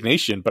her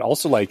indignation, but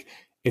also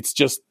it's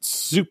just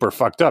super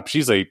fucked up.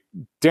 She's a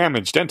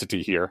damaged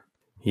entity here.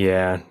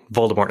 Yeah,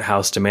 Voldemort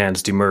House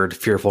demands demurred,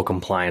 fearful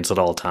compliance at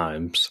all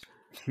times.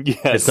 Yes.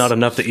 It's not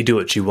enough that you do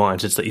what she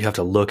wants, it's that you have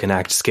to look and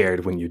act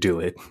scared when you do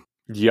it.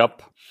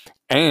 Yep.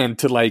 And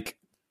to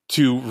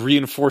to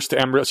reinforce to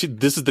Amaryllis.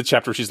 This is the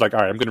chapter where she's like, all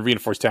right, I'm going to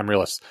reinforce to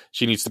Amaryllis.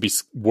 She needs to be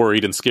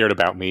worried and scared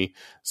about me.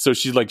 So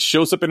she like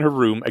shows up in her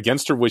room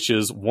against her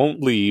wishes,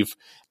 won't leave.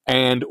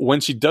 And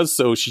when she does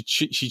so, she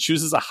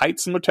chooses a height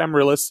similar to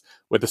Amaryllis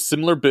with a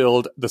similar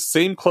build, the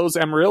same clothes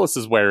Amaryllis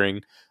is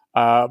wearing.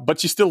 But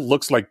she still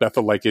looks like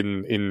Bethel, like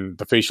in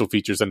the facial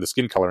features and the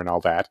skin color and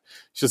all that.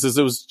 She says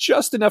it was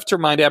just enough to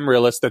remind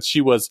Amaryllis that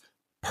she was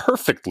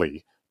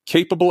perfectly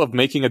capable of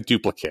making a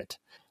duplicate.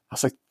 I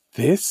was like,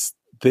 this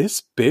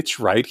bitch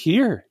right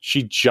here.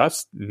 She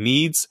just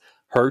needs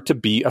her to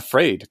be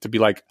afraid, to be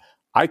like,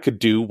 I could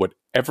do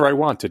whatever I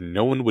want and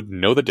no one would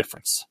know the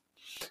difference.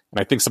 And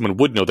I think someone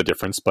would know the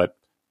difference, but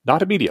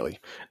not immediately.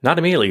 Not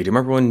immediately. Do you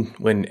remember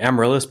when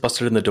Amaryllis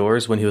busted in the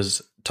doors when he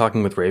was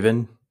talking with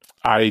Raven?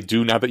 I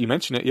do, now that you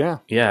mention it, yeah.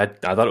 Yeah,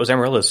 I thought it was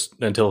Amaryllis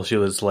until she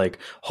was like,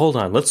 hold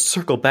on, let's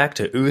circle back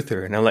to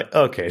Uther. And I'm like,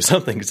 okay,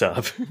 something's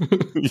up.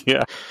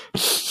 Yeah.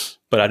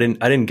 But I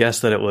didn't guess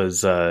that it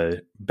was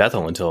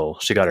Bethel until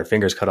she got her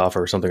fingers cut off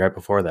or something right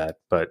before that.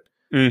 But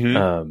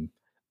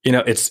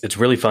it's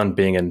really fun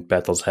being in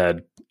Bethel's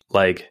head.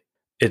 Like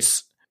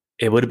it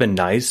would have been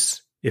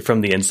nice if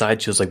from the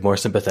inside she was like more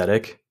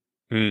sympathetic,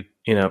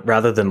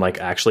 rather than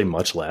like actually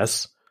much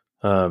less.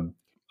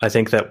 I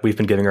think that we've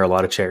been giving her a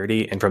lot of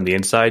charity, and from the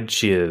inside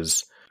she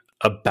is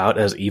about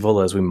as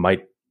evil as we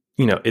might.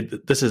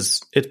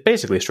 It's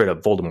basically straight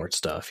up Voldemort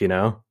stuff. It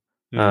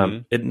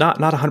not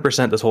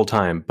 100% this whole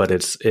time, but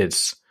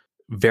it's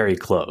very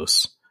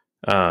close.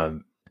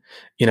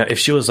 If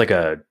she was like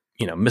a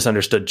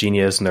misunderstood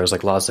genius and there was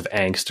like lots of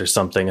angst or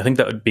something, I think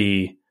that would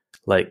be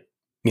like,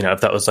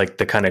 if that was like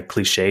the kind of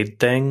cliched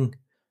thing,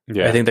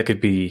 I think that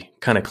could be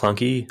kind of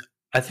clunky.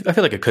 I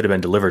feel like it could have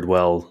been delivered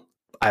well.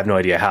 I have no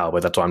idea how,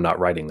 but that's why I'm not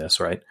writing this,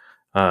 right?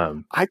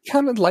 I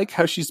kind of like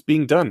how she's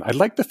being done. I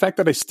like the fact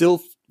that I still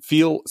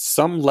feel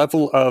some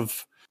level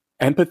of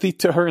empathy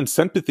to her and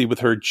sympathy with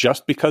her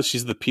just because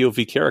she's the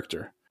POV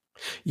character.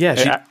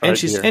 Yeah,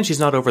 she's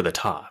not over the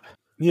top.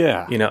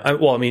 Yeah.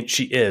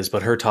 She is,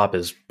 but her top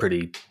is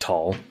pretty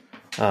tall.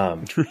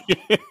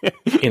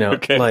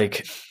 Okay.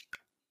 Like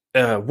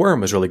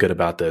Worm was really good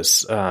about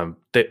this.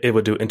 It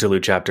would do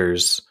interlude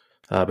chapters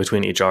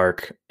between each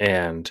arc,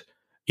 and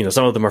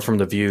some of them are from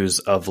the views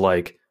of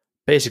like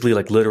basically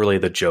like literally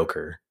the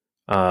Joker,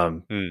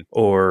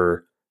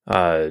 or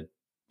a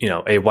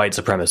white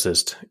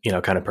supremacist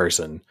kind of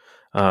person.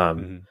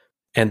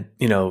 And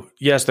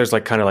yes, there's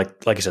like kind of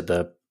like you said,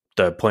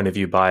 the point of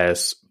view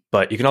bias,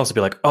 but you can also be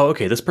like, oh,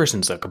 okay, this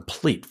person's a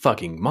complete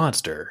fucking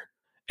monster,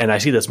 and I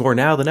see this more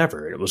now than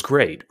ever. It was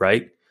great,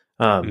 right?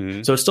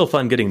 So it's still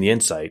fun getting the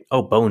insight.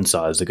 Oh,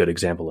 Bonesaw is a good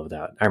example of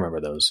that. I remember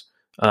those.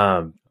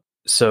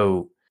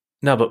 So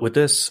no, but with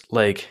this,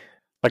 like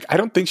I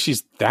don't think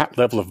she's that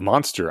level of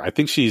monster. I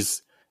think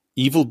she's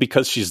evil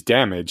because she's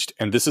damaged,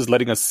 and this is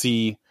letting us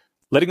see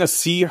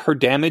her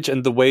damage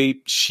and the way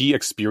she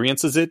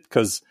experiences it,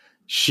 because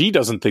she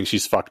doesn't think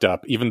she's fucked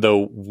up, even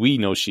though we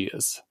know she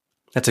is.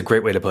 That's a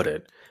great way to put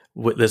it.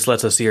 This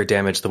lets us see her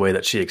damage the way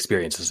that she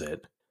experiences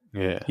it.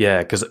 Yeah,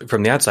 because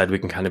from the outside, we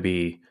can kind of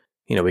be,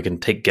 we can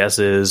take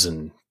guesses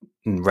and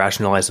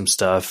rationalize some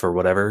stuff or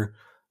whatever.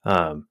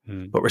 But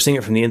we're seeing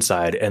it from the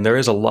inside, and there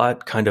is a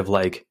lot kind of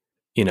like,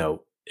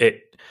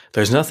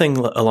 there's nothing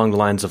along the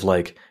lines of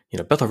like,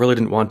 Bethel really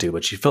didn't want to,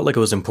 but she felt like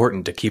it was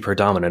important to keep her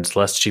dominance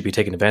lest she be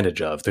taken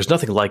advantage of. There's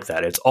nothing like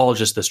that. It's all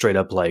just the straight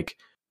up like,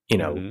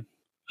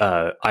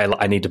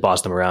 I need to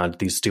boss them around,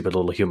 these stupid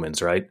little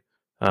humans, right?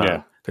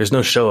 There's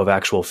no show of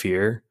actual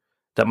fear.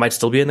 That might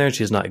still be in there, and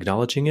she's not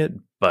acknowledging it.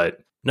 But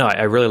no,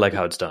 I really like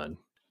how it's done.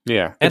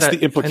 Yeah, it's the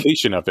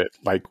implication of it.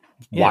 Like,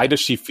 why does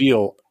she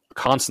feel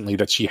constantly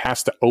that she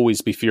has to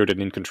always be feared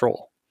and in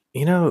control?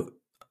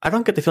 I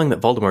don't get the feeling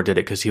that Voldemort did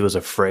it because he was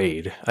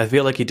afraid. I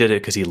feel like he did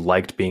it because he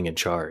liked being in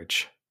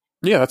charge.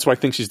 Yeah, that's why I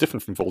think she's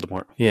different from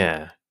Voldemort.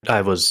 Yeah,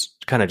 I was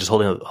kind of just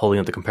holding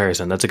up the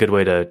comparison. That's a good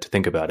way to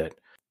think about it.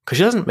 Because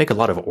she doesn't make a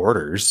lot of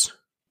orders.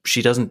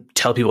 She doesn't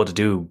tell people what to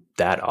do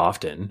that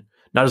often.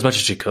 Not as much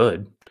as she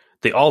could.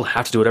 They all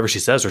have to do whatever she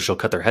says or she'll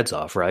cut their heads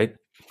off, right?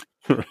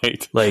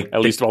 Right. Like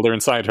at least while they're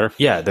inside her.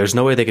 Yeah, there's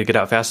no way they could get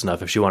out fast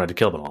enough if she wanted to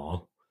kill them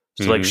all.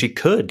 So like she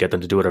could get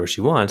them to do whatever she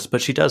wants,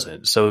 but she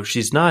doesn't. So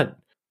she's not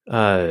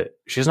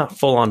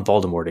full on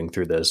Voldemorting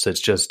through this.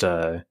 It's just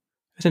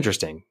it's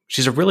interesting.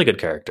 She's a really good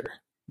character.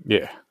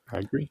 Yeah, I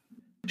agree.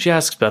 She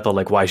asks Bethel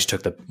like why she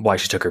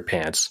took her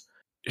pants.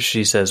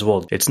 She says,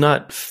 well, it's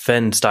not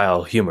Fen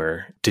style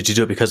humor. Did you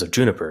do it because of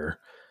Juniper?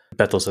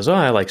 Bethel says, oh,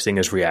 I like seeing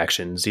his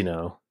reactions,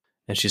 And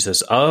she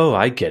says, oh,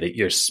 I get it.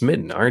 You're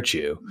smitten, aren't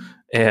you?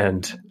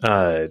 And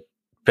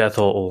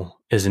Bethel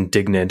is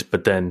indignant,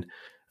 but then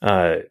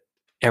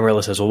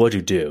Amaryllis says, well, what'd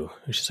you do?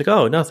 And she's like,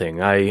 oh,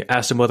 nothing. I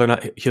asked him whether or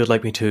not he would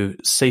like me to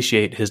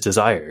satiate his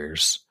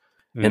desires.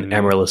 And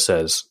Amaryllis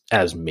says,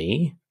 as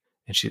me?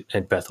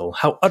 And Bethel,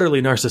 how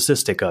utterly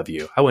narcissistic of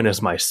you. I went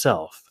as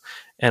myself.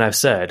 And I've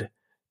said,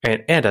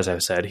 and as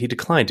I've said, he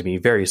declined me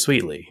very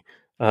sweetly.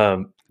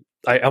 I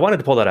wanted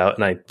to pull that out,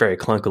 and I very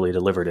clunkily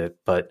delivered it.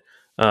 But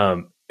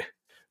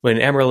when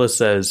Amaryllis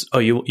says, "Oh,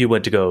 you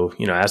went to go,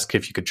 ask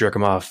if you could jerk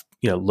him off,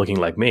 looking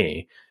like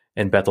me,"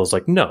 and Bethel's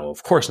like, "No,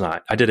 of course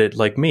not. I did it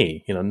like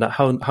me. Not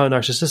how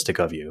narcissistic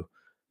of you."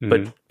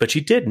 But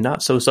she did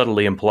not so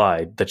subtly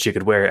imply that she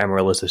could wear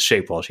Amaryllis's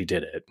shape while she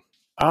did it.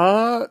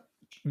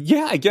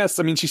 Yeah, I guess.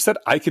 I mean, she said,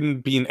 "I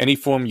can be in any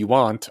form you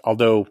want,"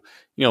 although,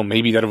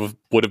 maybe that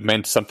would have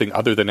meant something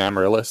other than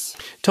Amaryllis.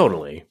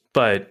 Totally.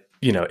 But,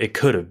 it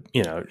could have,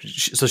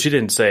 so she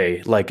didn't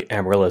say like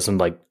Amaryllis and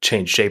like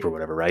change shape or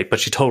whatever, right? But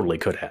she totally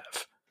could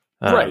have.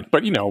 Right.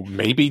 But,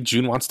 maybe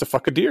June wants to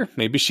fuck a deer.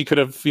 Maybe she could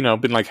have,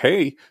 been like,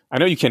 "Hey, I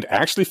know you can't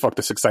actually fuck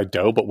the six-eyed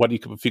doe, but what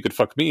if you could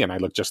fuck me and I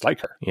look just like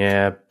her?"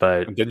 Yeah,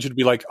 but... And then she'd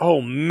be like,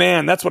 "Oh,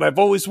 man, that's what I've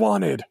always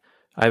wanted."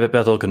 I bet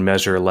Bethel can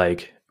measure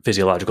like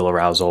physiological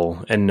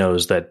arousal and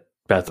knows that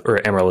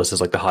Amaryllis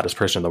is like the hottest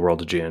person in the world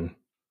to June.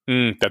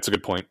 That's a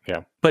good point.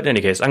 Yeah. But in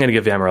any case, I'm going to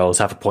give Amaryllis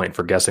half a point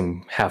for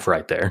guessing half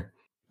right there.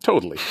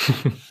 Totally.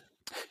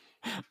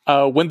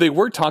 When they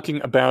were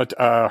talking about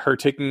her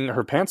taking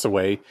her pants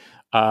away,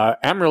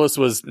 Amaryllis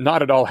was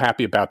not at all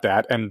happy about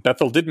that. And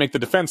Bethel did make the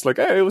defense like,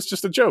 "Hey, it was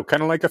just a joke,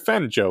 kind of like a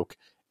Fen joke."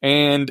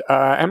 And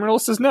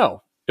Amaryllis says,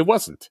 "No, it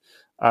wasn't.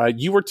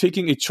 You were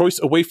taking a choice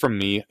away from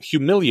me,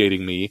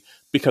 humiliating me,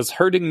 because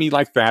hurting me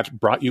like that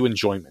brought you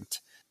enjoyment."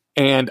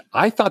 And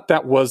I thought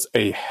that was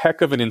a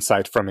heck of an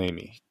insight from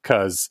Amy,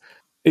 because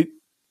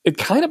it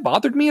kind of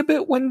bothered me a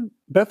bit when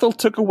Bethel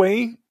took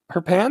away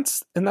her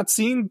pants in that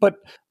scene, but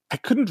I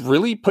couldn't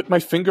really put my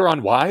finger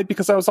on why,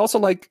 because I was also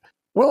like,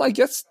 well, I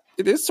guess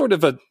it is sort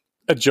of a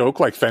joke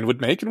like Fen would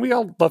make, and we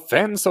all love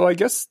Fen, so I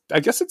guess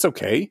it's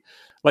okay.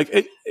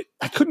 Like,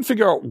 I couldn't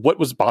figure out what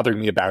was bothering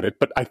me about it,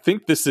 but I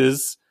think this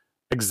is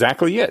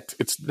exactly it.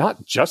 It's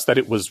not just that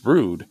it was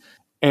rude.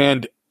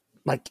 And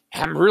like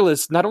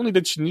Amaryllis, not only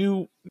did she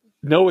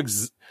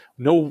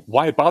know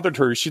why it bothered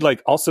her, she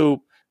like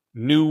also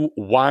knew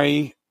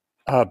why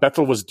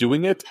Bethel was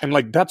doing it, and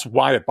like that's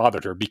why it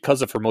bothered her,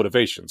 because of her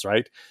motivations,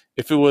 right?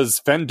 If it was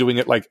Fen doing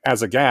it like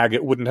as a gag,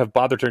 it wouldn't have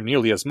bothered her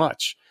nearly as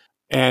much.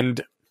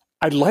 And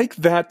I like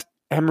that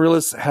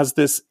Amaryllis has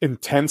this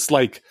intense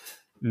like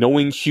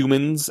knowing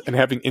humans and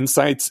having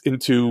insights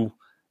into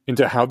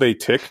how they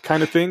tick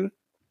kind of thing.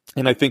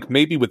 And I think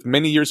maybe with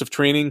many years of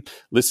training,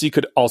 Lissy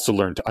could also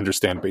learn to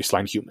understand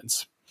baseline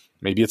humans.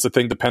 Maybe it's a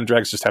thing the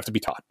Pendrags just have to be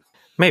taught.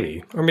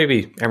 Maybe. Or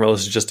maybe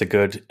Amaryllis is just a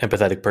good,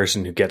 empathetic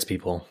person who gets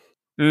people.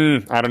 I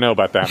don't know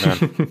about that,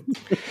 man.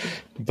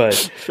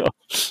 But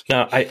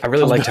no, I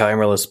really liked how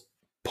Amaryllis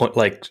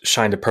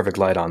shined a perfect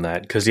light on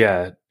that. Because,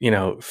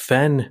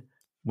 Fen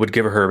would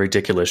give her a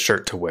ridiculous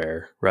shirt to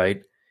wear,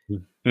 right?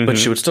 Mm-hmm. But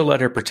she would still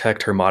let her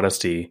protect her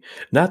modesty.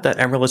 Not that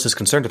Amaryllis is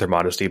concerned with her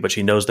modesty, but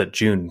she knows that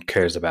June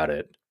cares about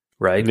it,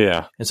 right?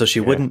 Yeah. And so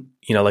she wouldn't,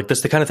 like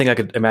this, the kind of thing I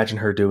could imagine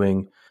her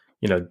doing,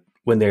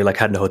 when they like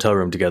had in a hotel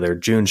room together,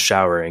 June's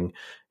showering,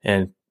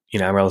 and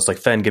Amaryllis like,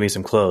 "Fen, give me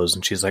some clothes,"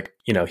 and she's like,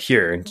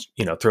 "Here," and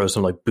throws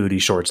some like booty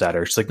shorts at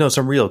her. She's like, "No,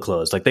 some real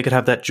clothes." Like they could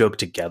have that joke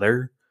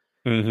together,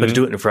 but to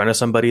do it in front of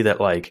somebody that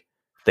like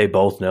they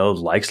both know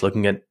likes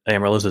looking at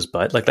Amaryllis's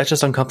butt, like that's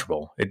just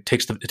uncomfortable. It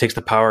takes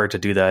the power to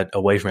do that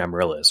away from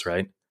Amaryllis,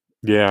 right?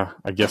 Yeah,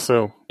 I guess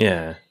so.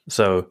 Yeah,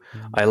 so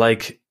I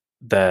like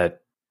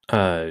that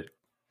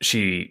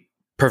she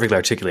perfectly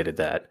articulated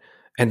that.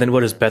 And then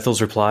what is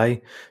Bethel's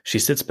reply? She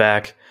sits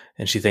back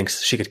and she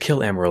thinks she could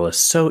kill Amaryllis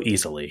so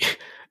easily.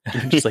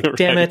 I'm just like,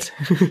 damn it.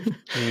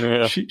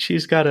 Yeah. She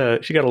got a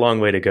long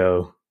way to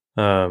go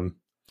to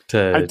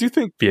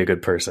be a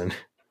good person.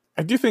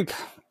 I do think,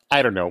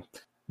 I don't know.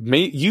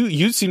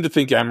 You seem to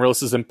think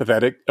Amaryllis is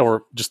empathetic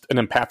or just an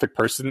empathic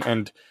person,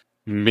 and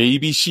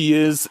maybe she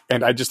is,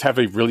 and I just have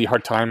a really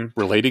hard time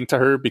relating to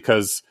her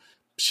because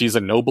she's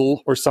a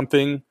noble or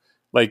something.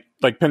 Like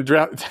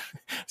Pendrag.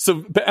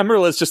 So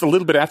Amaryllis, just a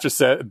little bit after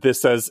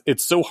this, says,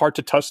 "It's so hard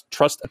to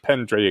trust a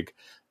Pendrag,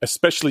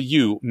 especially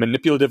you,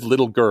 manipulative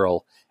little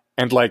girl."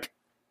 And like,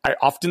 I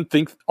often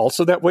think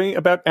also that way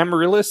about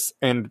Amaryllis,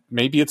 and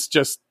maybe it's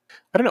just,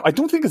 I don't know. I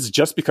don't think it's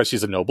just because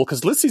she's a noble,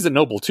 because Lissy's a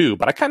noble too,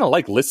 but I kind of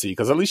like Lissy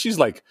because at least she's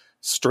like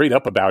straight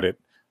up about it.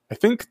 I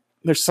think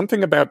there's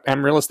something about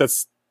Amaryllis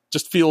that's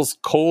just feels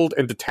cold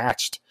and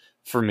detached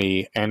for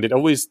me, and it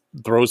always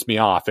throws me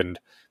off. And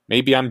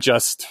maybe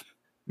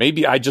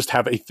I just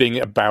have a thing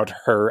about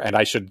her and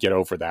I should get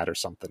over that or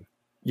something.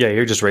 Yeah,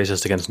 you're just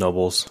racist against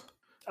nobles.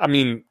 I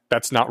mean,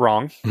 that's not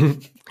wrong.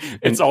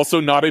 It's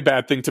also not a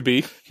bad thing to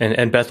be.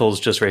 And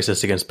Bethel's just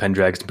racist against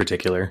Pendrags in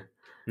particular.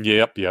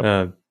 Yep.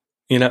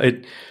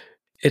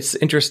 It's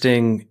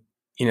interesting,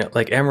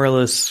 like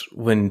Amaryllis,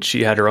 when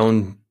she had her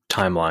own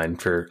timeline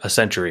for a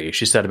century,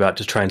 she set about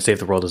to try and save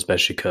the world as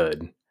best she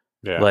could.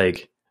 Yeah.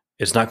 Like,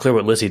 it's not clear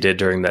what Lissy did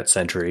during that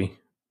century,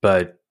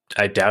 but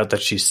I doubt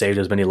that she saved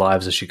as many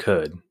lives as she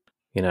could,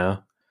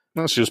 Well,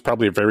 she was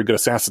probably a very good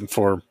assassin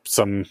for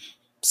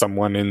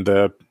someone in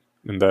the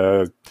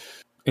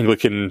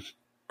Anglican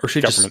or she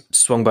government. Just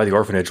swung by the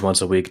orphanage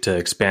once a week to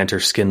expand her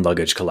skin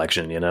luggage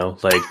collection,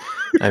 Like,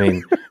 I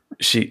mean,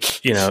 she,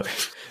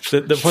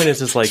 the point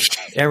is like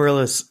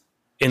Amaryllis,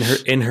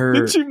 in her.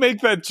 Didn't you make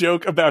that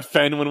joke about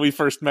Fen when we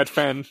first met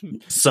Fen?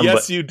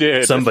 Yes, you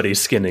did. Somebody's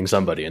skinning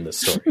somebody in this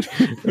story.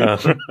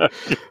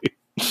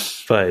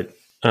 But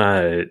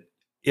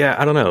yeah,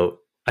 I don't know.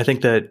 I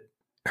think that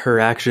her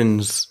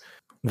actions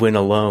when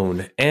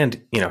alone,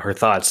 and her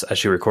thoughts as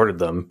she recorded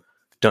them,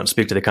 don't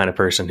speak to the kind of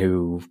person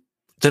who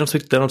they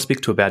don't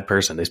speak to a bad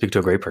person. They speak to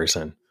a great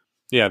person.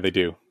 Yeah, they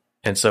do.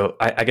 And so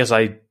I guess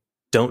I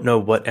don't know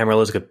what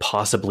Amaryllis could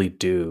possibly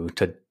do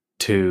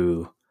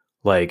to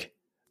like.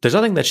 There's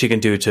nothing that she can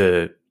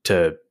do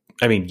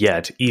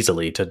yet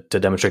easily to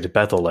demonstrate to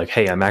Bethel like,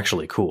 hey, I'm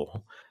actually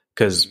cool,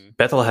 because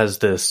Bethel has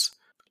this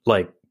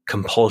like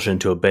compulsion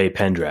to obey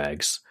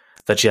Pendrags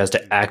that she has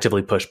to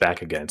actively push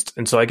back against.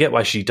 And so I get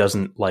why she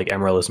doesn't like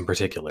Amaryllis in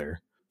particular.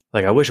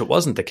 Like, I wish it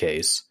wasn't the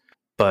case,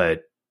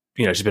 but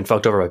she's been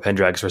fucked over by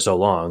Pendrags for so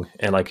long.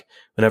 And like,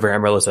 whenever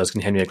Amaryllis says,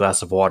 can you hand me a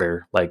glass of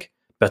water? Like,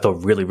 Bethel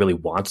really, really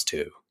wants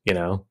to,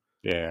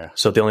 Yeah.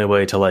 So the only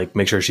way to like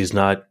make sure she's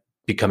not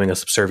becoming a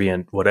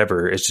subservient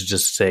whatever is to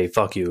just say,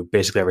 fuck you,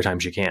 basically every time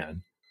she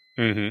can.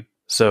 Mm-hmm.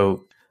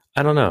 So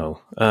I don't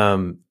know.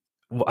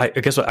 I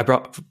guess I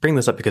bring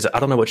this up because I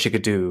don't know what she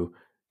could do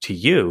to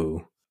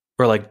you,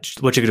 or like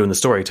what she could do in the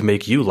story to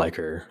make you like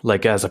her,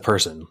 like as a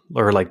person,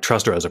 or like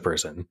trust her as a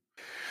person.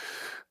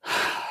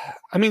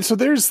 I mean, so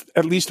there's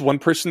at least one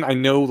person I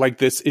know like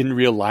this in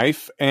real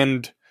life,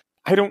 and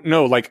I don't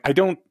know, like I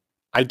don't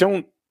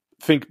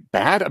think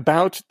bad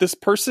about this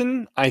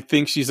person. I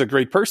think she's a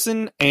great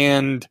person,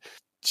 and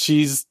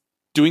she's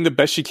doing the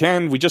best she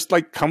can. We just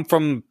like come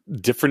from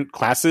different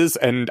classes,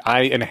 and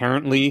I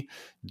inherently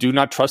do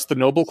not trust the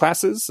noble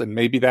classes, and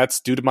maybe that's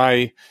due to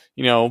my,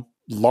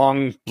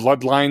 long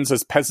bloodlines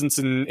as peasants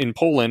in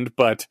Poland.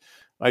 But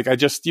like, I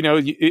just,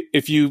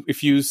 if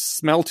you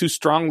smell too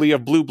strongly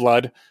of blue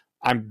blood,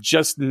 I'm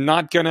just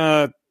not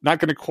gonna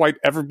quite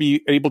ever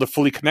be able to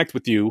fully connect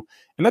with you.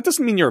 And that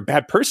doesn't mean you're a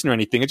bad person or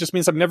anything. It just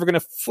means I'm never gonna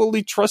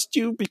fully trust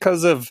you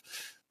because of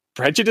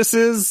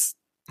prejudices,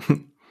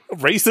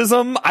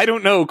 racism, I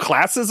don't know,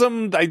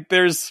 classism.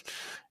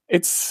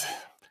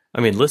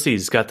 I mean,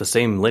 Lissy's got the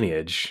same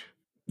lineage.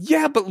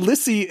 Yeah, but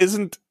Lissy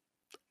isn't.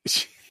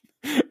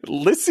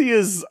 Lissy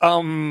is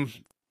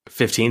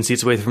 15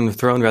 seats away from the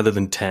throne rather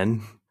than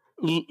 10.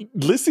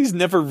 Lissy's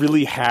never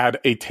really had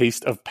a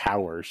taste of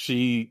power.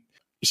 She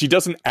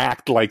doesn't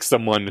act like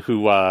someone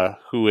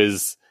who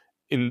is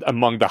in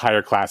among the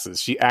higher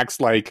classes. She acts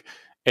like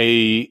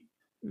a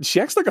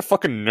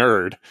fucking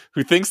nerd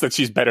who thinks that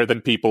she's better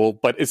than people,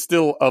 but is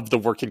still of the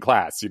working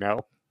class,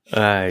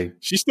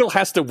 She still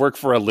has to work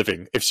for a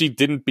living. If she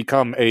didn't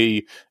become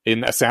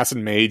an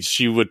assassin mage,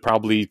 she would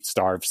probably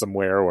starve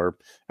somewhere, or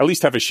at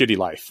least have a shitty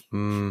life.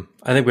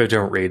 I think we have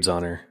different raids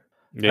on her.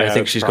 Yeah, I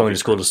think she's going to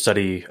school to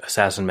study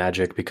assassin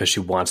magic because she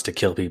wants to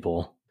kill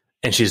people,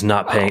 and she's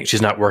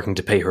not working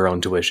to pay her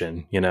own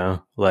tuition.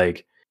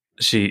 Like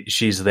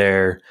she's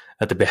there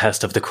at the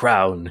behest of the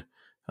crown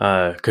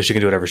because she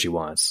can do whatever she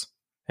wants,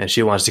 and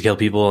she wants to kill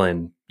people,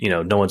 and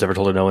no one's ever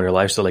told her no in her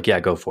life. So like, yeah,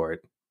 go for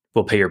it.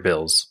 We'll pay your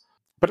bills.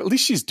 But at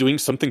least she's doing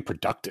something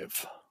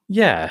productive.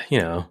 Yeah,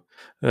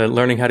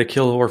 learning how to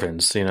kill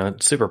orphans.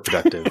 It's super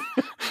productive.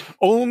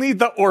 Only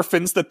the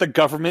orphans that the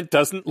government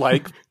doesn't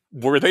like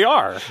where they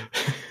are.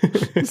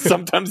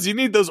 Sometimes you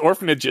need those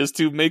orphanages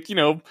to make,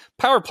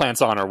 power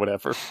plants on or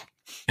whatever.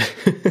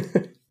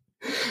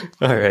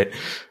 All right.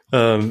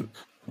 I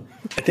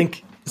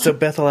think so.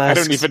 Bethel asks,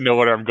 I don't even know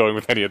where I'm going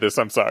with any of this.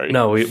 I'm sorry.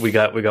 No, we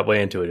got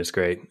way into it. It's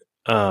great.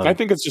 I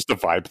think it's just a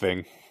vibe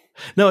thing.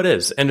 No, it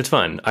is, and it's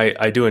fun.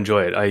 I do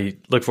enjoy it. I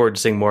look forward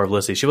to seeing more of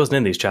Lissy. She wasn't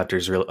in these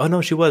chapters, really. Oh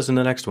no, she was in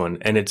the next one,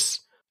 and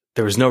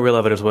there was no real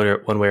evidence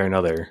one way or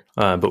another.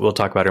 But we'll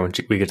talk about her when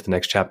we get to the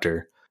next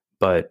chapter.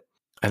 But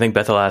I think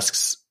Bethel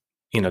asks,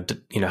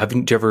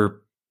 haven't you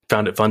ever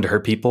found it fun to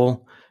hurt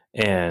people?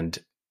 And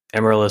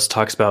Amaryllis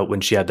talks about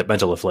when she had that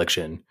mental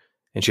affliction,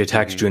 and she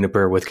attacked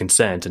Juniper with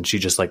consent, and she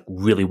just like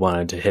really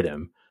wanted to hit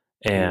him.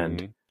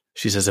 And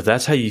she says, if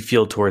that's how you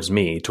feel towards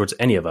me, towards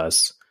any of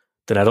us,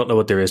 then I don't know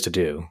what there is to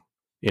do.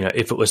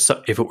 If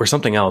it were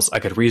something else, I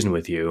could reason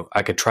with you.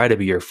 I could try to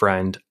be your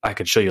friend. I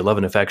could show you love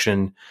and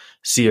affection,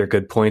 see your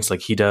good points like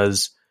he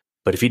does.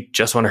 But if you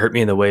just want to hurt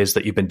me in the ways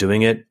that you've been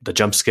doing it, the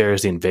jump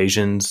scares, the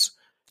invasions,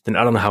 then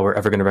I don't know how we're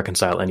ever going to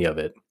reconcile any of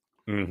it.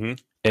 Mm-hmm.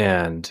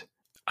 And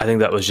I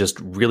think that was just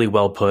really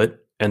well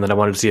put. And then I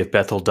wanted to see if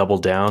Bethel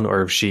doubled down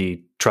or if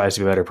she tries to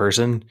be a better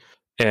person.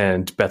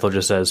 And Bethel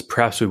just says,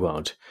 perhaps we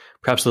won't.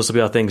 Perhaps this will be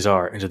how things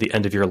are into the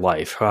end of your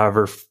life,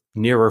 however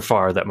near or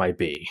far that might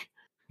be.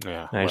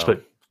 Yeah, and I just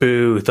put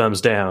boo,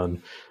 thumbs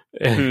down.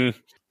 And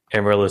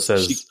Amaryllis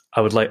says,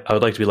 I would like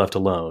to be left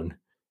alone.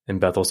 And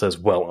Bethel says,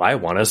 well, I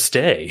want to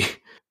stay.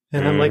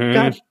 And I'm like,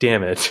 God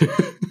damn it.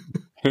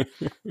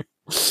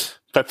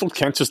 Bethel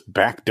can't just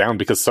back down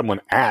because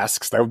someone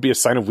asks. That would be a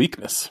sign of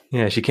weakness.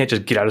 Yeah, she can't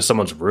just get out of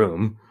someone's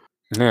room.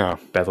 Yeah.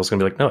 Bethel's going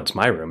to be like, no, it's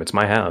my room. It's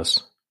my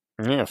house.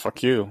 Yeah,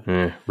 fuck you.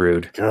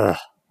 Rude. Ugh,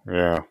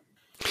 yeah.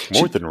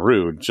 More than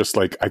rude. Just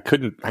like, I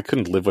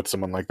couldn't live with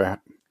someone like that.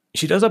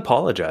 She does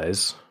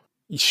apologize.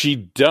 She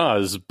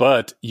does,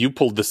 but you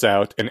pulled this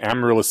out, and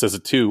Amaryllis says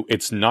it too.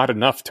 It's not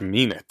enough to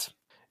mean it.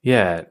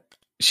 Yeah.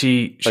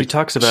 She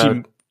talks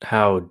about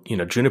how,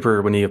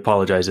 Juniper, when he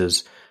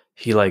apologizes,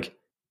 he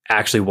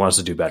actually wants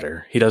to do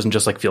better. He doesn't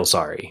just feel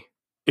sorry.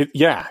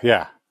 Yeah.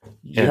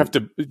 You have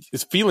to.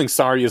 Feeling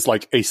sorry is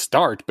a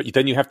start, but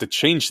then you have to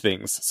change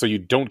things so you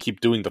don't keep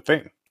doing the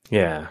thing.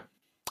 Yeah.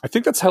 I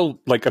think that's how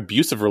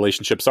abusive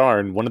relationships are,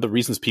 and one of the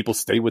reasons people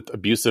stay with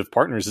abusive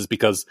partners is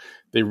because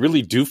they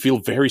really do feel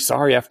very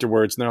sorry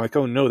afterwards, and they're like,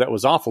 "Oh no, that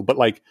was awful." But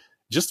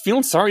just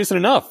feeling sorry isn't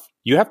enough.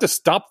 You have to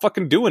stop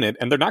fucking doing it,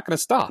 and they're not going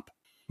to stop.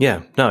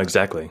 Yeah. No,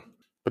 exactly.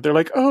 But they're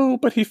like, "Oh,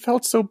 but he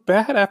felt so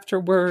bad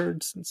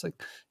afterwards." And it's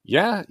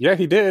yeah,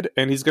 he did,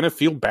 and he's going to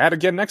feel bad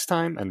again next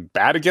time, and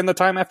bad again the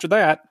time after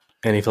that.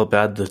 And he felt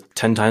bad the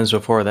 10 times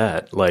before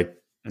that.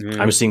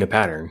 I'm seeing a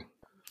pattern.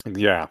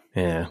 Yeah.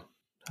 Yeah.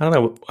 I don't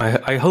know.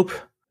 I hope,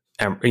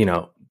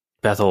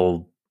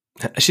 Bethel,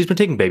 she's been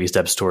taking baby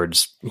steps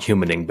towards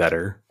humaning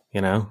better,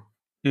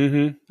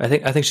 Mm-hmm. I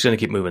think she's going to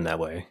keep moving that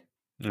way.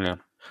 Yeah.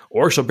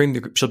 Or she'll be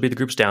the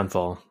group's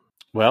downfall.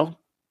 Well,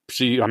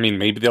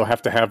 maybe they'll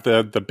have to have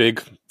the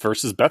big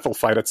versus Bethel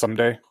fight at some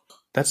day.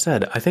 That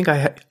said, I think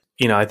I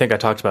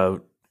talked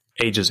about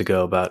ages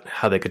ago about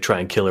how they could try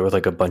and kill her with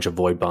a bunch of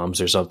void bombs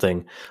or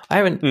something. I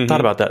haven't thought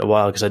about that in a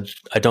while because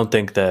I don't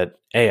think that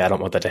A, I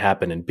don't want that to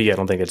happen, and B, I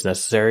don't think it's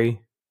necessary.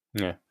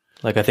 Yeah.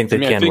 I think they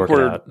can work it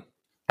out.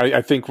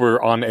 I think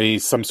we're on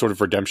some sort of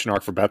redemption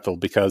arc for Bethel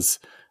because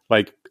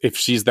if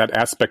she's that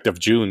aspect of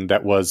June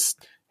that was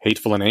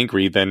hateful and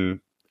angry, then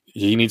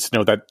he needs to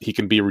know that he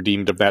can be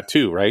redeemed of that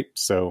too, right?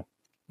 So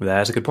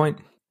that's a good point.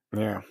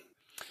 Yeah.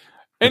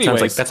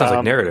 Anyways, that sounds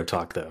like narrative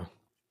talk, though.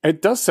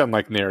 It does sound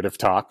like narrative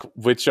talk,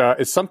 which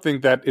is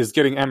something that is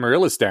getting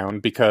Amaryllis down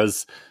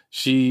because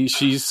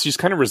she's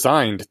kind of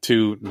resigned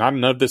to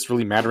none of this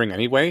really mattering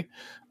anyway.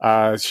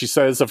 She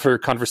says of her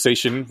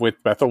conversation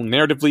with Bethel,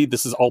 narratively,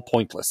 this is all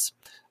pointless.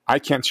 I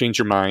can't change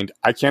your mind.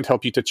 I can't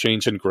help you to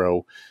change and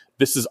grow.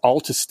 This is all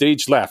to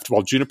stage left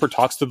while Juniper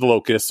talks to the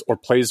Locust or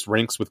plays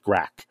ranks with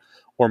Grack.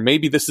 Or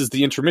maybe this is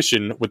the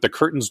intermission with the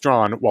curtains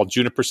drawn while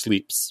Juniper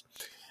sleeps.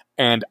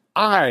 And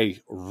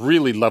I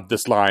really love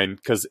this line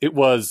because it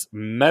was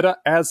meta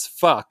as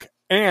fuck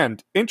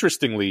and,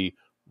 interestingly,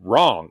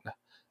 wrong.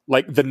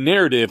 The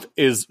narrative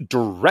is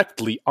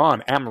directly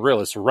on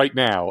Amaryllis right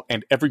now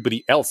and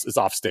everybody else is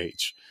off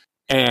stage.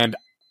 And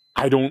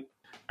I don't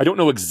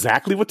know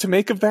exactly what to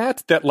make of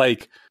that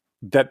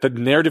the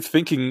narrative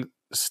thinking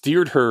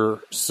steered her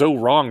so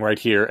wrong right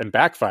here and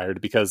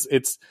backfired because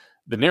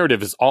the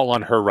narrative is all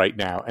on her right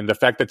now. And the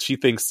fact that she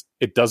thinks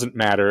it doesn't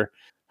matter,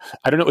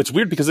 I don't know. It's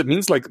weird because it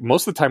means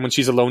most of the time when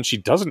she's alone, she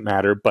doesn't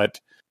matter, but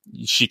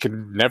she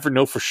can never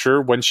know for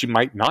sure when she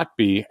might not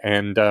be.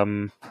 And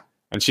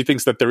she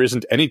thinks that there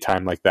isn't any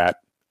time like that.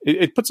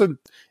 It puts an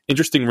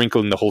interesting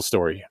wrinkle in the whole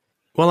story.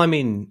 Well, I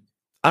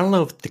don't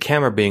know if the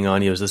camera being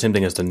on you is the same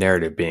thing as the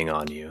narrative being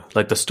on you.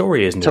 The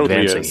story isn't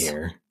totally advancing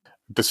here.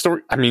 The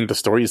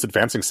story is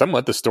advancing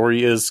somewhat. The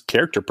story is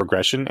character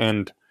progression,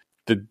 and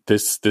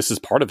this is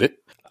part of it.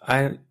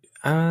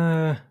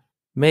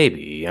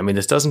 Maybe.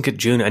 This doesn't get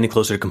June any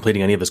closer to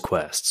completing any of his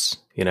quests,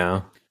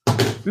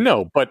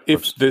 No, but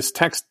if this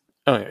text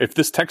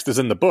is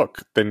in the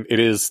book, then it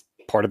is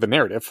part of the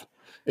narrative.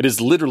 It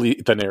is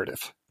literally the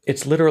narrative.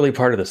 It's literally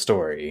part of the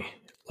story.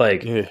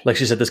 Like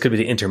she said, this could be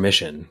the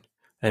intermission.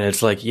 And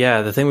it's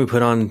the thing we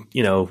put on,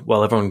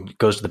 while everyone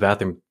goes to the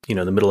bathroom, in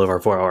the middle of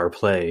our 4-hour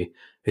play,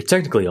 it's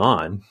technically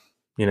on,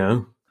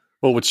 Well,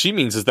 what she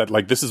means is that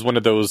this is one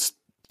of those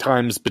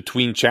times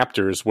between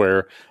chapters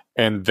where,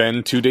 and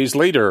then 2 days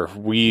later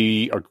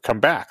we come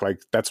back.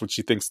 That's what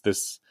she thinks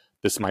this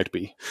might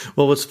be.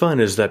 Well, what's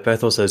fun is that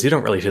Bethel says, you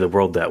don't really see the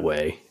world that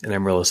way. And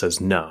Amaryllis says,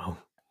 no.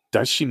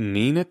 Does she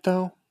mean it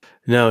though?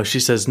 No, she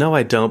says, no,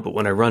 I don't. But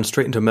when I run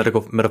straight into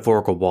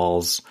metaphorical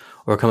walls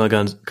or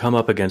come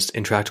up against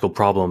intractable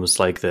problems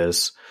like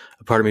this,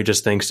 a part of me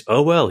just thinks,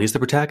 oh, well, he's the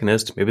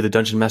protagonist. Maybe the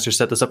dungeon master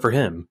set this up for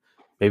him.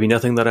 Maybe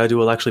nothing that I do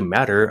will actually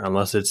matter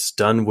unless it's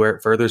done where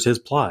it furthers his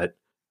plot.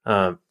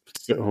 So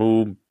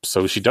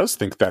she does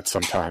think that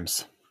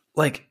sometimes.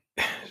 I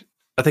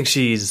think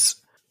she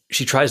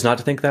tries not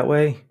to think that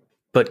way,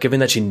 but given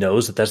that she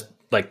knows that that's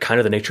kind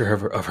of the nature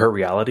of her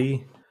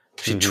reality,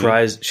 she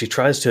tries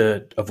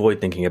to avoid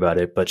thinking about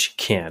it, but she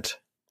can't.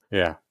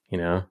 Yeah.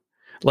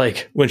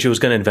 When she was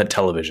going to invent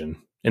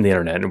television and the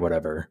internet and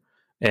whatever.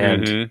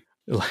 And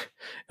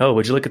oh,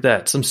 would you look at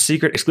that? Some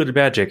secret excluded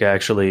magic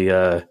actually,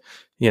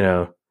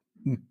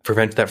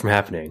 prevents that from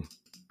happening.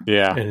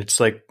 Yeah. And it's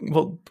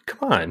well,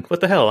 come on. What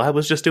the hell? I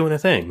was just doing a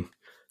thing.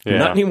 Yeah.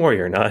 Not anymore,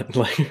 you're not.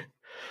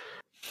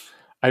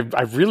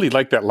 I really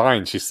like that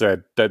line she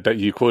said that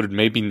you quoted,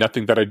 maybe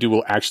nothing that I do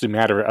will actually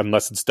matter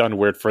unless it's done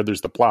where it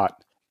furthers the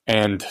plot.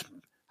 And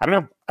I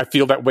don't know. I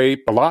feel that way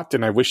a lot,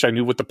 and I wish I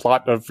knew what the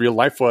plot of real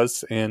life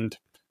was. And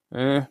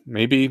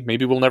maybe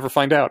we'll never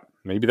find out.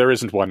 Maybe there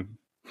isn't one.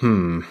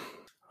 I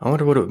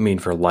wonder what it would mean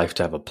for life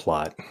to have a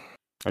plot.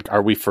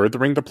 Are we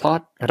furthering the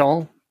plot at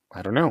all?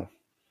 I don't know.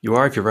 You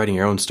are if you're writing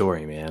your own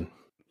story, man.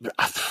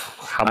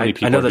 how many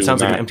people I know are that doing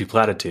sounds like that? an empty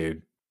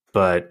platitude,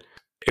 but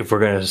if we're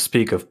going to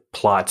speak of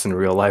plots in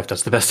real life,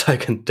 that's the best I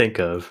can think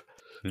of.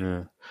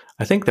 Yeah.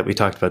 I think that we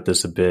talked about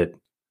this a bit,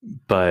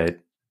 but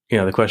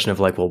the question of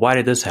like, well, why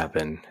did this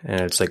happen?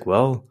 And it's like,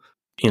 well,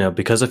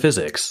 because of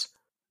physics.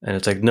 And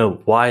it's like,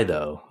 no, why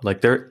though?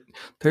 Like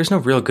there's no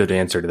real good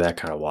answer to that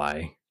kind of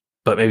why.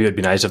 But maybe it would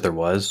be nice if there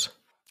was.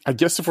 I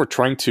guess if we're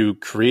trying to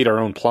create our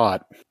own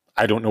plot,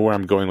 I don't know where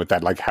I'm going with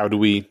that. Like, how do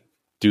we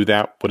do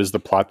that? What is the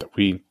plot that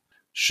we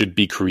should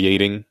be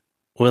creating?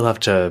 We'll have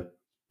to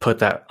put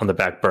that on the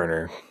back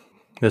burner.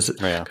 Because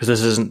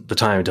this isn't the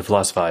time to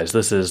philosophize.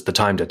 This is the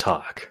time to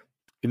talk.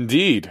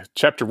 Indeed.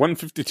 Chapter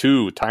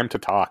 152, Time to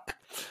Talk.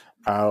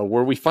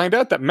 Where we find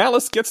out that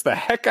Malice gets the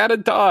heck out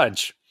of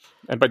Dodge.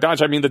 And by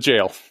Dodge, I mean the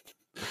jail.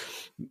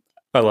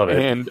 I love it.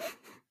 And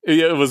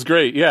it was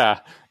great, yeah.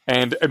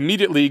 And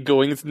immediately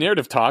going into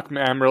narrative talk,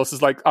 Amaryllis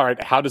is like, all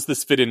right, how does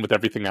this fit in with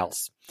everything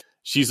else?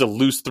 She's a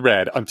loose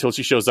thread until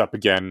she shows up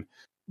again.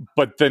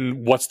 But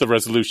then what's the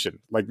resolution?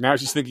 Like now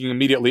she's thinking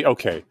immediately,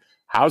 okay,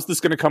 how's this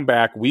going to come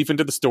back? Weave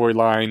into the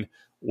storyline.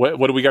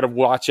 What do we got to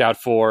watch out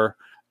for?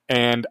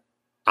 And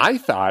I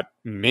thought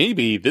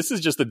maybe this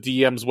is just the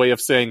DM's way of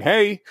saying,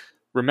 hey,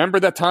 remember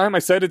that time I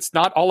said it's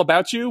not all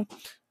about you?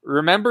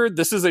 Remember,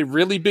 this is a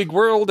really big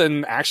world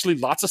and actually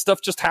lots of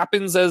stuff just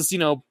happens as,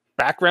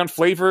 background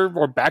flavor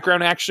or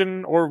background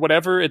action or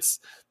whatever.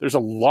 There's a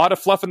lot of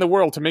fluff in the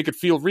world to make it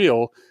feel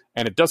real,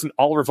 and it doesn't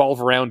all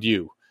revolve around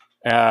you.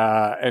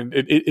 And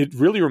it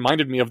really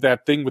reminded me of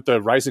that thing with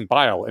the Rising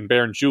Bile and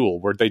Baron Jewel,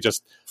 where they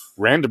just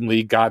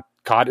randomly got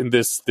caught in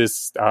this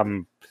I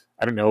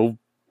don't know,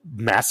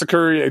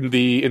 massacre in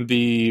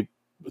the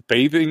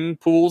bathing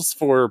pools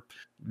for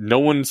no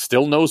one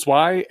still knows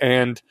why,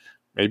 and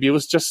maybe it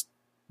was just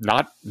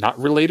not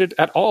related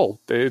at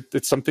all.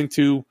 It's something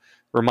to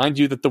remind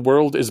you that the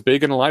world is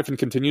big and alive and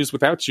continues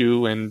without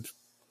you, and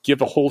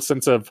give a whole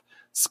sense of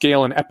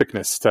scale and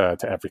epicness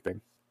to everything.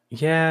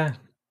 Yeah.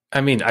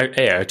 I mean,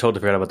 I totally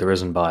forgot about the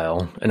Risen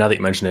Bile. And now that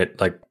you mention it,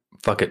 like,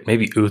 fuck it,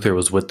 maybe Uther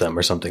was with them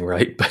or something,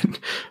 right? But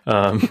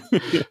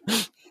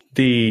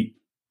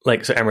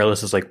so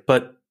Amaryllis is like,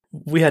 but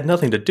we had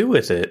nothing to do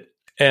with it.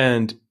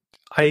 And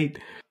I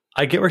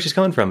get where she's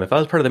coming from. If I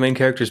was part of the main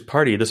character's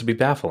party, this would be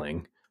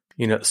baffling.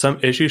 Some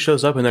issue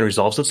shows up and then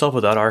resolves itself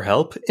without our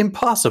help.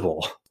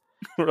 Impossible.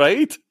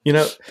 Right?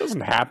 It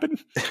doesn't happen.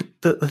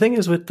 The thing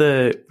is with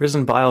the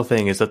Risen Bile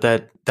thing is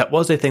that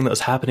was a thing that was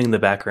happening in the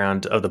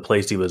background of the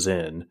place he was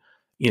in.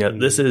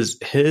 This is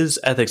his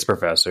ethics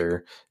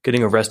professor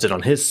getting arrested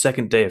on his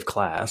second day of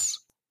class.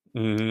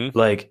 Mm-hmm.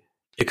 Like,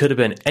 it could have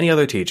been any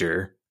other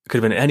teacher. It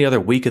could have been any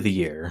other week of the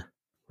year,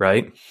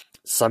 right?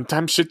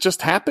 Sometimes shit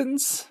just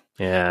happens.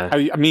 Yeah.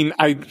 I mean,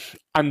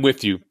 I'm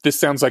with you. This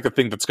sounds like a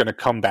thing that's going to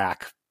come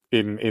back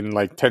in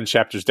like 10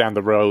 chapters down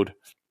the road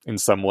in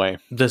some way.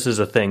 This is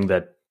a thing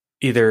that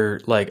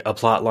either like a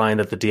plot line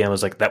that the DM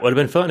was like, that would have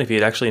been fun if he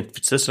had actually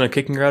insisted on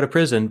kicking her out of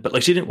prison, but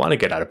like she didn't want to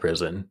get out of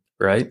prison,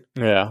 right?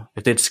 Yeah.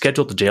 If they'd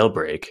scheduled the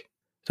jailbreak,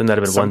 then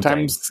that'd have been one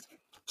thing.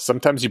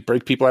 Sometimes you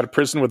break people out of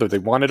prison whether they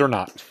want it or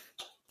not.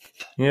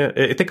 Yeah,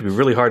 I think it'd be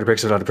really hard to break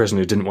someone out of prison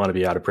who didn't want to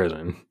be out of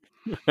prison.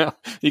 Well,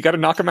 you got to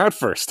knock them out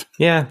first.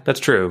 Yeah, that's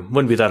true.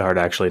 Wouldn't be that hard,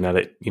 actually, now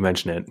that you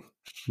mention it.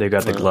 They've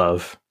got the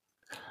glove.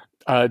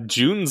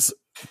 June's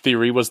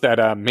theory was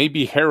that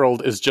maybe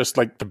Harold is just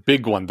like the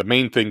big one, the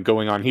main thing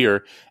going on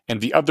here, and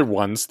the other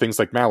ones, things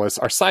like Malice,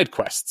 are side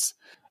quests.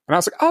 And I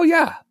was like, oh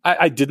yeah,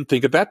 I didn't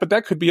think of that, but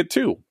that could be it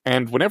too.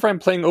 And whenever I'm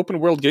playing open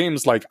world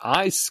games, like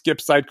I skip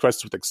side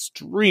quests with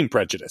extreme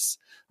prejudice.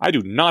 I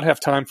do not have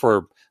time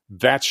for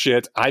that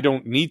shit. I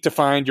don't need to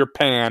find your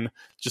pan.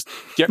 Just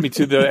get me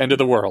to the end of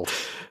the world.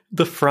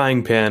 The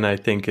frying pan, I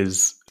think,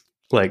 is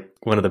like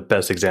one of the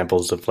best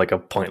examples of like a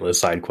pointless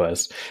side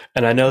quest.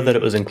 And I know that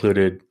it was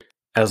included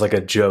as like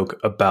a joke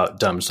about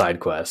dumb side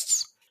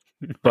quests,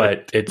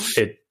 but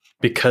it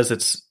because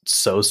it's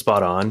so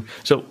spot on.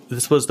 So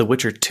this was The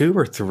Witcher 2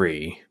 or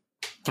 3?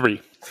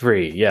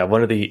 3. Yeah.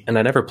 And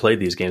I never played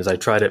these games. I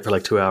tried it for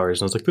like 2 hours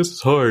and I was like, this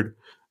is hard.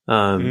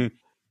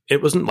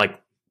 It wasn't like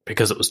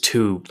because it was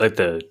too like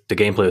the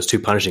gameplay was too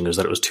punishing. It was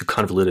that it was too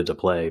convoluted to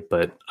play,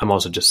 but I'm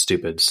also just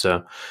stupid.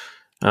 So,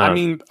 I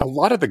mean, a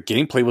lot of the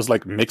gameplay was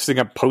like mixing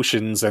up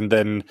potions and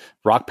then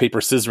rock,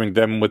 paper, scissoring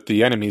them with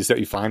the enemies that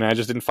you find. And I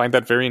just didn't find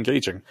that very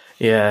engaging.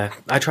 Yeah,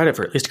 I tried it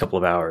for at least a couple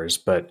of hours.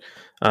 But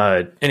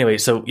anyway,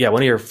 so yeah,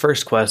 one of your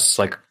first quests,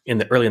 like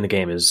early in the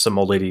game, is some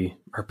old lady,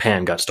 her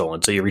pan got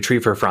stolen. So you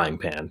retrieve her frying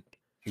pan.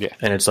 Yeah.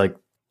 And it's like,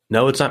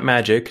 no, it's not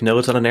magic. No,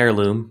 it's not an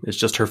heirloom. It's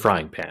just her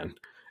frying pan.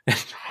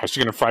 How's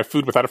she going to fry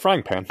food without a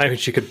frying pan? I mean,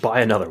 she could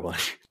buy another one.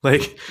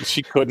 Like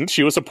she couldn't.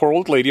 She was a poor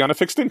old lady on a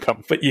fixed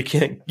income. But you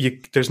can't.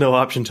 There's no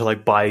option to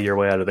like buy your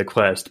way out of the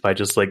quest by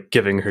just like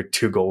giving her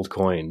 2 gold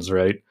coins,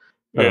 right?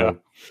 Yeah.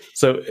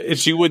 So if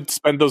she would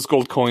spend those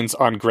gold coins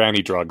on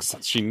granny drugs,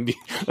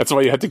 that's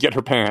why you had to get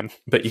her pan.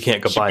 But you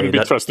can't go buy. She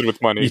couldn't be trusted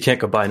with money. You can't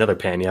go buy another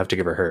pan. You have to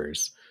give her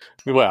hers.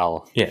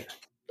 Well, yeah.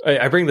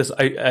 I bring this.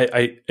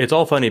 It's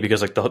all funny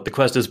because like the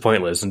quest is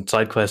pointless and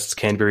side quests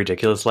can be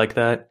ridiculous like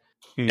that.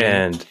 Mm-hmm.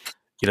 And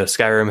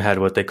Skyrim had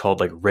what they called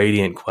like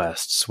radiant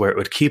quests, where it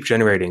would keep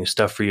generating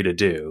stuff for you to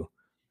do.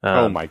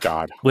 Oh my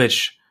God.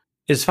 Which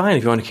is fine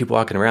if you want to keep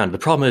walking around. The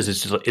problem is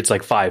it's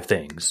like 5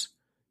 things.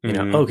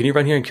 Oh, can you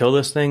run here and kill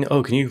this thing?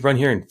 Oh, can you run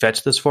here and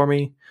fetch this for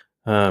me?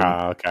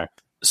 Okay.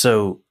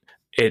 So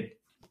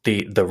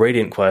the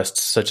radiant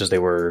quests, such as they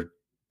were,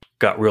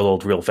 got real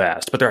old real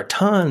fast. But there are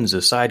tons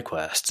of side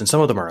quests, and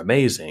some of them are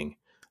amazing.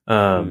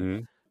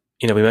 We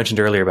mentioned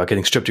earlier about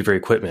getting stripped of your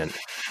equipment.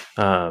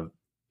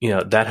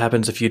 That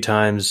happens a few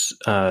times.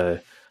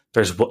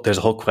 There's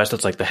a whole quest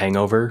that's like the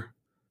Hangover.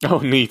 Oh,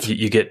 neat.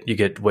 You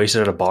get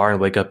wasted at a bar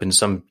and wake up in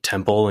some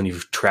temple, and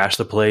you've trashed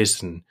the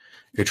place, and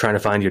you're trying to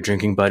find your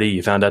drinking buddy.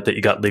 You found out that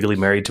you got legally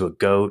married to a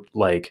goat.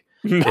 Like,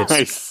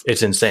 nice.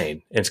 It's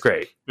insane. It's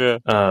great.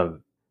 Yeah.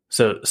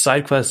 So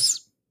side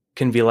quests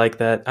can be like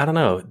that. I don't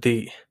know.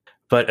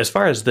 But as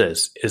far as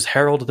this, is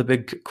Herald the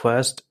big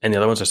quest and the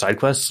other ones are side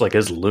quests? Like,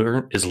 is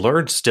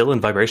Lured still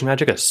in Vibration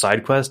Magic a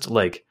side quest,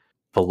 like,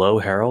 below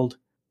Herald?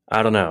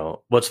 I don't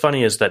know. What's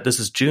funny is that this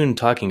is June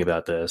talking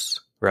about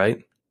this,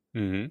 right?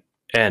 Mm-hmm.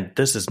 And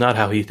this is not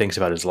how he thinks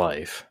about his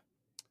life.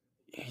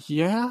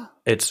 Yeah.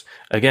 It's,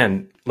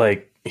 again,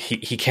 like,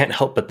 he can't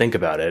help but think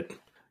about it.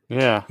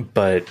 Yeah.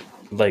 But,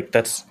 like,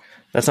 that's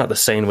not the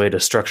sane way to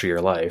structure your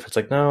life. It's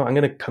like, no, I'm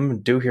going to come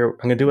and do here. I'm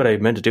going to do what I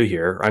meant to do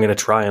here. I'm going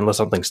to try unless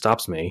something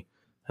stops me.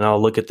 And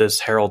I'll look at this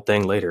Herald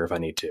thing later if I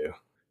need to.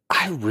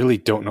 I really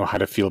don't know how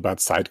to feel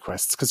about side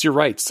quests, because you're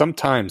right.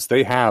 Sometimes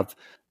they have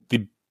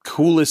the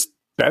coolest,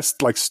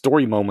 best like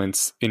story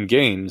moments in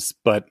games,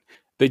 but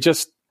they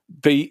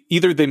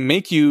either they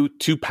make you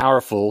too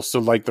powerful, so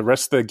like the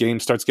rest of the game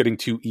starts getting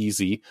too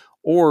easy,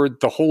 or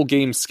the whole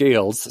game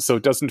scales, so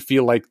it doesn't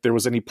feel like there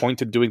was any point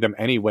to doing them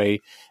anyway.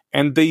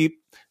 And they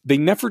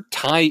never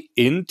tie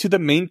into the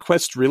main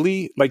quest,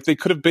 really. Like, they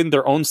could have been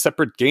their own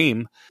separate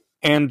game,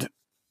 and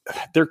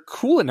they're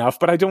cool enough,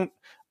 but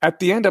at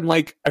the end, I'm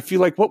like, I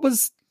feel like, what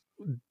was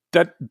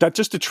that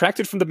just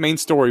detracted from the main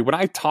story. When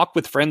I talk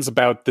with friends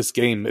about this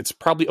game, it's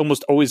probably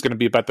almost always going to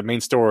be about the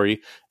main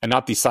story and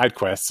not the side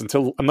quests,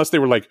 unless they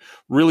were like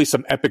really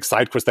some epic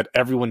side quest that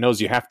everyone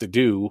knows you have to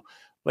do.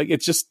 Like,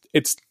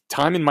 it's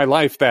time in my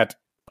life that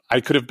I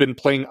could have been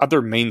playing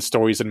other main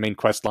stories and main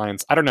quest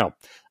lines. I don't know.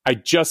 I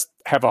just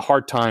have a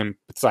hard time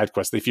with side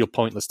quests. They feel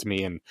pointless to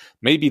me, and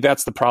maybe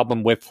that's the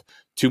problem with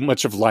too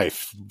much of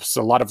life.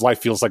 So a lot of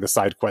life feels like a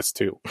side quest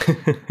too.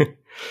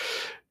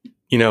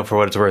 For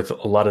what it's worth,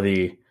 a lot of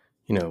the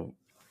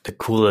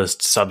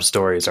coolest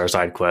sub-stories are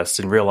side quests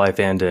in real life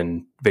and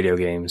in video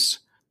games.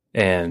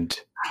 And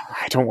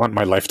I don't want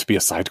my life to be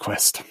a side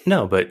quest.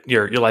 No, but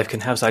your life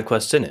can have side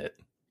quests in it,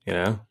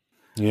 Yeah.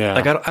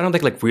 Like, I don't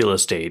think like real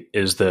estate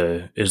is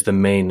the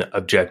main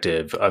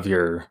objective of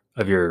your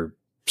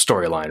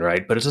storyline,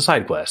 right? But it's a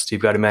side quest.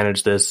 You've got to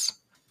manage this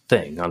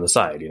thing on the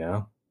side,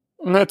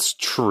 That's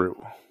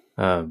true.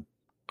 I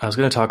was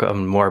going to talk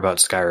more about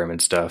Skyrim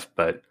and stuff,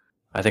 but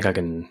I think I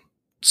can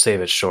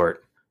save it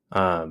short.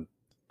 Let's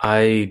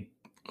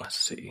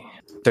see.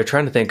 They're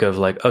trying to think of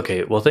like,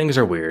 okay, well, things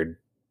are weird.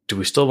 Do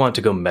we still want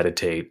to go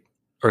meditate,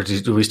 or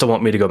do we still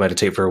want me to go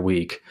meditate for a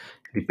week?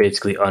 Be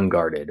basically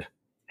unguarded.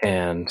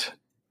 And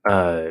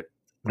there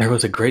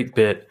was a great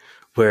bit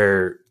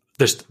where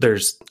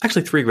there's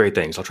actually 3 great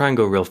things. I'll try and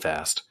go real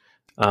fast.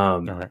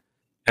 Okay.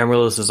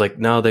 Amaryllis is like,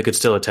 no, they could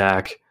still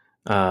attack.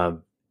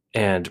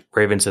 And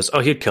Raven says, oh,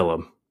 he'd kill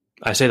him.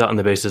 I say that on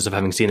the basis of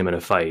having seen him in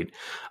a fight.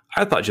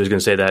 I thought she was going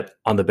to say that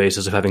on the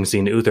basis of having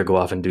seen Uther go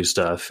off and do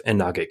stuff and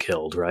not get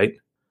killed, right?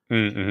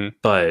 Mm-hmm.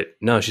 But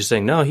no, she's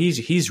saying, no,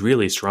 he's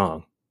really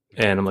strong.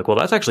 And I'm like, well,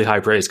 that's actually high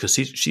praise, because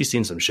she's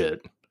seen some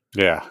shit.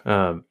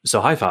 Yeah.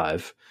 So high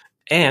five.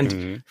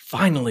 And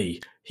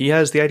finally, he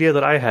has the idea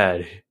that I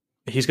had.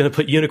 He's going to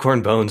put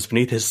unicorn bones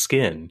beneath his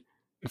skin.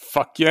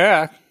 Fuck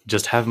yeah.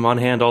 Just have him on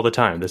hand all the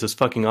time. This is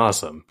fucking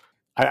awesome.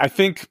 I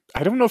think,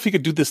 I don't know if he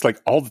could do this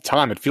like all the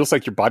time. It feels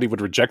like your body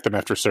would reject them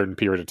after a certain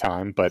period of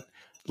time. But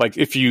like,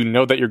 if you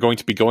know that you're going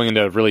to be going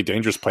into a really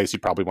dangerous place,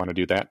 you'd probably want to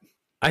do that.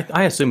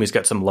 I assume he's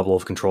got some level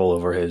of control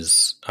over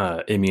his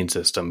immune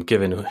system,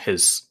 given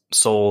his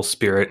soul,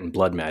 spirit, and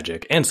blood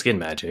magic, and skin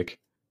magic.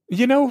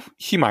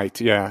 He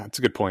might. Yeah, it's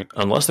a good point.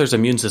 Unless there's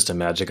immune system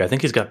magic, I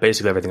think he's got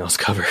basically everything else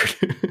covered.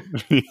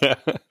 Yeah.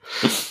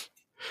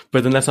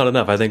 But then that's not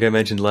enough. I think I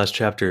mentioned last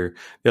chapter,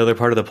 the other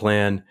part of the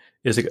plan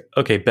is like,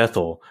 okay,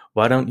 Bethel,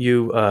 why don't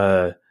you,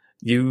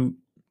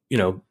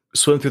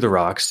 swim through the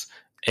rocks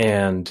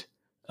and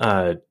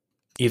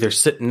either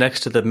sit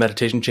next to the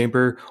meditation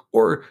chamber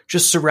or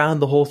just surround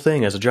the whole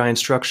thing as a giant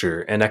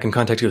structure, and I can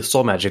contact you with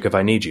soul magic if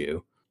I need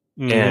you.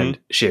 Mm-hmm. And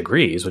she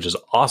agrees, which is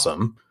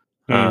awesome.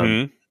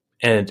 Mm-hmm.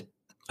 And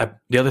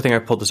the other thing I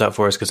pulled this out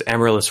for is because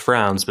Amaryllis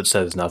frowns but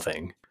says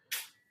nothing.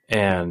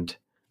 And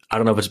I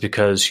don't know if it's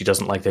because she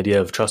doesn't like the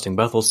idea of trusting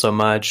Bethel so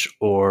much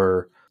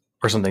or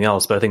something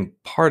else, but I think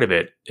part of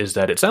it is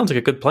that it sounds like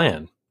a good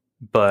plan.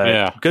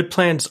 But good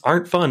plans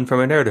aren't fun from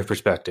a narrative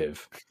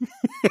perspective.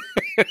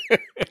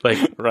 Like,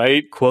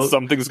 right? Quote,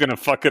 something's going to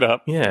fuck it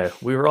up. Yeah,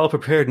 we were all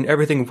prepared and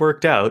everything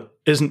worked out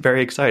isn't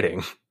very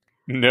exciting.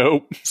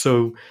 Nope.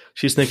 So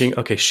she's thinking,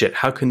 okay, shit,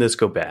 how can this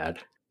go bad?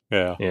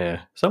 Yeah.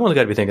 Yeah, someone's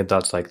got to be thinking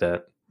thoughts like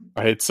that.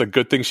 It's a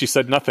good thing she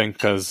said nothing,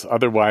 because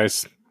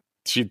otherwise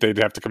they'd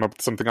have to come up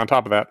with something on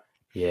top of that.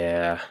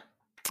 Yeah.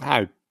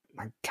 I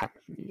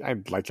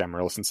like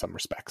Amaryllis in some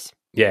respects.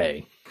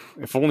 Yay.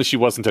 If only she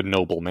wasn't a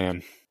noble,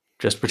 man.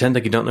 Just pretend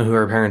like you don't know who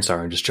her parents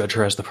are and just judge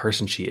her as the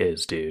person she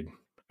is, dude.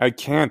 I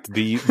can't.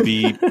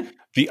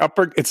 The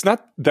upper. It's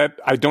not that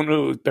I don't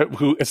know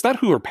who. It's not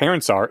who her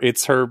parents are.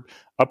 It's her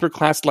upper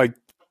class like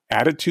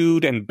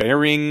attitude and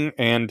bearing,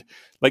 and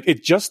like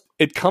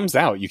it comes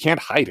out. You can't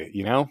hide it.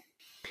 You know.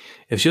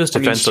 If she was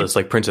defenseless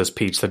like Princess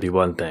Peach, that'd be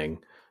one thing.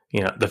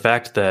 You know, the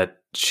fact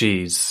that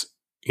she's,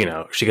 you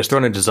know, she gets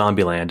thrown into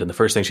Zombieland and the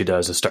first thing she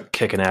does is start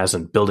kicking ass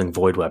and building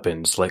void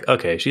weapons. Like,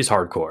 okay, she's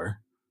hardcore.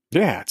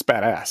 Yeah, it's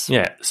badass.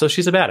 Yeah, so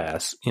she's a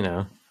badass, you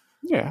know.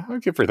 Yeah, I'll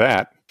give her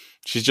that.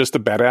 She's just a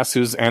badass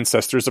whose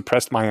ancestors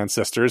oppressed my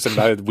ancestors,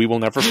 and we will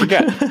never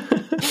forget.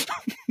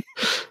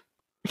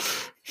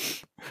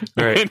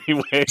 All right.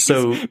 Anyway,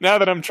 so now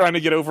that I'm trying to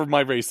get over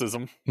my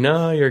racism.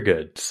 No, you're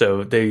good.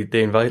 So they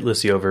invite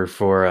Lissy over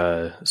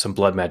for some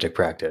blood magic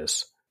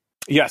practice.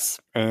 Yes,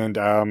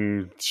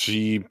 and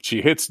she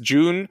hits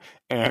June,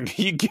 and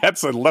he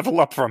gets a level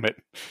up from it.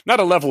 Not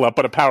a level up,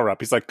 but a power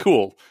up. He's like,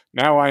 cool,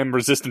 now I am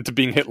resistant to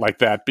being hit like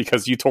that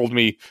because you told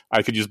me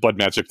I could use blood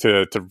magic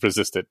to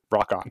resist it.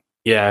 Rock on.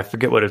 Yeah, I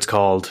forget what it's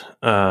called.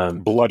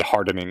 Blood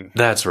hardening.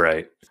 That's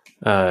right.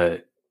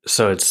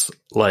 So it's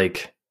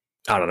like,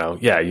 I don't know.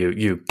 Yeah,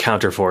 you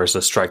counterforce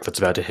a strike that's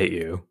about to hit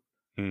you.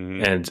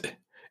 Mm-hmm. And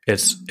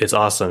it's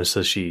awesome.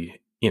 So she,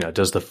 you know,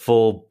 does the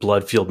full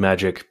blood field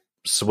magic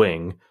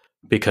swing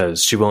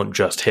because she won't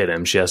just hit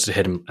him. She has to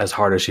hit him as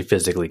hard as she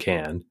physically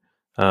can.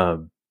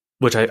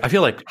 Which I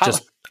feel like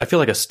I feel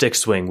like a stick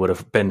swing would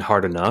have been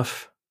hard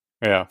enough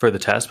for the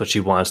test, but she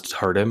wants to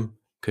hurt him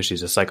because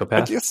she's a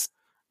psychopath. I guess,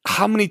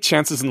 how many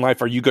chances in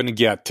life are you going to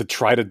get to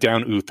try to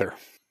down Uther?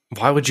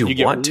 Why would you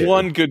want to?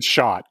 One good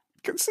shot.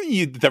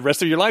 The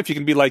rest of your life, you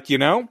can be like, you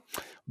know,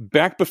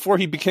 back before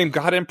he became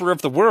God Emperor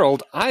of the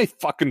world, I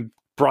fucking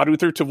brought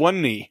Uther to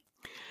one knee.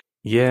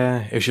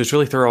 Yeah, if she was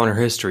really thorough on her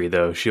history,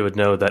 though, she would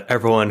know that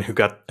everyone who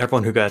got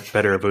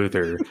better of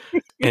Uther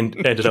and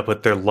ended up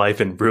with their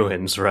life in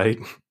ruins, right?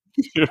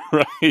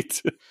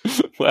 Right.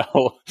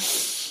 Well,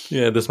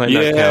 yeah, this might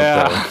not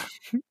count,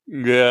 though.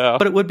 Yeah,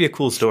 but it would be a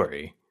cool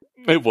story.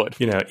 It would.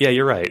 You know, yeah,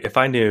 you're right. If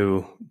I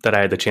knew that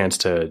I had the chance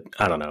to,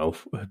 I don't know,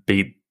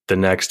 beat the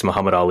next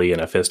Muhammad Ali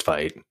in a fist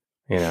fight,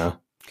 you know,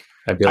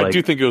 I'd be like, I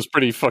do think it was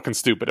pretty fucking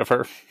stupid of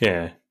her.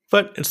 Yeah,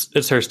 but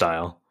it's her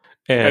style.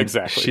 And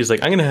exactly. She's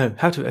like, I'm going to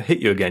have to hit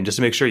you again just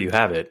to make sure you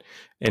have it.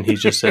 And he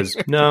just says,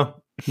 no,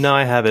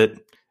 I have it.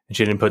 And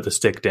she didn't put the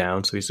stick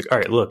down. So he's like, all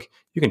right, look,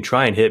 you can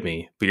try and hit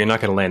me, but you're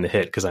not going to land the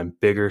hit because I'm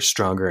bigger,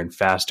 stronger, and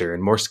faster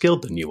and more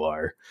skilled than you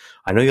are.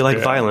 I know you like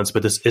violence,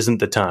 but this isn't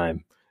the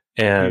time.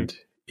 And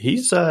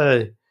he's,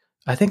 I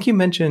think you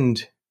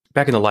mentioned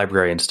back in the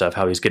library and stuff,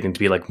 how he's getting to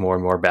be like more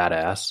and more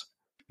badass.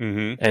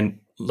 Mm-hmm. And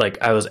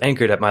like, I was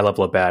anchored at my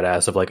level of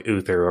badass of like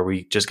Uther, where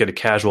we just get a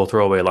casual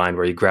throwaway line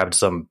where you grabbed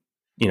some,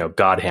 you know,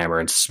 god hammer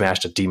and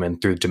smashed a demon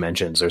through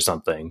dimensions or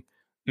something.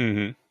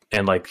 Mm-hmm.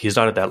 And like, he's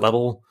not at that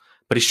level,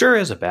 but he sure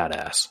is a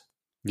badass.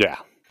 Yeah.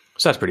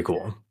 So that's pretty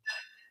cool.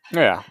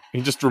 Yeah.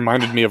 He just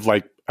reminded me of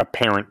like a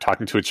parent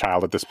talking to a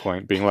child at this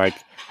point, being like,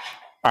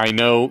 I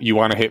know you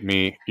want to hit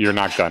me. You're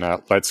not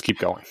gonna. Let's keep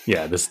going.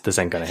 Yeah, this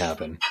ain't gonna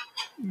happen.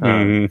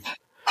 Mm-hmm.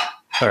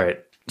 All right.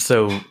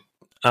 So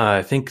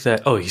I think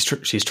that,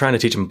 she's trying to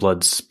teach him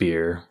blood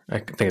spear. I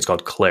think it's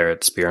called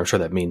claret spear. I'm sure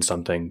that means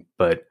something,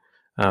 but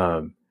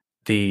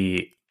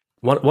the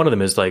one of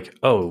them is like,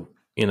 oh,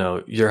 you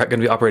know, you're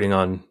going to be operating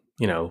on,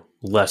 you know,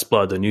 less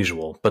blood than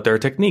usual, but there are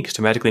techniques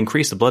to magically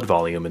increase the blood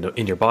volume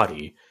in your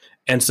body.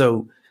 And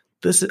so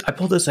I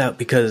pulled this out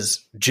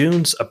because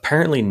June's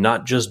apparently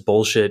not just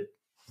bullshit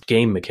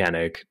game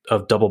mechanic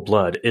of double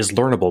blood is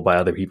learnable by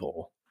other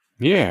people.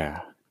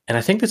 Yeah. And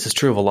I think this is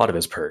true of a lot of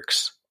his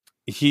perks.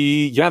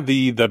 The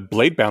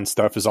Bladebound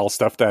stuff is all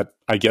stuff that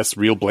I guess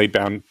real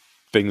Bladebound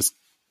things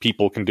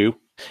people can do.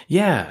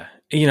 Yeah.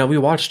 You know, we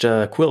watched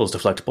Quills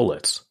deflect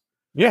bullets.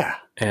 Yeah.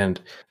 And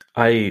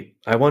I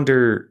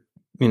wonder,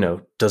 you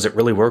know, does it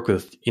really work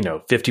with, you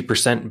know,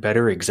 50%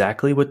 better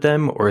exactly with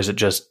them? Or is it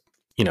just,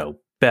 you know,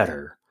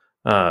 better?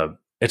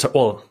 It's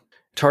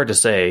hard to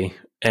say,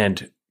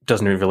 and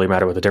doesn't really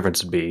matter what the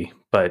difference would be,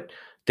 but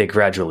they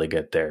gradually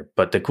get there.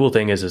 But the cool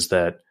thing is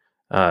that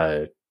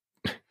there's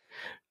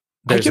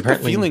the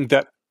feeling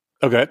that...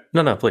 Okay.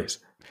 No, please.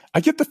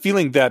 I get the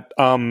feeling that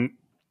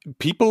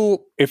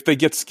people, if they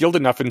get skilled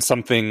enough in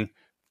something,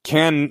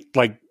 can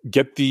like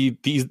get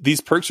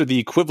these perks are the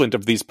equivalent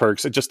of these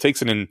perks. It just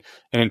takes an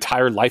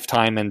entire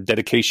lifetime and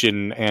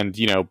dedication and,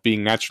 you know,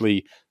 being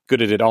naturally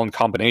good at it all in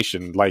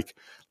combination. Like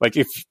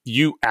if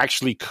you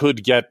actually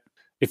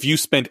if you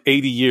spent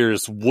 80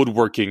 years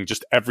woodworking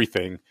just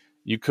everything,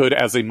 you could,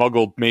 as a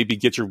muggle, maybe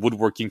get your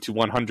woodworking to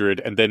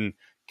 100 and then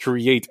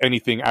create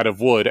anything out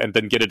of wood and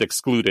then get it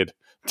excluded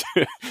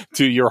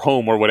to your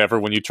home or whatever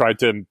when you tried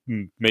to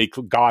make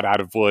God out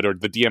of wood or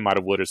the DM out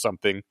of wood or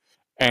something.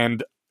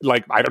 And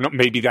like, I don't know,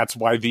 maybe that's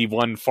why the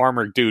one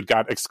farmer dude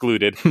got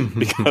excluded,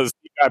 because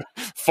he got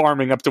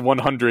farming up to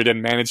 100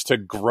 and managed to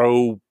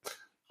grow,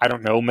 I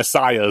don't know,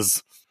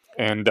 messiahs.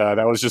 And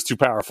that was just too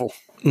powerful.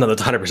 No,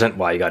 that's 100%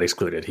 why he got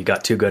excluded. He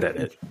got too good at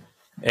it.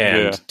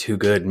 And too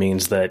good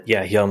means that,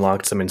 he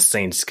unlocked some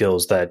insane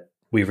skills that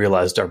we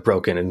realized are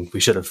broken and we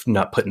should have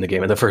not put in the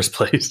game in the first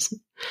place.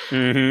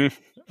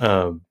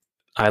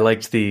 I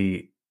liked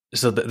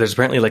there's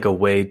apparently like a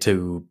way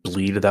to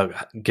bleed without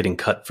getting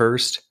cut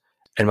first.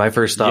 And my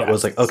first thought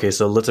was like, okay,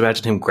 so let's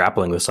imagine him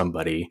grappling with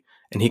somebody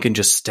and he can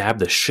just stab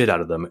the shit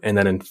out of them and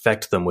then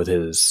infect them with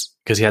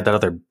because he had that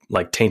other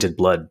like tainted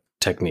blood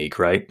technique,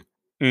 right?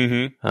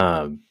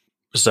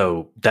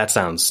 So that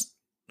sounds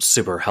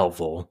super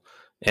helpful.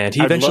 And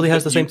he eventually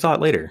has the same thought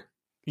later.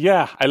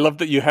 Yeah, I love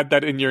that you had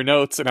that in your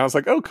notes, and I was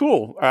like, oh,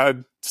 cool.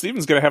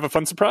 Steven's going to have a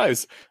fun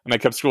surprise. And I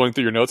kept scrolling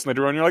through your notes, and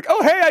later on you're like,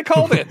 oh, hey, I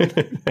called it.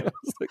 I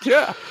was like,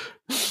 yeah,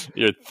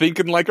 you're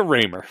thinking like a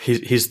Raymer.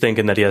 He's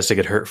thinking that he has to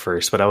get hurt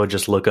first, but I would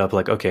just look up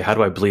like, okay, how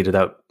do I bleed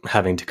without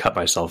having to cut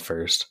myself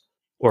first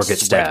or get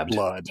stabbed?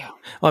 Blood.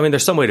 Well, I mean,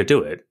 there's some way to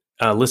do it.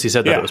 Lissy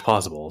said that it was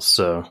possible,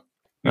 so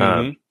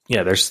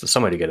there's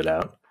some way to get it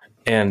out.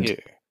 And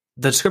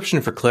the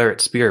description for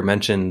Claret Spear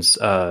mentions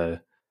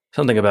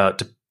something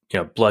about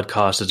blood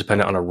cost is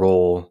dependent on a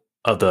roll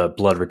of the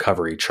blood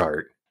recovery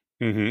chart.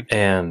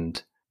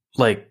 And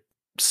like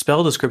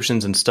spell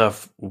descriptions and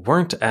stuff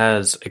weren't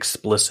as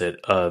explicit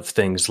of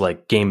things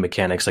like game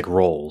mechanics like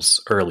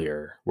rolls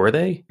earlier, were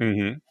they?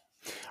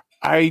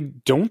 I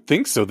don't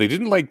think so. They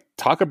didn't like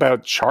talk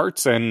about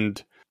charts,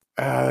 and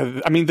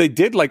I mean they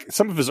did. Like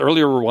some of his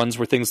earlier ones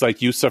were things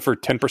like you suffer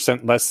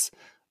 10% less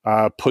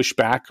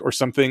pushback or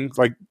something,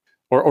 like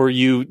or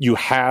you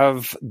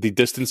have the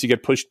distance you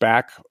get pushed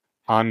back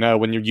on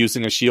when you're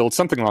using a shield,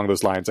 something along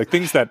those lines, like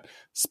things that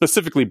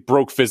specifically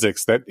broke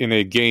physics that in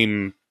a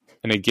game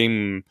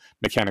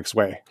mechanics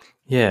way.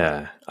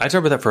 Yeah, I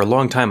remember that for a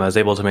long time. I was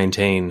able to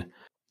maintain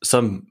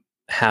some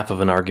half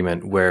of an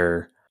argument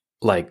where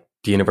like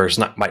the universe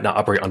might not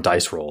operate on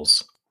dice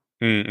rolls.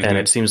 And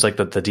it seems like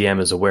that the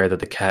DM is aware that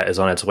the cat is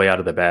on its way out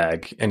of the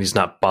bag and he's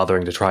not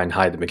bothering to try and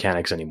hide the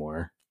mechanics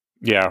anymore.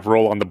 Yeah,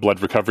 roll on the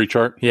blood recovery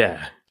chart.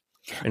 Yeah.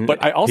 And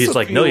but I also he's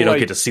like, no, you don't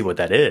get to see what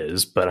that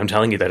is, but I'm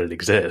telling you that it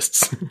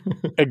exists.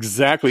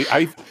 Exactly.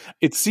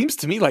 It seems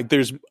to me like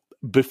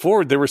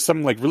before there were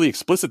some like really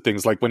explicit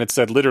things, like when it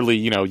said literally,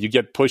 you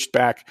get pushed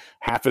back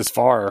half as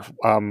far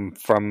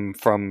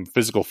from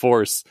physical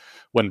force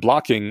when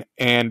blocking,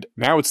 and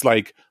now it's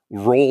like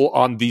roll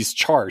on these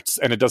charts,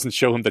 and it doesn't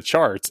show him the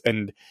charts.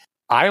 And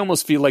I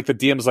almost feel like the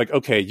DM is like,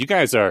 okay, you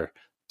guys are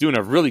doing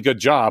a really good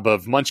job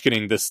of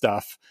munchkining this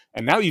stuff.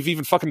 And now you've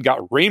even fucking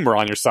got Raymer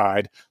on your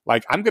side.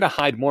 Like, I'm going to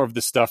hide more of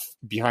this stuff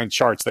behind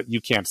charts that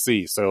you can't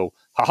see. So,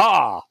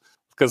 haha.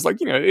 Because, like,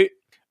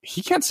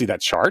 he can't see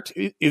that chart.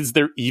 Is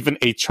there even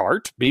a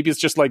chart? Maybe it's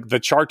just like the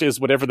chart is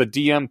whatever the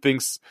DM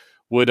thinks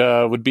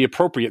would be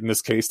appropriate in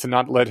this case to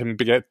not let him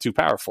get too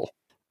powerful.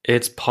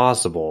 It's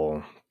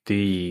possible.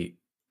 The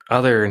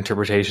other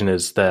interpretation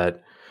is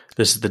that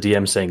this is the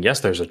DM saying, yes,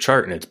 there's a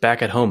chart and it's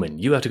back at home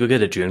and you have to go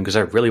get it, June, because I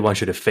really want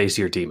you to face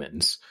your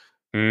demons.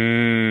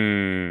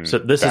 So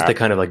this is the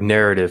kind of like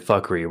narrative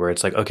fuckery where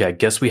it's like, okay, I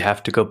guess we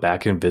have to go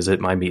back and visit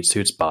my meat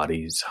suit's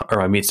bodies or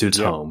my meat suit's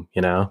home,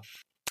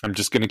 I'm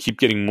just going to keep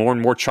getting more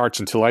and more charts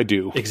until I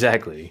do.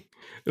 Exactly.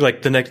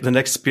 Like the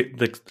next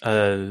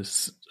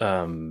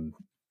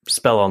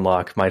spell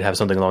unlock might have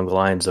something along the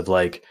lines of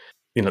like,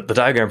 the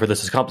diagram for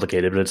this is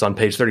complicated, but it's on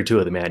page 32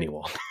 of the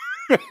manual.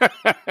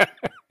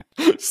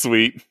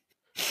 Sweet.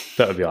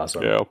 That would be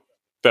awesome. Yeah,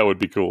 that would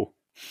be cool.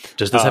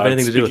 Does this have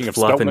anything to do with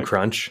fluff and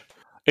crunch?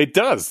 It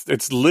does.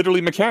 It's literally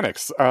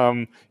mechanics.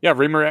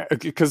 Raymer,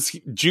 because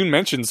June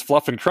mentions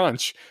fluff and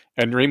crunch,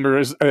 and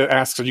Raymer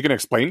asks, are you going to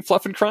explain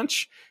fluff and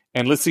crunch?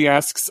 And Lissy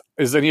asks,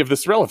 is any of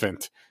this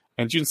relevant?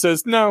 And June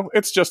says, no,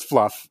 it's just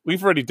fluff.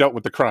 We've already dealt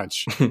with the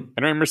crunch. And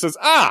Raymer says,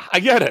 I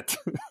get it.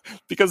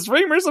 Because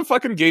Raymer's a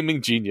fucking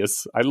gaming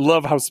genius. I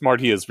love how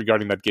smart he is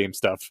regarding that game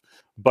stuff.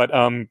 But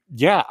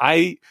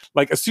I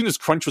as soon as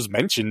crunch was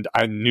mentioned,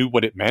 I knew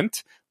what it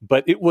meant.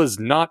 But it was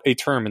not a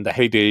term in the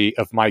heyday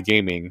of my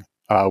gaming,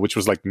 which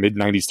was like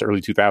mid-90s to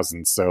early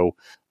 2000s. So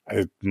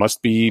it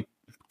must be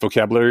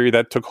vocabulary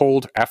that took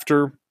hold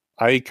after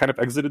I kind of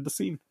exited the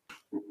scene.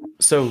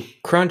 So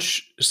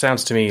crunch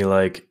sounds to me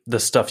like the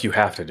stuff you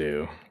have to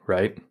do,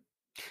 right?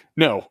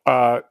 No.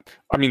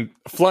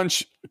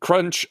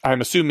 Crunch,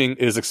 I'm assuming,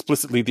 is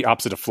explicitly the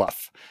opposite of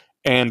fluff.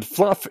 And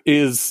fluff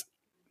is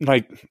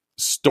like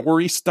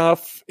story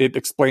stuff. It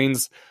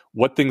explains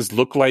what things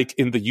look like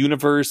in the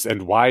universe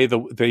and why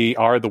they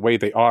are the way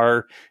they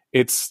are.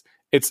 It's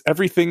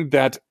everything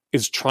that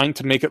is trying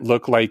to make it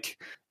look like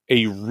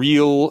a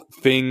real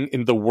thing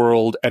in the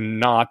world and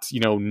not,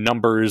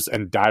 numbers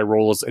and die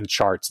rolls and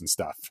charts and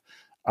stuff.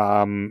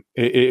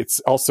 It's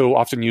also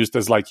often used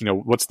as like,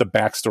 what's the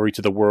backstory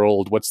to the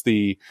world? What's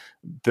the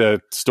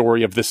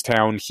story of this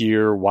town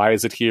here? Why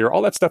is it here?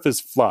 All that stuff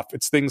is fluff.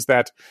 It's things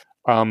that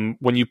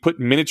when you put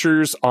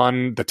miniatures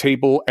on the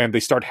table and they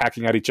start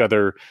hacking at each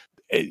other,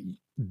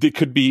 they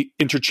could be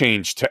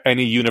interchanged to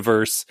any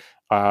universe,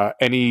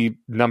 any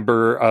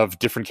number of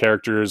different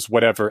characters,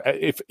 whatever.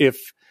 If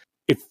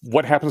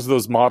what happens to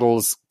those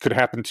models could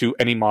happen to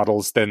any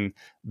models, then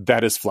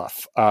that is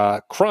fluff.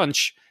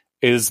 Crunch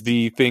is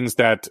the things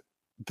that's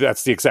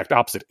the exact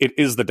opposite. It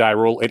is the die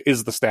roll, it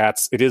is the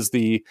stats, it is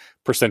the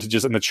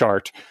percentages in the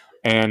chart,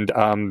 and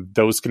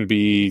those can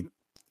be,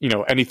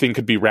 anything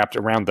could be wrapped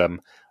around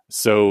them.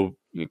 So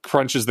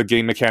Crunch is the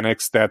game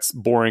mechanics that's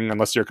boring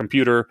unless you're a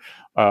computer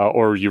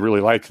or you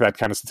really like that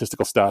kind of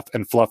statistical stuff,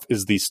 and fluff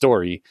is the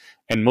story.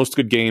 And most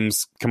good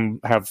games can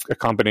have a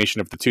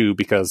combination of the two,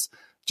 because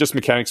just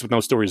mechanics with no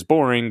story is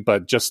boring,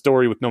 but just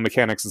story with no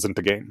mechanics isn't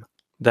the game.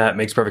 That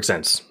makes perfect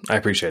sense. I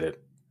appreciate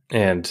it.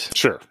 And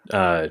sure,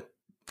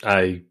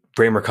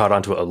 Bramer caught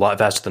onto it a lot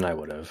faster than I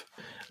would have.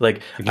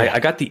 Like, I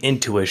got the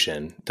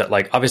intuition that,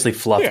 like, obviously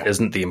fluff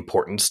isn't the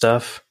important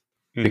stuff,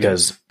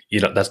 because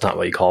that's not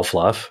what you call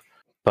fluff.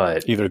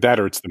 But either that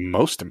or it's the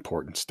most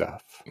important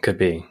stuff. Could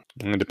be.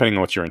 Depending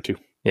on what you're into.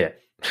 Yeah.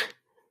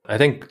 I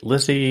think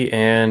Lissy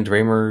and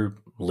Raymer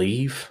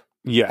leave.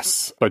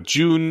 Yes, but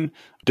June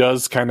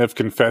does kind of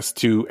confess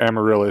to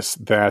Amaryllis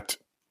that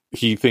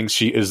he thinks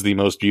she is the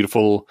most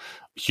beautiful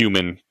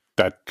human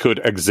that could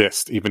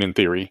exist, even in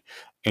theory.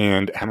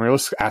 And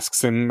Amaryllis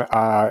asks him,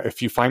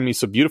 if you find me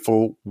so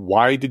beautiful,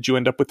 why did you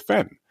end up with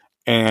Fen?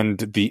 And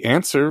the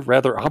answer,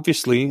 rather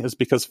obviously, is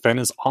because Fen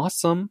is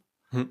awesome.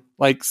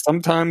 Like,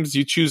 sometimes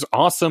you choose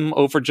awesome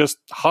over just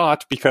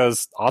hot,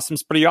 because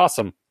awesome's pretty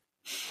awesome.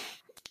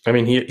 I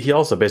mean, he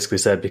also basically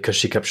said because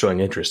she kept showing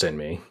interest in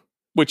me.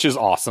 Which is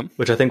awesome.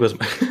 Which I think was...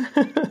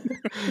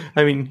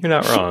 I mean, you're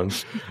not wrong.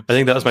 I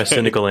think that was my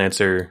cynical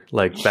answer,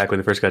 like, back when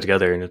we first got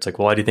together. And it's like,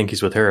 well, why do you think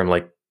he's with her? I'm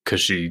like,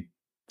 because she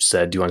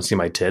said, do you want to see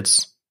my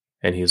tits?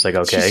 And he's like,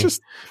 okay.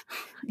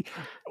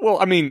 Well,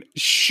 I mean,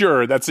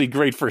 sure, that's a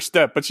great first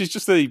step, but she's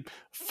just a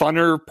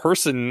funner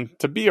person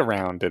to be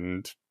around,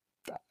 and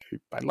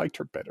I liked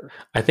her better.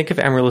 I think if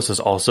Amaryllis was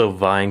also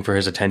vying for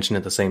his attention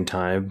at the same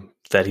time,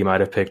 that he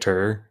might have picked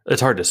her.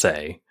 It's hard to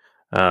say.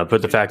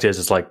 But the fact is,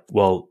 it's like,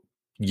 well,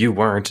 you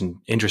weren't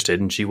interested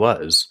and she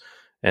was.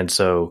 And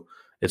so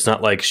it's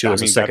not like she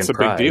was a second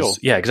prize. Big deal.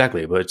 Yeah,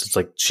 exactly. But it's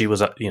like she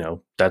was,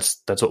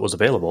 that's what was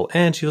available,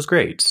 and she was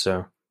great.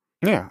 So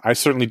yeah, I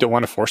certainly don't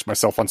want to force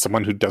myself on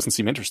someone who doesn't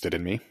seem interested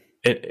in me.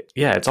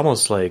 It's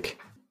almost like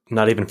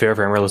not even fair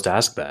for Amaryllis to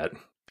ask that.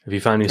 If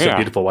you found me so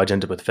beautiful, why'd you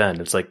end up with Fen?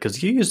 It's like,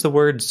 because you used the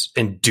words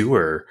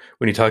endure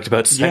when you talked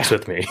about sex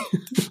with me.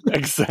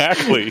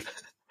 Exactly.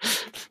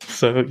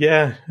 So,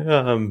 yeah.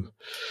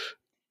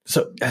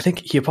 So I think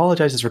he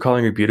apologizes for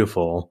calling her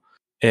beautiful.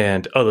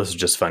 And, this is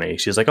just funny.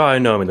 She's like, I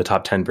know I'm in the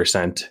top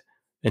 10%.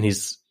 And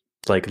he's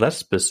like, that's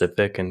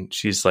specific. And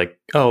she's like,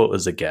 it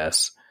was a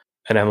guess.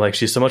 And I'm like,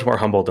 she's so much more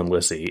humble than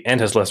Lissy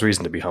and has less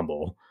reason to be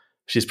humble.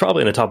 She's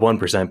probably in the top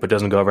 1%, but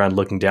doesn't go around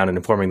looking down and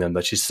informing them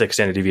that she's 6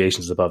 standard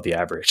deviations above the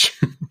average.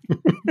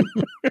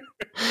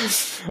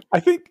 I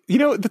think,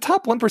 the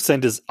top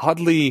 1% is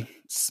oddly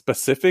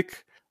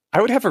specific.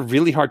 I would have a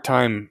really hard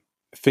time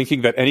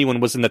thinking that anyone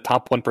was in the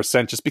top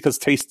 1%, just because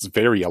tastes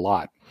vary a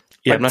lot.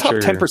 Yeah, like, I'm not top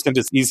sure. 10%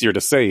 is easier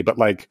to say, but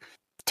like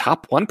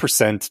top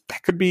 1%,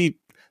 that could be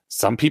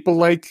some people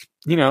like,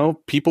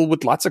 people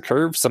with lots of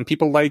curves. Some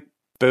people like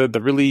the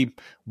really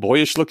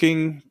boyish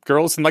looking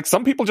girls, and like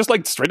some people just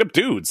like straight up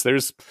dudes.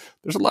 There's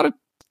a lot of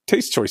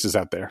taste choices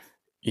out there.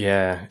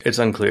 Yeah, it's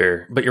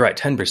unclear, but you're right.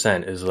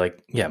 10% is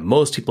like,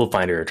 most people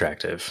find her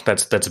attractive.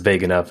 That's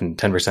vague enough, and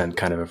 10%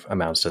 kind of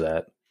amounts to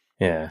that.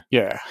 Yeah.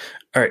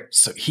 All right.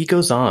 So he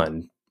goes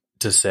on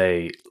to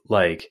say,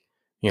 like,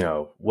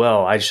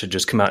 well, I should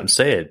just come out and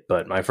say it,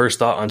 but my first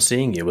thought on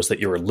seeing you was that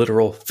you were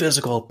literal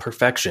physical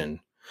perfection.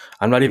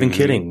 I'm not even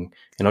kidding.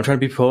 And I'm trying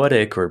to be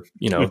poetic or,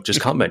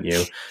 just compliment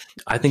you.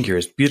 I think you're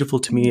as beautiful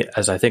to me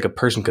as I think a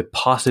person could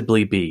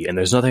possibly be. And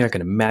there's nothing I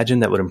can imagine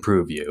that would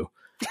improve you.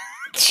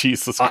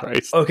 Jesus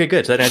Christ. Okay,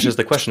 good. So that answers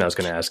the question I was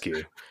going to ask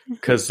you.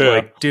 Because,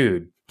 like,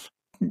 dude,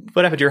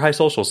 what happened to your high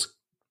socials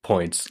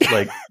points?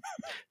 Like,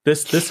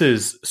 this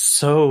is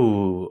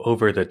so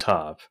over the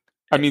top.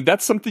 I mean,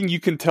 that's something you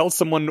can tell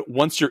someone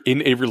once you're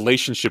in a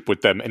relationship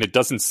with them, and it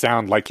doesn't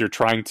sound like you're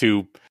trying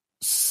to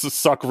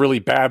suck really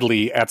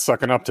badly at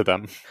sucking up to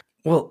them.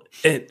 Well,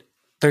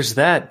 there's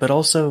that, but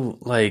also,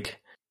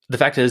 like, the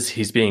fact is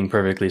he's being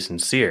perfectly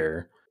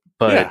sincere,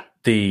 but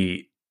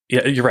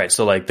you're right.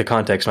 So, like, the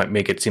context might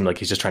make it seem like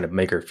he's just trying to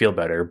make her feel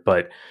better,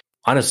 but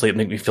honestly, it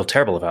made me feel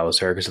terrible if I was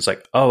her, because it's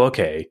like,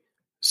 okay,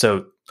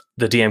 so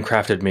the DM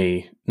crafted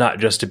me not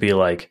just to be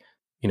like,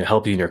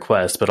 help you in your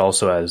quest, but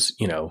also as,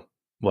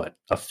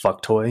 a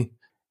fuck toy.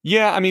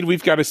 Yeah, I mean,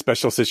 we've got a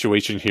special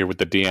situation here with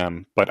the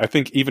DM, but I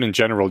think even in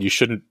general, you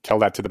shouldn't tell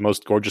that to the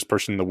most gorgeous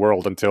person in the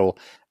world until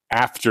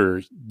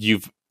after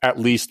you've at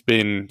least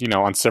been,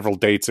 on several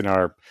dates and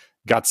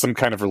got some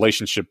kind of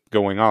relationship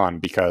going on,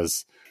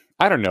 because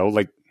I don't know,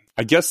 like,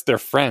 I guess they're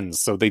friends,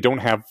 so they don't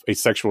have a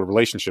sexual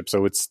relationship,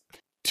 so it's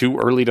too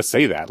early to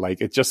say that. Like,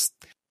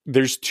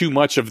 there's too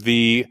much of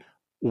the,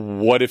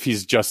 what if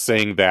he's just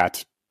saying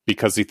that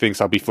because he thinks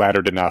I'll be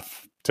flattered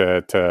enough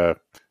to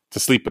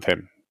sleep with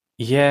him?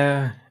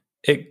 Yeah,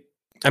 it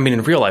I mean,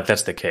 in real life,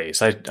 that's the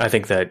case. I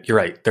think that you're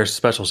right. There's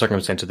special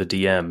circumstance of the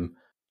DM.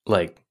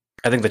 Like,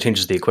 I think that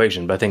changes the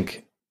equation, but I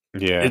think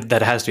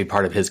that has to be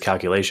part of his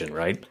calculation,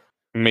 right?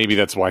 Maybe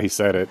that's why he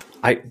said it.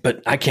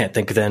 But I can't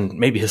think then,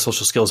 maybe his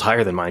social skill is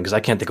higher than mine, because I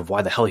can't think of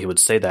why the hell he would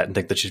say that and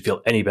think that she'd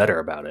feel any better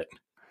about it.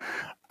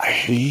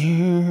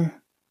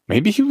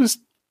 Maybe he was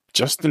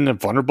just in a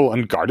vulnerable,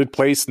 unguarded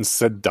place and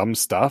said dumb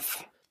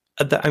stuff.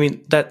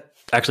 That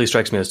actually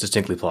strikes me as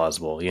distinctly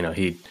plausible. You know,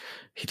 he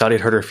thought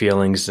he'd hurt her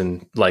feelings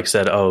and like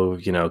said, "Oh,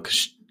 you know,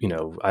 'cause, you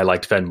know, I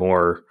liked Fen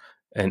more."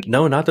 And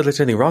no, not that there's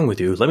anything wrong with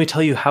you. Let me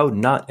tell you how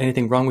not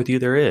anything wrong with you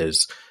there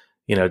is.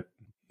 You know,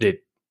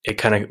 it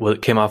kind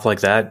of came off like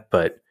that,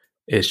 but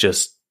it's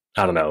just,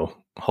 I don't know.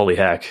 Holy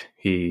heck.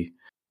 You're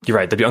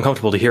right. That'd be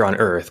uncomfortable to hear on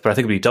Earth, but I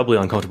think it'd be doubly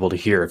uncomfortable to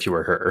hear if you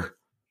were her.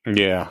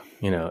 Yeah.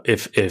 You know,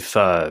 if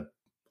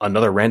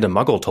another random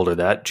muggle told her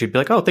that, she'd be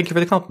like, "Oh, thank you for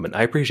the compliment.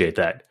 I appreciate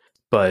that."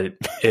 But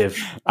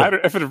if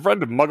if a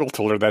random muggle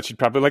told her that, she'd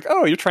probably be like,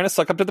 "Oh, you're trying to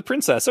suck up to the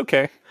princess.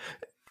 Okay."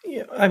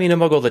 Yeah, I mean, a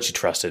muggle that she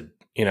trusted,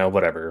 you know,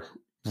 whatever.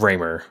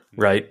 Raymer,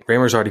 right?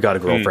 Raymer's already got a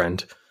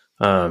girlfriend.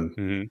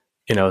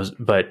 You know,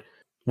 but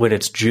when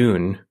it's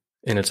June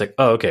and it's like,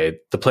 oh, okay,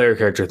 the player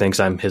character thinks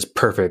I'm his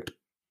perfect,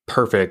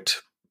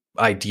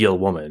 ideal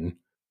woman.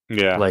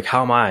 Yeah. Like,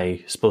 how am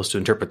I supposed to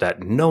interpret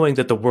that knowing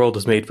that the world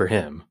is made for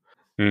him?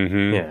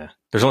 Mm-hmm. Yeah.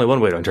 There's only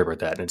one way to interpret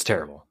that, and it's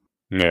terrible.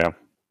 Yeah.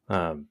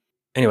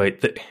 Anyway,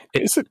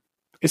 is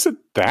it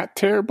that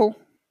terrible?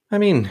 I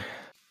mean,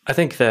 I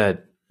think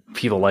that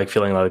people like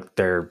feeling like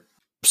they're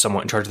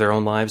somewhat in charge of their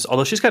own lives,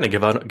 although she's kind of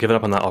given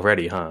up on that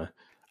already, huh?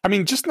 I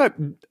mean, just not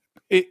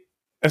it.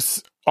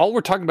 All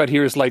we're talking about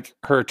here is like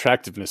her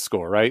attractiveness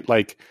score, right?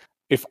 Like,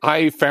 if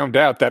I found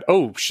out that,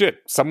 oh shit,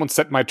 someone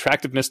set my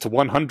attractiveness to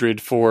 100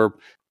 for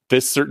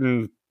this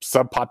certain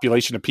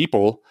subpopulation of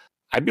people,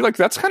 I'd be like,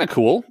 that's kind of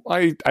cool.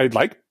 I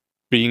like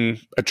being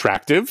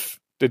attractive.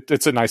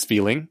 It's a nice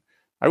feeling.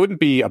 I wouldn't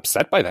be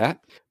upset by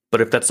that.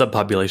 But if that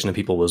subpopulation of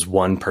people was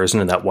one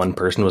person and that one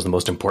person was the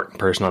most important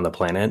person on the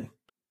planet,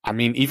 I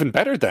mean, even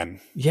better then.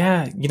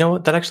 Yeah, you know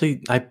what? That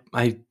actually,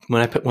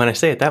 when I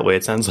say it that way,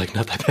 it sounds like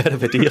not that bad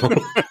of a deal.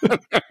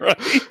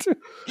 Right?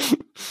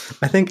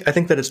 I think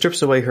that it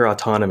strips away her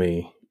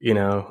autonomy. You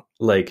know,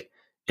 like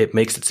it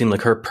makes it seem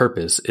like her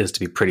purpose is to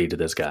be pretty to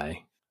this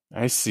guy.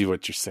 I see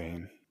what you're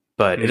saying,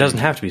 but it doesn't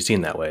have to be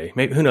seen that way.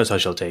 Maybe who knows how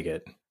she'll take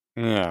it?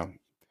 Yeah,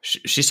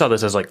 she saw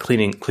this as like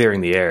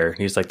clearing the air.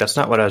 He's like, that's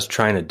not what I was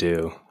trying to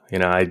do. You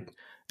know, and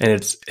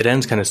it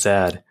ends kind of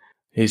sad.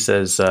 He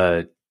says,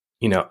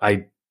 you know,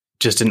 I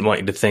just didn't want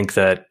you to think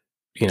that,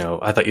 you know,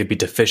 I thought you'd be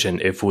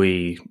deficient if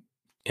we,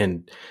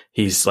 and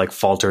he's like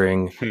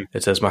faltering.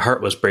 It says, my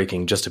heart was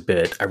breaking just a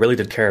bit. I really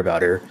did care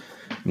about her.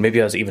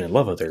 Maybe I was even in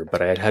love with her,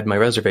 but I had my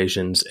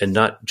reservations, and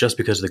not just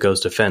because of the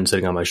ghost of Fen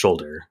sitting on my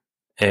shoulder.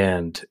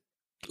 And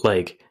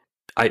like,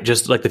 I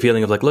just like the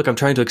feeling of like, look, I'm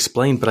trying to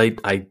explain, but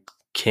I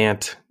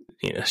can't,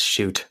 you know,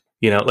 shoot,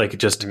 you know, like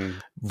just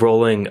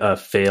rolling a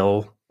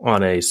fail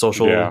on a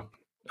social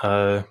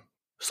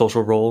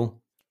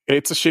roll.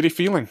 It's a shitty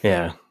feeling.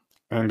 Yeah.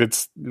 And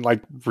it's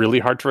like really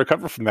hard to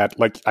recover from that.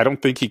 Like, I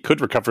don't think he could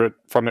recover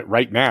from it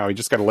right now. He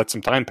just got to let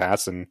some time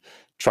pass and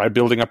try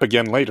building up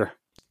again later.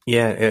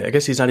 Yeah, I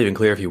guess he's not even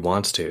clear if he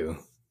wants to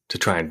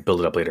try and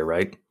build it up later,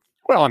 right?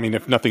 Well, I mean,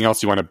 if nothing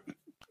else, you want to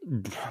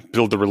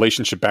build the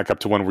relationship back up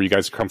to one where you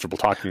guys are comfortable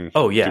talking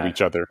to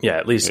each other. Yeah,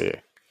 at least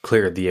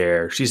clear the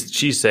air.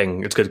 She's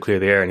saying it's good to clear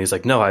the air, and he's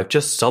like, no, I've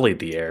just sullied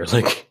the air.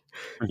 Like,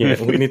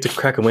 yeah, we need to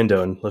crack a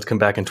window and let's come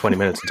back in 20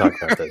 minutes and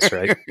talk about this,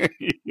 right?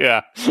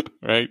 Yeah,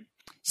 right.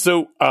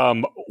 So,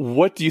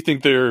 what do you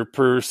think their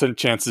percent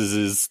chances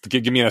is?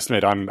 Give me an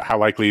estimate on how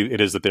likely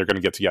it is that they're going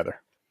to get together.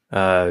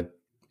 A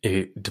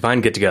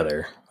divine get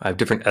together. I have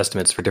different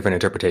estimates for different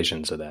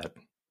interpretations of that.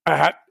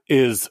 That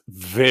is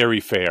very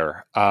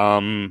fair.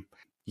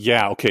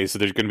 Yeah, okay, so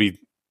there's going to be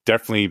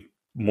definitely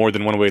more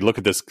than one way to look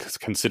at this,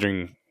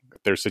 considering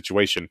their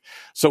situation.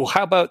 So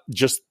how about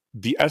just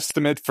the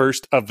estimate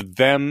first of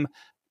them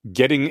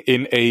getting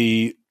in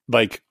a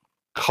like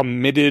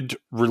committed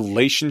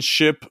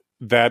relationship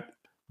that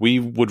we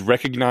would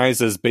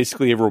recognize as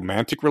basically a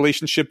romantic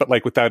relationship, but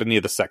like without any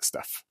of the sex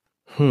stuff?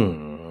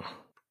 A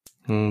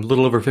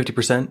little over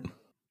 50%.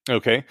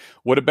 Okay.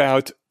 What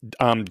about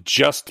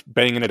just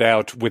banging it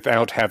out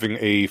without having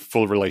a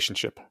full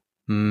relationship?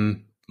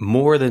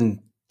 More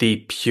than the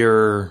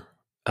pure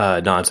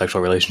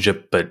non-sexual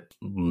relationship, but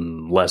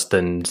less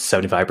than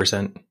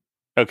 75%.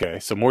 Okay,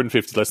 so more than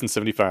 50, less than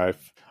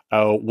 75.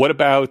 What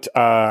about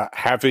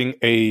having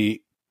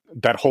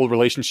that whole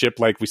relationship,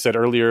 like we said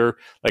earlier,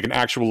 like an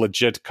actual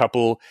legit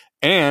couple,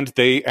 and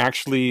they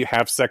actually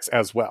have sex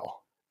as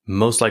well?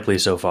 Most likely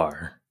so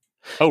far.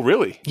 Oh,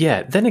 really?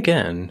 Yeah, then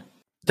again,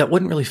 that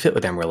wouldn't really fit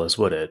with Amaryllis,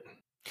 would it?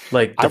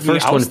 Like, the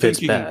first one fits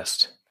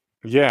best.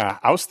 Yeah,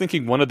 I was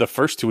thinking one of the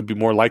first two would be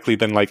more likely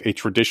than like a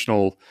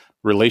traditional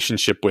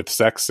relationship with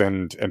sex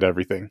and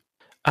everything.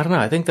 I don't know.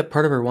 I think that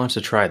part of her wants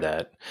to try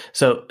that.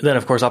 So then,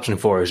 of course, option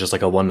 4 is just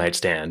like a one-night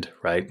stand,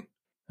 right?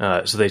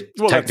 So they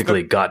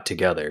technically got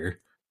together.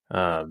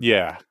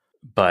 Yeah.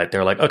 but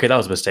they're like, okay, that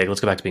was a mistake.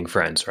 Let's go back to being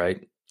friends,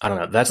 right? I don't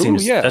know. That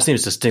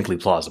seems distinctly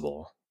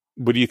plausible.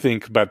 What do you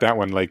think about that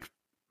one? Like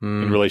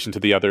in relation to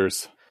the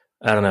others?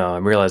 I don't know.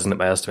 I'm realizing that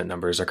my estimate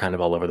numbers are kind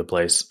of all over the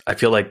place. I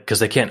feel like because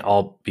they can't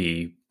all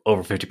be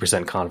over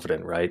 50%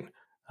 confident, right?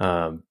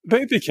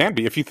 They can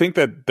be. If you think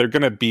that they're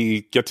going to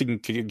be getting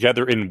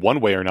together in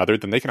one way or another,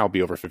 then they can all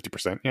be over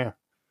 50%. Yeah.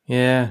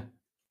 Yeah.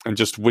 And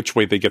just which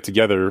way they get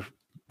together,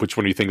 which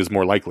one do you think is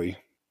more likely?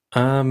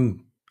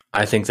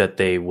 I think that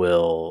they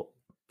will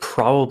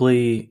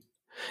probably,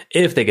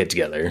 if they get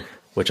together,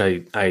 which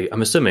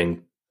I'm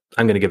assuming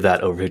I'm going to give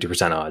that over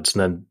 50% odds.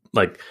 And then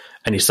like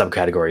any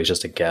subcategory is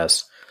just a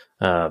guess.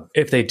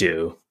 If they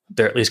do,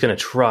 they're at least going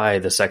to try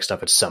the sex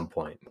stuff at some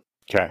point.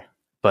 Okay.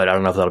 But I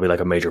don't know if that'll be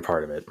like a major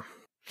part of it.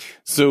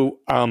 So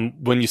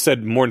when you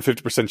said more than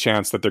 50%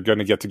 chance that they're going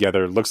to get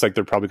together, it looks like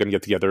they're probably going to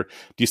get together.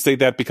 Do you say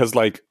that because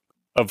like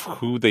of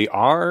who they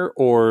are,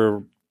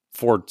 or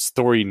for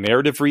story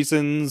narrative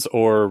reasons,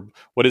 or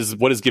what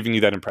is giving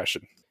you that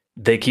impression?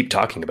 They keep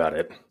talking about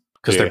it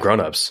because they're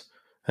grown-ups.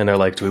 And they're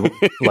like, do we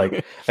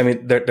like, I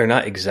mean, they're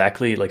not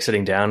exactly like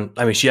sitting down.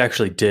 I mean, she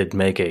actually did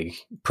make a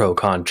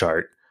pro-con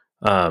chart.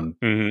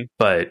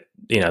 But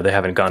you know, they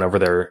haven't gone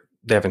over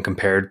they haven't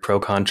compared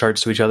pro-con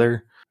charts to each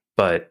other.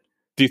 But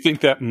do you think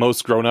that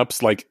most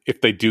grown-ups, like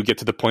if they do get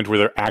to the point where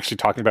they're actually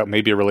talking about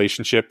maybe a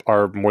relationship,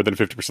 are more than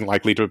 50%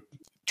 likely to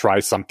try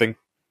something?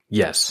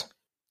 Yes.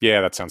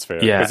 Yeah, that sounds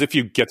fair. Yeah. Because if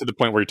you get to the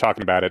point where you're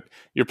talking about it,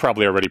 you're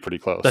probably already pretty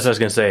close. That's what I was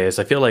going to say, is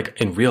I feel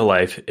like in real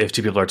life, if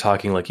two people are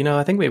talking like, you know,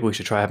 I think maybe we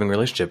should try having a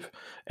relationship,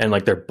 and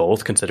like they're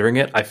both considering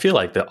it, I feel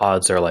like the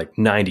odds are like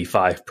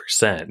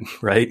 95%,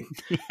 right?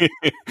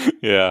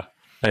 Yeah.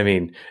 I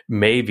mean,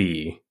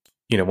 maybe,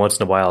 you know, once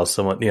in a while,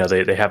 someone, you know,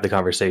 they have the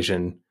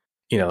conversation,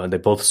 you know, and they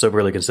both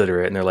soberly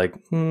consider it, and they're like,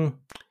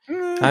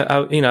 I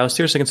was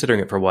seriously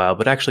considering it for a while,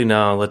 but actually,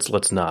 no,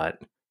 let's not.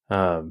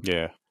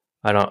 Yeah.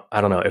 I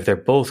don't know. If they're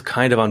both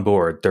kind of on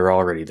board, they're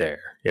already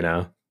there, you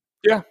know?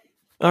 Yeah.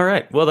 All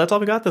right. Well, that's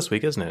all we got this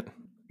week, isn't it?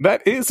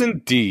 That is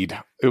indeed.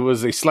 It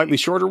was a slightly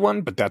shorter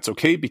one, but that's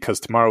okay because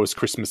tomorrow is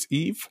Christmas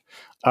Eve.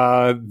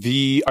 Our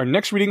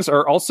next readings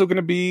are also going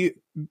to be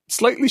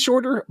slightly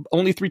shorter,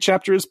 only 3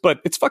 chapters,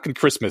 but it's fucking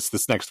Christmas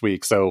this next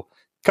week, so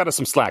cut us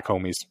some slack,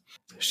 homies.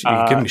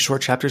 You're giving me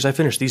short chapters? I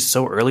finished these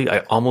so early, I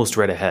almost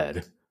read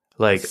ahead.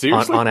 Like,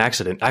 on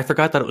accident. I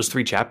forgot that it was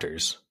 3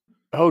 chapters.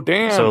 Oh,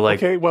 damn. So, like,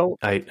 okay, well,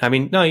 I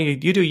mean, no, you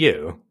do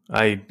you.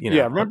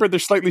 Yeah, remember they're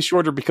slightly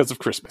shorter because of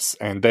Christmas.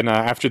 And then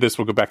after this,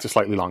 we'll go back to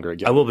slightly longer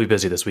again. I will be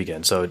busy this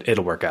weekend, so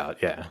it'll work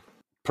out, yeah.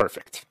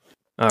 Perfect.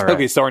 All right.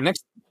 Okay, so our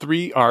next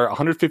 3 are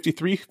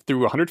 153 through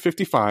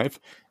 155,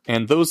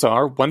 and those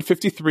are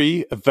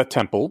 153, The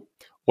Temple,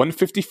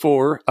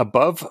 154,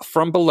 Above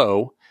from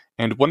Below,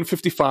 and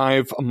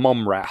 155,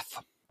 Mumrath.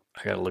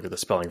 I gotta look at the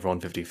spelling for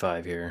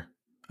 155 here.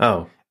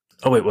 Oh,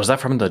 wait, was that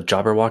from the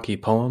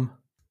Jabberwocky poem?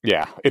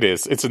 Yeah, it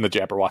is. It's in the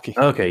Jabberwocky.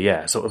 Okay,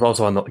 yeah. So it was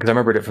also on the, because I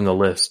remembered it from the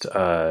list.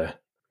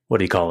 What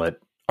do you call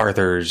it?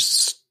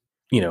 Arthur's,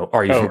 you know,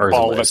 are you from Earth's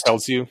ball list? That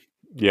tells you?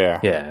 Yeah.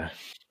 Yeah.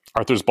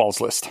 Arthur's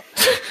balls list.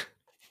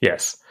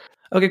 Yes.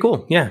 Okay,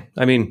 cool. Yeah.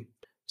 I mean,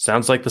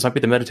 sounds like this might be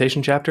the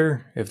meditation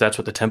chapter, if that's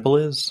what the temple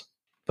is.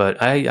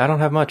 But I don't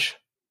have much.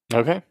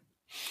 Okay.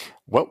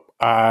 Well,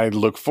 I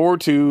look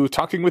forward to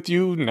talking with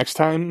you next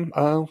time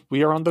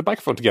we are on the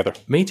microphone together.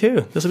 Me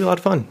too. This will be a lot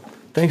of fun.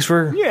 Thanks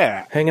for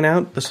hanging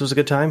out. This was a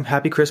good time.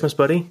 Happy Christmas,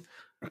 buddy.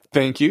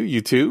 Thank you.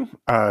 You too.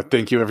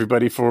 Thank you,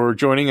 everybody, for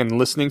joining and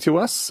listening to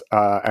us.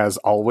 As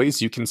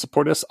always, you can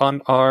support us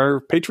on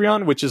our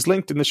Patreon, which is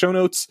linked in the show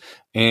notes.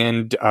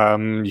 And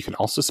you can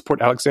also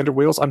support Alexander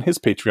Wales on his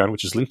Patreon,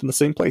 which is linked in the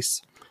same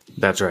place.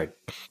 That's right.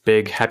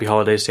 Big happy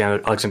holidays to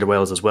Alexander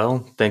Wales as well.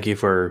 Thank you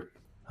for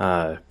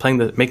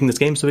making this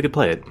game so we could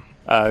play it.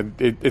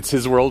 It's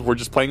his world. We're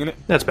just playing in it.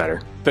 That's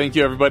better. Thank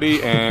you,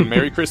 everybody, and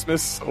Merry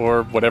Christmas,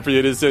 or whatever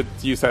it is that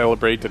you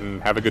celebrate,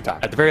 and have a good time.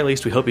 At the very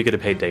least, we hope you get a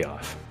paid day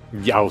off.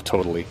 Yeah,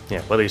 totally.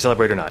 Yeah, whether you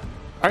celebrate or not.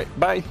 All right,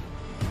 bye.